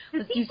here,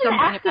 let's do something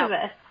an activist. about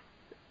it.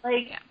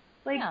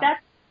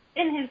 That's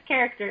in his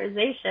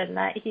characterization,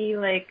 that he,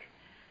 like,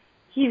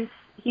 he's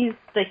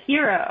the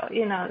hero,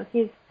 you know,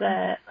 he's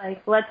the,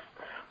 like, let's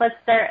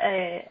start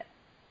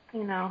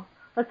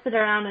let's sit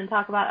around and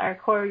talk about our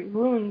core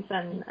wounds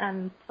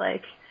and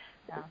like,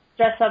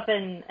 dress up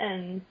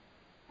in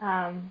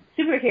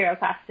superhero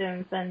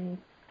costumes and,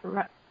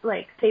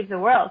 like, save the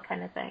world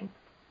kind of thing.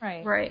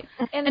 Right.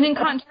 And in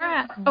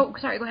contrast, oh,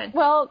 sorry, go ahead.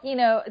 Well, you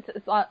know,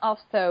 it's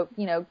also,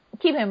 you know,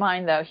 keep in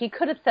mind, though, he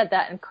could have said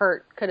that and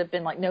Kurt could have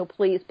been like, no,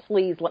 please,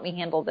 let me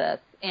handle this.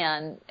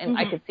 And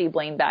I could see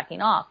Blaine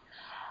backing off.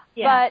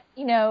 Yeah. But,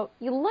 you know,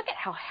 you look at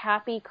how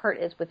happy Kurt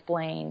is with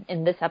Blaine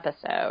in this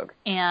episode.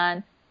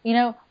 And, you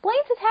know,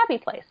 Blaine's his happy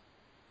place.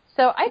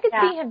 So I could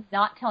see him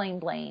not telling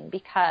Blaine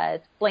because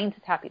Blaine's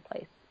his happy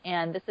place.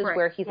 And this is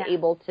where he's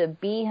able to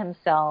be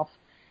himself.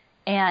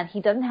 And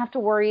he doesn't have to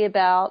worry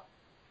about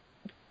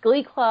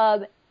Glee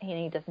Club, and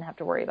he doesn't have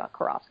to worry about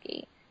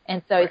Karofsky.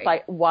 And so it's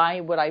like, why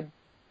would I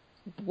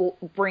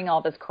bring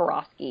all this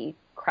Karofsky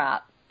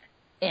crap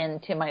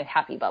into my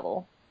happy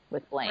bubble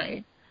with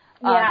Blaine?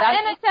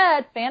 That being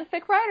said,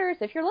 fanfic writers,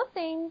 if you're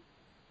listening,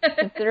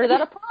 consider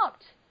that a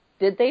prompt.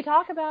 Did they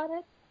talk about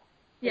it?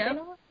 Yeah.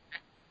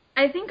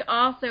 I think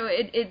also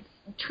it's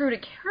true to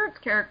Kurt's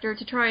character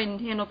to try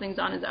and handle things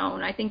on his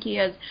own. I think he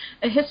has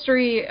a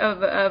history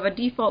of a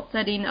default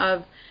setting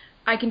of,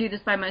 I can do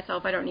this by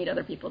myself. I don't need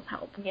other people's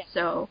help. Yeah.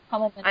 So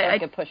I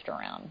get pushed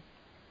around.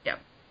 Yeah.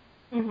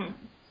 Mhm.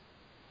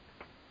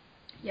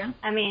 Yeah.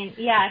 I mean,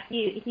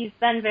 he's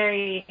been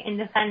very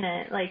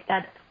independent. Like,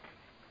 that's,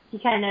 he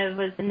kind of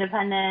was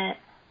independent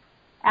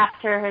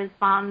after his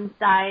mom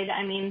died.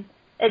 I mean,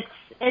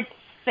 it's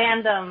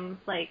fandom,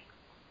 like,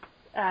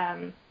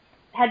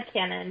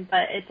 headcanon,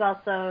 but it's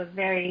also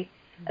very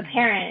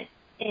apparent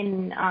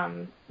in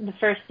the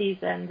first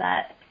season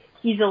that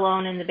he's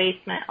alone in the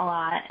basement a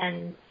lot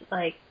and,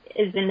 like,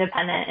 is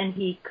independent, and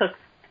he cooks,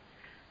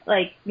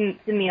 like, the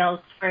meals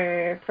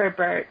for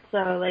Bert.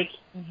 So, like,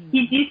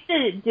 he's used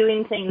to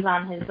doing things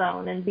on his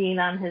own and being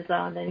on his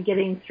own and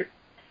getting through,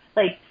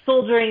 like,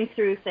 soldiering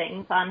through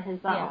things on his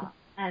own.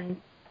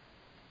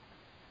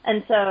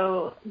 And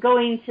so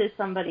going to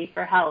somebody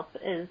for help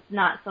is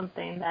not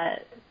something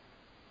that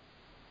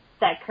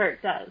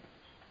Kurt does.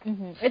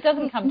 Mm-hmm. It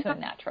doesn't come to him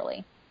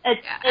naturally.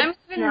 It's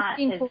not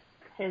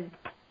his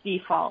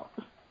default.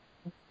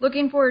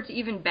 Looking forward to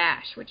even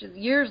Bash, which is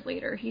years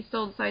later. He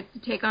still decides to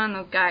take on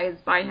those guys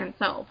by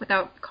himself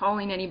without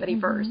calling anybody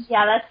first.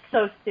 Yeah, that's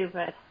so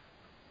stupid.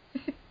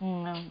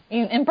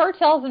 And Bert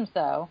tells him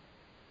so.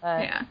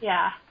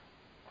 Yeah.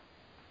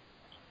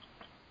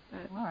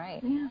 All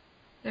right. Yeah.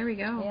 There we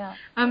go. Yeah.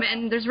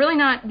 And there's really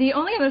not... The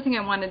only other thing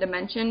I wanted to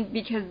mention,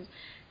 because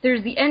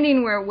there's the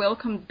ending where Will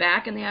comes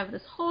back and they have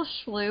this whole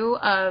slew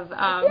of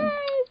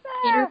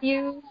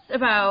interviews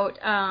about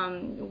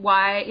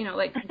why, you know,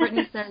 like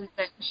Brittany says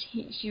that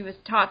she was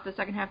taught the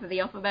second half of the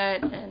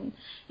alphabet, and,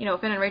 you know,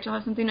 Finn and Rachel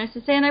have something nice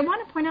to say. And I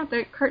want to point out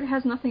that Kurt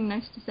has nothing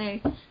nice to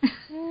say.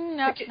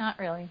 No, not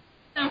really.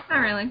 No, not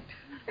really.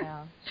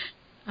 Yeah.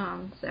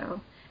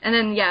 So... And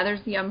then,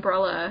 there's the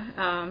umbrella.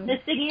 The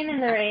Singing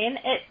in the Rain.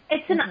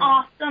 It's an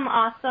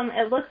awesome,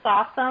 it looks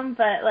awesome,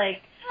 but,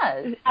 like,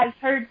 I've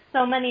heard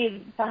so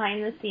many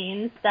behind the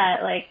scenes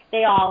that, like,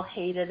 they all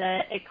hated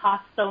it. It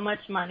cost so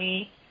much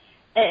money.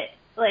 It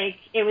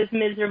was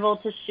miserable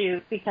to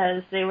shoot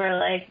because they were,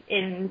 like,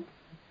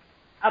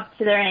 up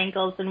to their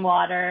ankles in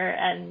water,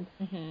 and,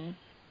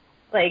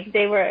 like,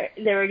 they were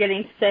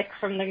getting sick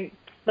from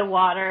the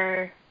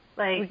water,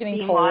 like,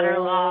 being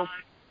waterlogged.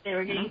 They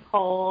were getting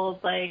cold,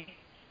 like...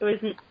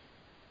 It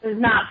was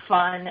not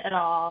fun at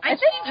all. I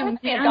think Chris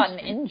may have gotten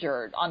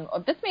injured.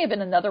 This may have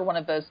been another one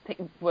of those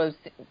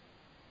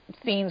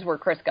scenes where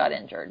Chris got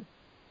injured.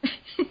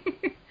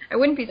 I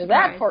wouldn't be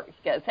surprised.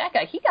 That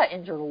guy, he got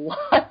injured a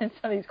lot in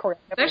some of these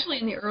choreographies. Especially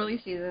in the early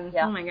seasons.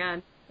 Yeah. Oh, my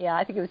God. Yeah,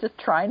 I think he was just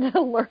trying to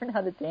learn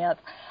how to dance.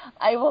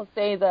 I will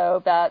say,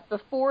 though, that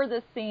before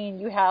this scene,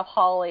 you have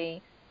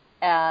Holly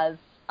as...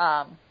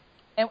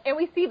 and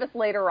we see this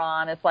later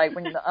on. It's like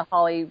when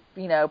Holly,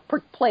 you know,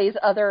 plays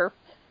other...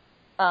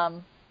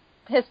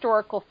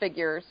 historical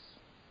figures.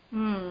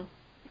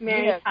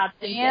 Mary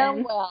Poppins.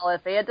 Damn well,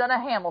 if they had done a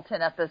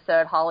Hamilton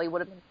episode, Holly would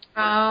have been...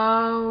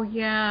 Oh,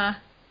 yeah.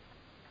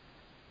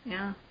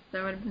 Yeah,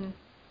 that would have been...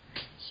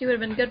 She would have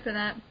been good for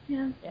that.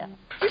 Yeah.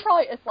 She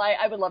probably... It's like,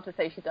 I would love to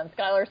say she'd done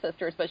Skylar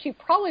Sisters, but she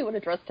probably would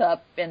have dressed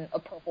up in a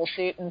purple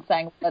suit and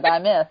sang What I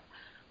Miss.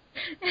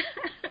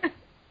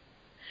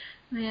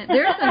 Man,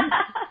 there's some...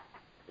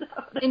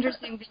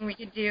 interesting thing we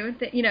could do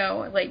that, you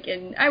know, like,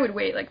 I would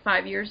wait like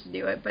 5 years to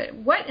do it, but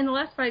what in the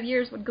last 5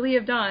 years would Glee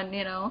have done,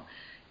 you know?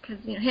 because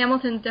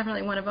Hamilton's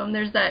definitely one of them.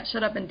 There's that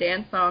 "Shut Up and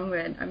Dance" song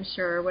that I'm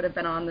sure would have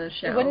been on the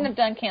show. It wouldn't have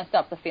done "Can't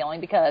Stop the Feeling"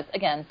 because,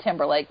 again,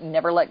 Timberlake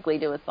never let Glee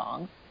do a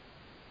song.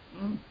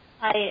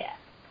 I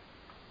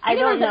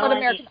don't know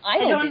American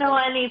Idol. I don't know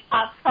any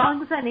pop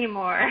songs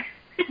anymore.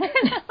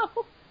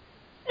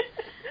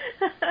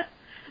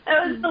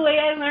 That was the way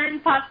I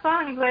learned pop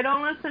songs. I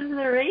don't listen to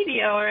the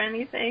radio or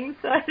anything,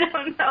 so I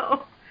don't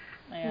know.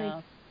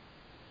 Yeah.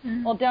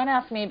 Well, don't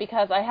ask me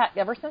because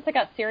ever since I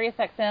got Sirius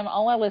XM,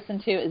 all I listen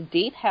to is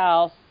Deep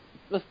House,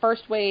 the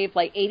first wave,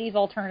 like 80s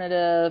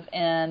alternative,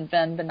 and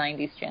then the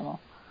 90s channel.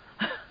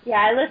 Yeah,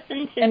 I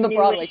listen to and the new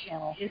Broadway wave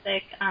channel.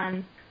 music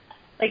on.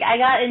 Like, I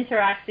got into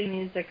Roxy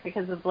Music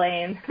because of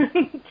Blaine.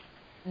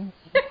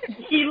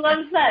 She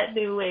loves that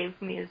new wave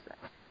music.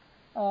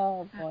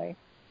 Oh boy.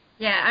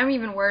 Yeah, I'm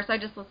even worse. I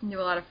just listen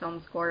to a lot of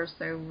film scores,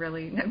 so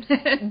really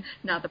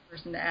not the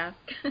person to ask.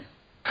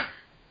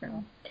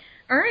 So.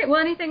 All right.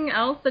 Well, anything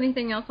else?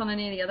 Anything else on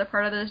any of the other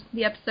part of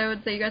the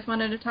episodes that you guys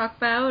wanted to talk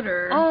about,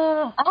 or?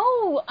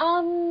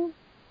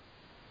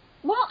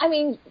 Well, I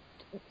mean,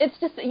 it's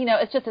just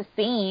it's just a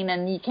scene,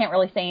 and you can't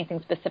really say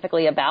anything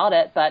specifically about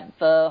it. But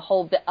the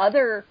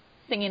other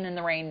Singing in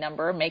the Rain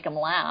number, Make 'Em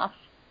Laugh.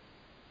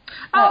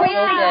 Oh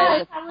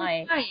yeah.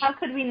 How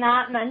could we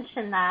not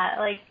mention that?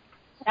 Like,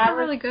 that was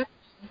really good.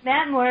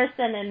 Matt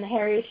Morrison and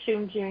Harry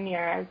Shum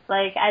Jr.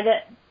 Like, I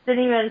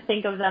didn't even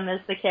think of them as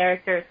the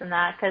characters in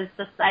that because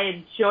I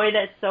enjoyed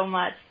it so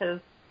much because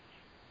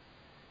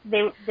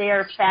they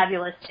are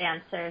fabulous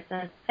dancers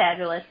and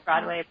fabulous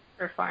Broadway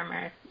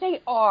performers.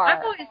 They are.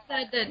 I've always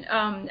said that,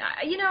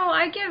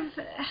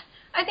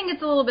 I think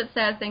it's a little bit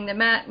sad thing that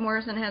Matt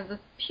Morrison has this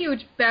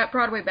huge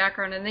Broadway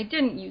background and they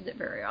didn't use it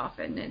very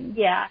often. And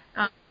yeah.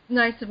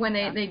 Nice when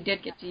they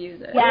did get to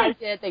use it. Yeah,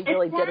 they did. They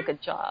really did a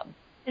good job.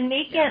 And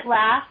Make It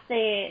Laugh,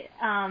 they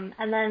and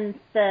then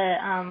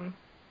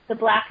the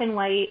black and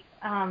white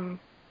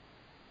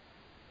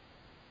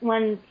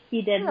one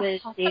he did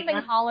with something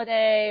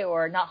Holiday,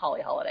 or not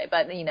Holly Holiday,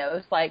 but it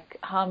was like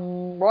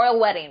Royal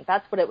Wedding.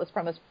 That's what it was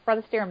from. His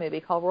Fred Astaire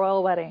movie called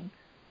Royal Wedding.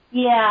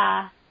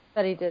 Yeah.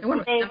 That he did. They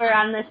were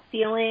on the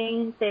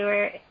ceiling. They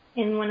were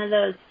in one of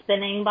those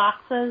spinning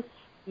boxes.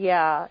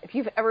 Yeah. If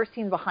you've ever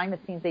seen behind the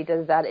scenes they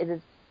did that, it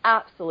is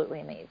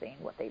absolutely amazing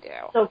what they do.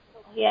 So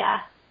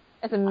yeah.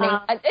 It's amazing.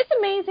 It's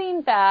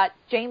amazing that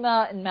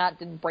Jayma and Matt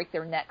didn't break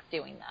their necks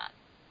doing that.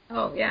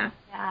 Oh yeah.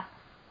 Yeah.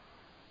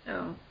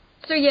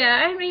 So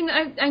yeah, I mean,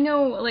 I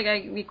know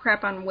we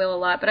crap on Will a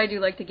lot, but I do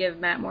like to give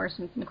Matt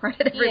Morrison some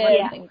credit every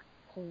once in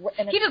a while.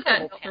 He just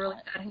got really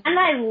bad. And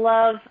I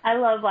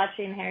love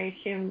watching Harry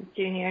Shum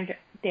Jr.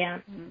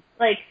 dance. Mm-hmm.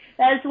 Like,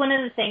 that's one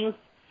of the things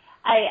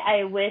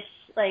I wish,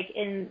 like,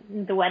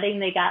 in the wedding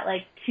they got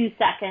like 2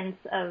 seconds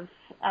of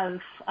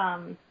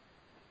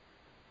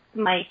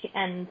Mike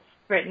and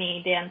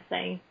Brittany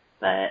dancing,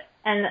 but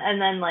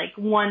and then like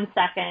 1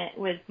 second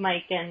with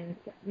Mike and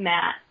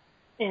Matt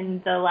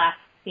in the last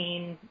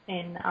scene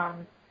in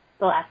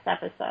the last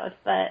episode.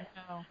 But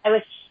I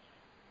wish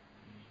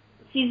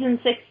season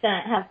 6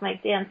 didn't have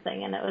Mike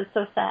dancing, and it was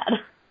so sad.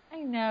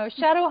 I know.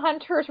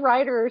 Shadowhunters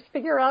writers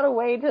figure out a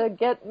way to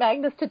get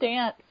Magnus to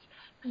dance.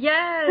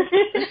 Yes.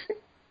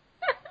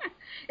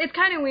 It's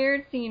kind of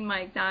weird seeing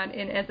Mike not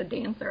as a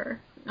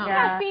dancer.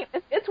 Yeah,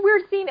 it's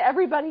weird seeing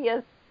everybody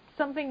as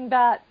something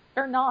that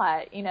they're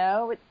not.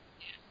 It's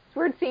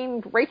weird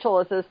seeing Rachel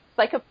as a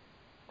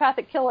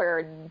psychopathic killer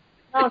and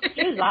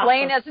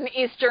Blaine as an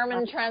East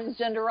German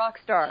transgender rock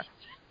star.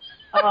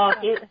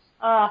 I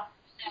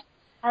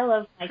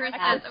love Mike.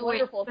 That's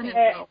wonderful.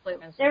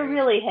 They're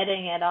really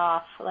hitting it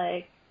off.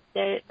 Like,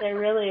 they're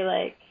really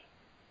like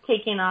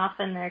taking off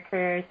in their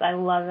careers. I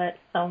love it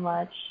so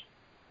much.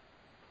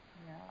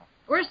 Yeah.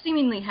 We're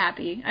seemingly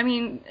happy. I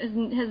mean,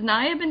 has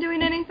Naya been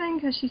doing anything?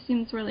 Because she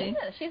seems really.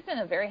 Yeah, she's been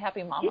a very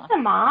happy mama. She's a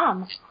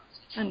mom.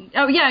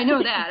 Oh yeah, I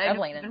know that.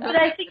 But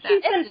I think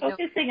she's been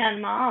focusing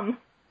on mom.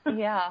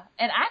 Yeah,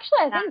 and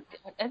actually,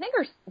 I think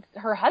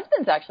her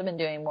husband's actually been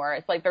doing more.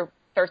 It's like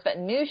there's that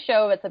new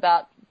show. It's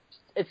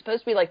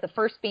supposed to be like the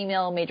first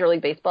female Major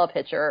League Baseball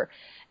pitcher,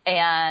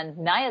 and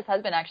Naya's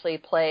husband actually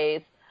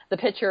plays the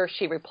pitcher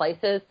she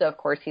replaces. So of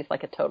course he's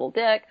like a total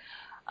dick.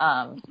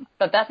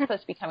 But that's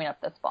supposed to be coming up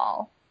this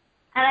fall.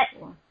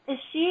 And was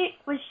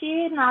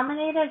she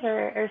nominated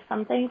or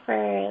something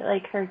for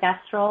like her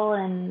guest role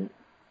in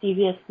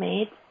Devious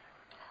Maids?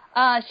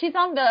 She's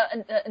on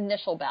the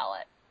initial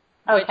ballot.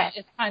 Which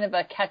is kind of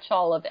a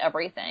catch-all of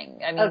everything.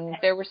 I mean,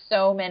 there were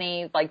so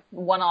many, like,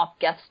 one-off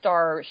guest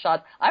star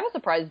shots. I was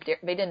surprised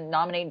they didn't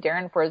nominate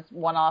Darren for his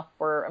one-off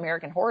for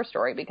American Horror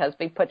Story because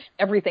they put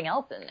everything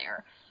else in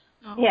there.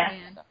 Oh, yeah.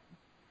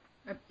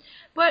 Man.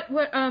 But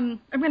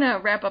I'm going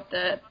to wrap up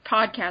the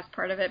podcast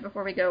part of it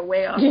before we go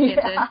way off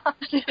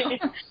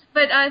tangent.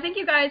 But thank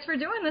you guys for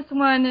doing this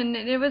one, and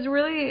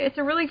it's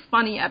a really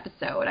funny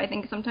episode. I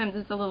think sometimes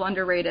it's a little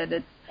underrated.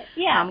 It's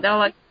got a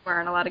lot of humor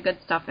and a lot of good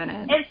stuff in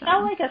it. It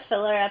felt like a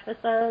filler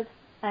episode,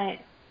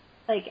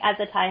 like at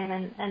the time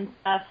and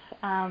stuff.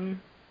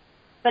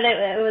 But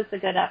it was a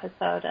good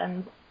episode,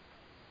 and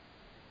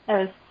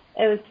it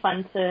was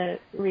fun to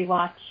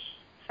rewatch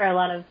for a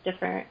lot of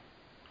different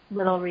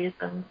little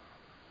reasons.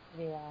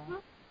 Yeah.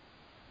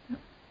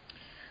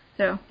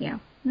 So, yeah.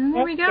 And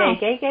there we go.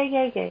 Gay.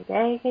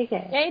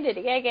 Gay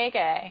diddy,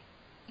 gay.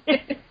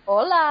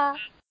 Hola.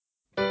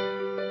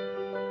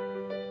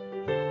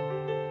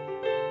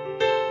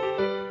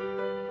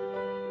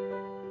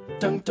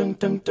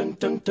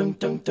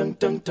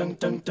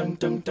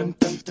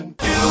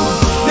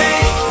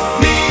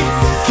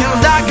 Feel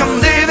like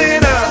I'm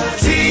living a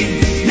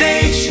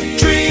teenage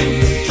dream.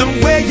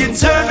 The way you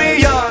turn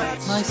me on.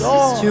 My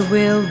sister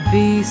will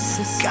be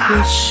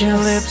Gosh, your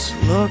lips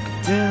suspicious. look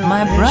delicious.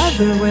 My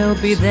brother will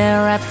be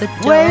there at the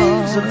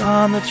Waves door.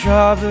 upon the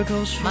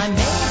tropical shore. My maid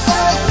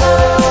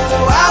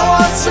Oh, I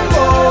want some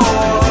more.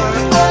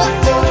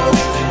 Oh,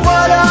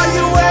 what are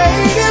you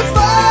waiting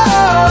for?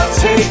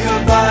 Take a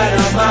bite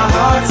of my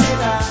heart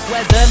tonight.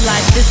 Whether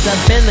life's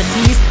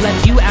disabilities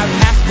left you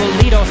outcast,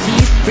 bullied or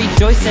teased,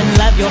 rejoice and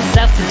love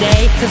yourself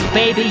today, 'cause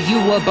baby you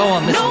were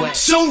born this way.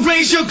 So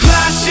raise your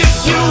glass if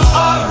you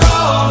are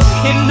wrong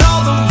in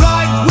all the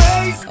right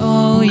ways.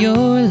 All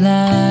your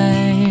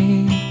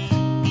life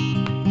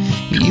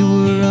you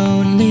were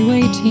only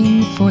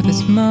waiting for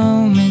this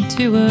moment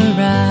to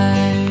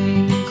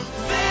arrive.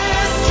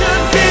 This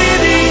could be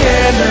the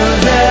end of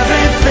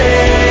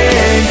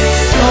everything.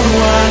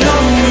 Somewhere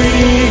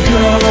only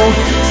go,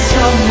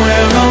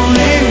 somewhere only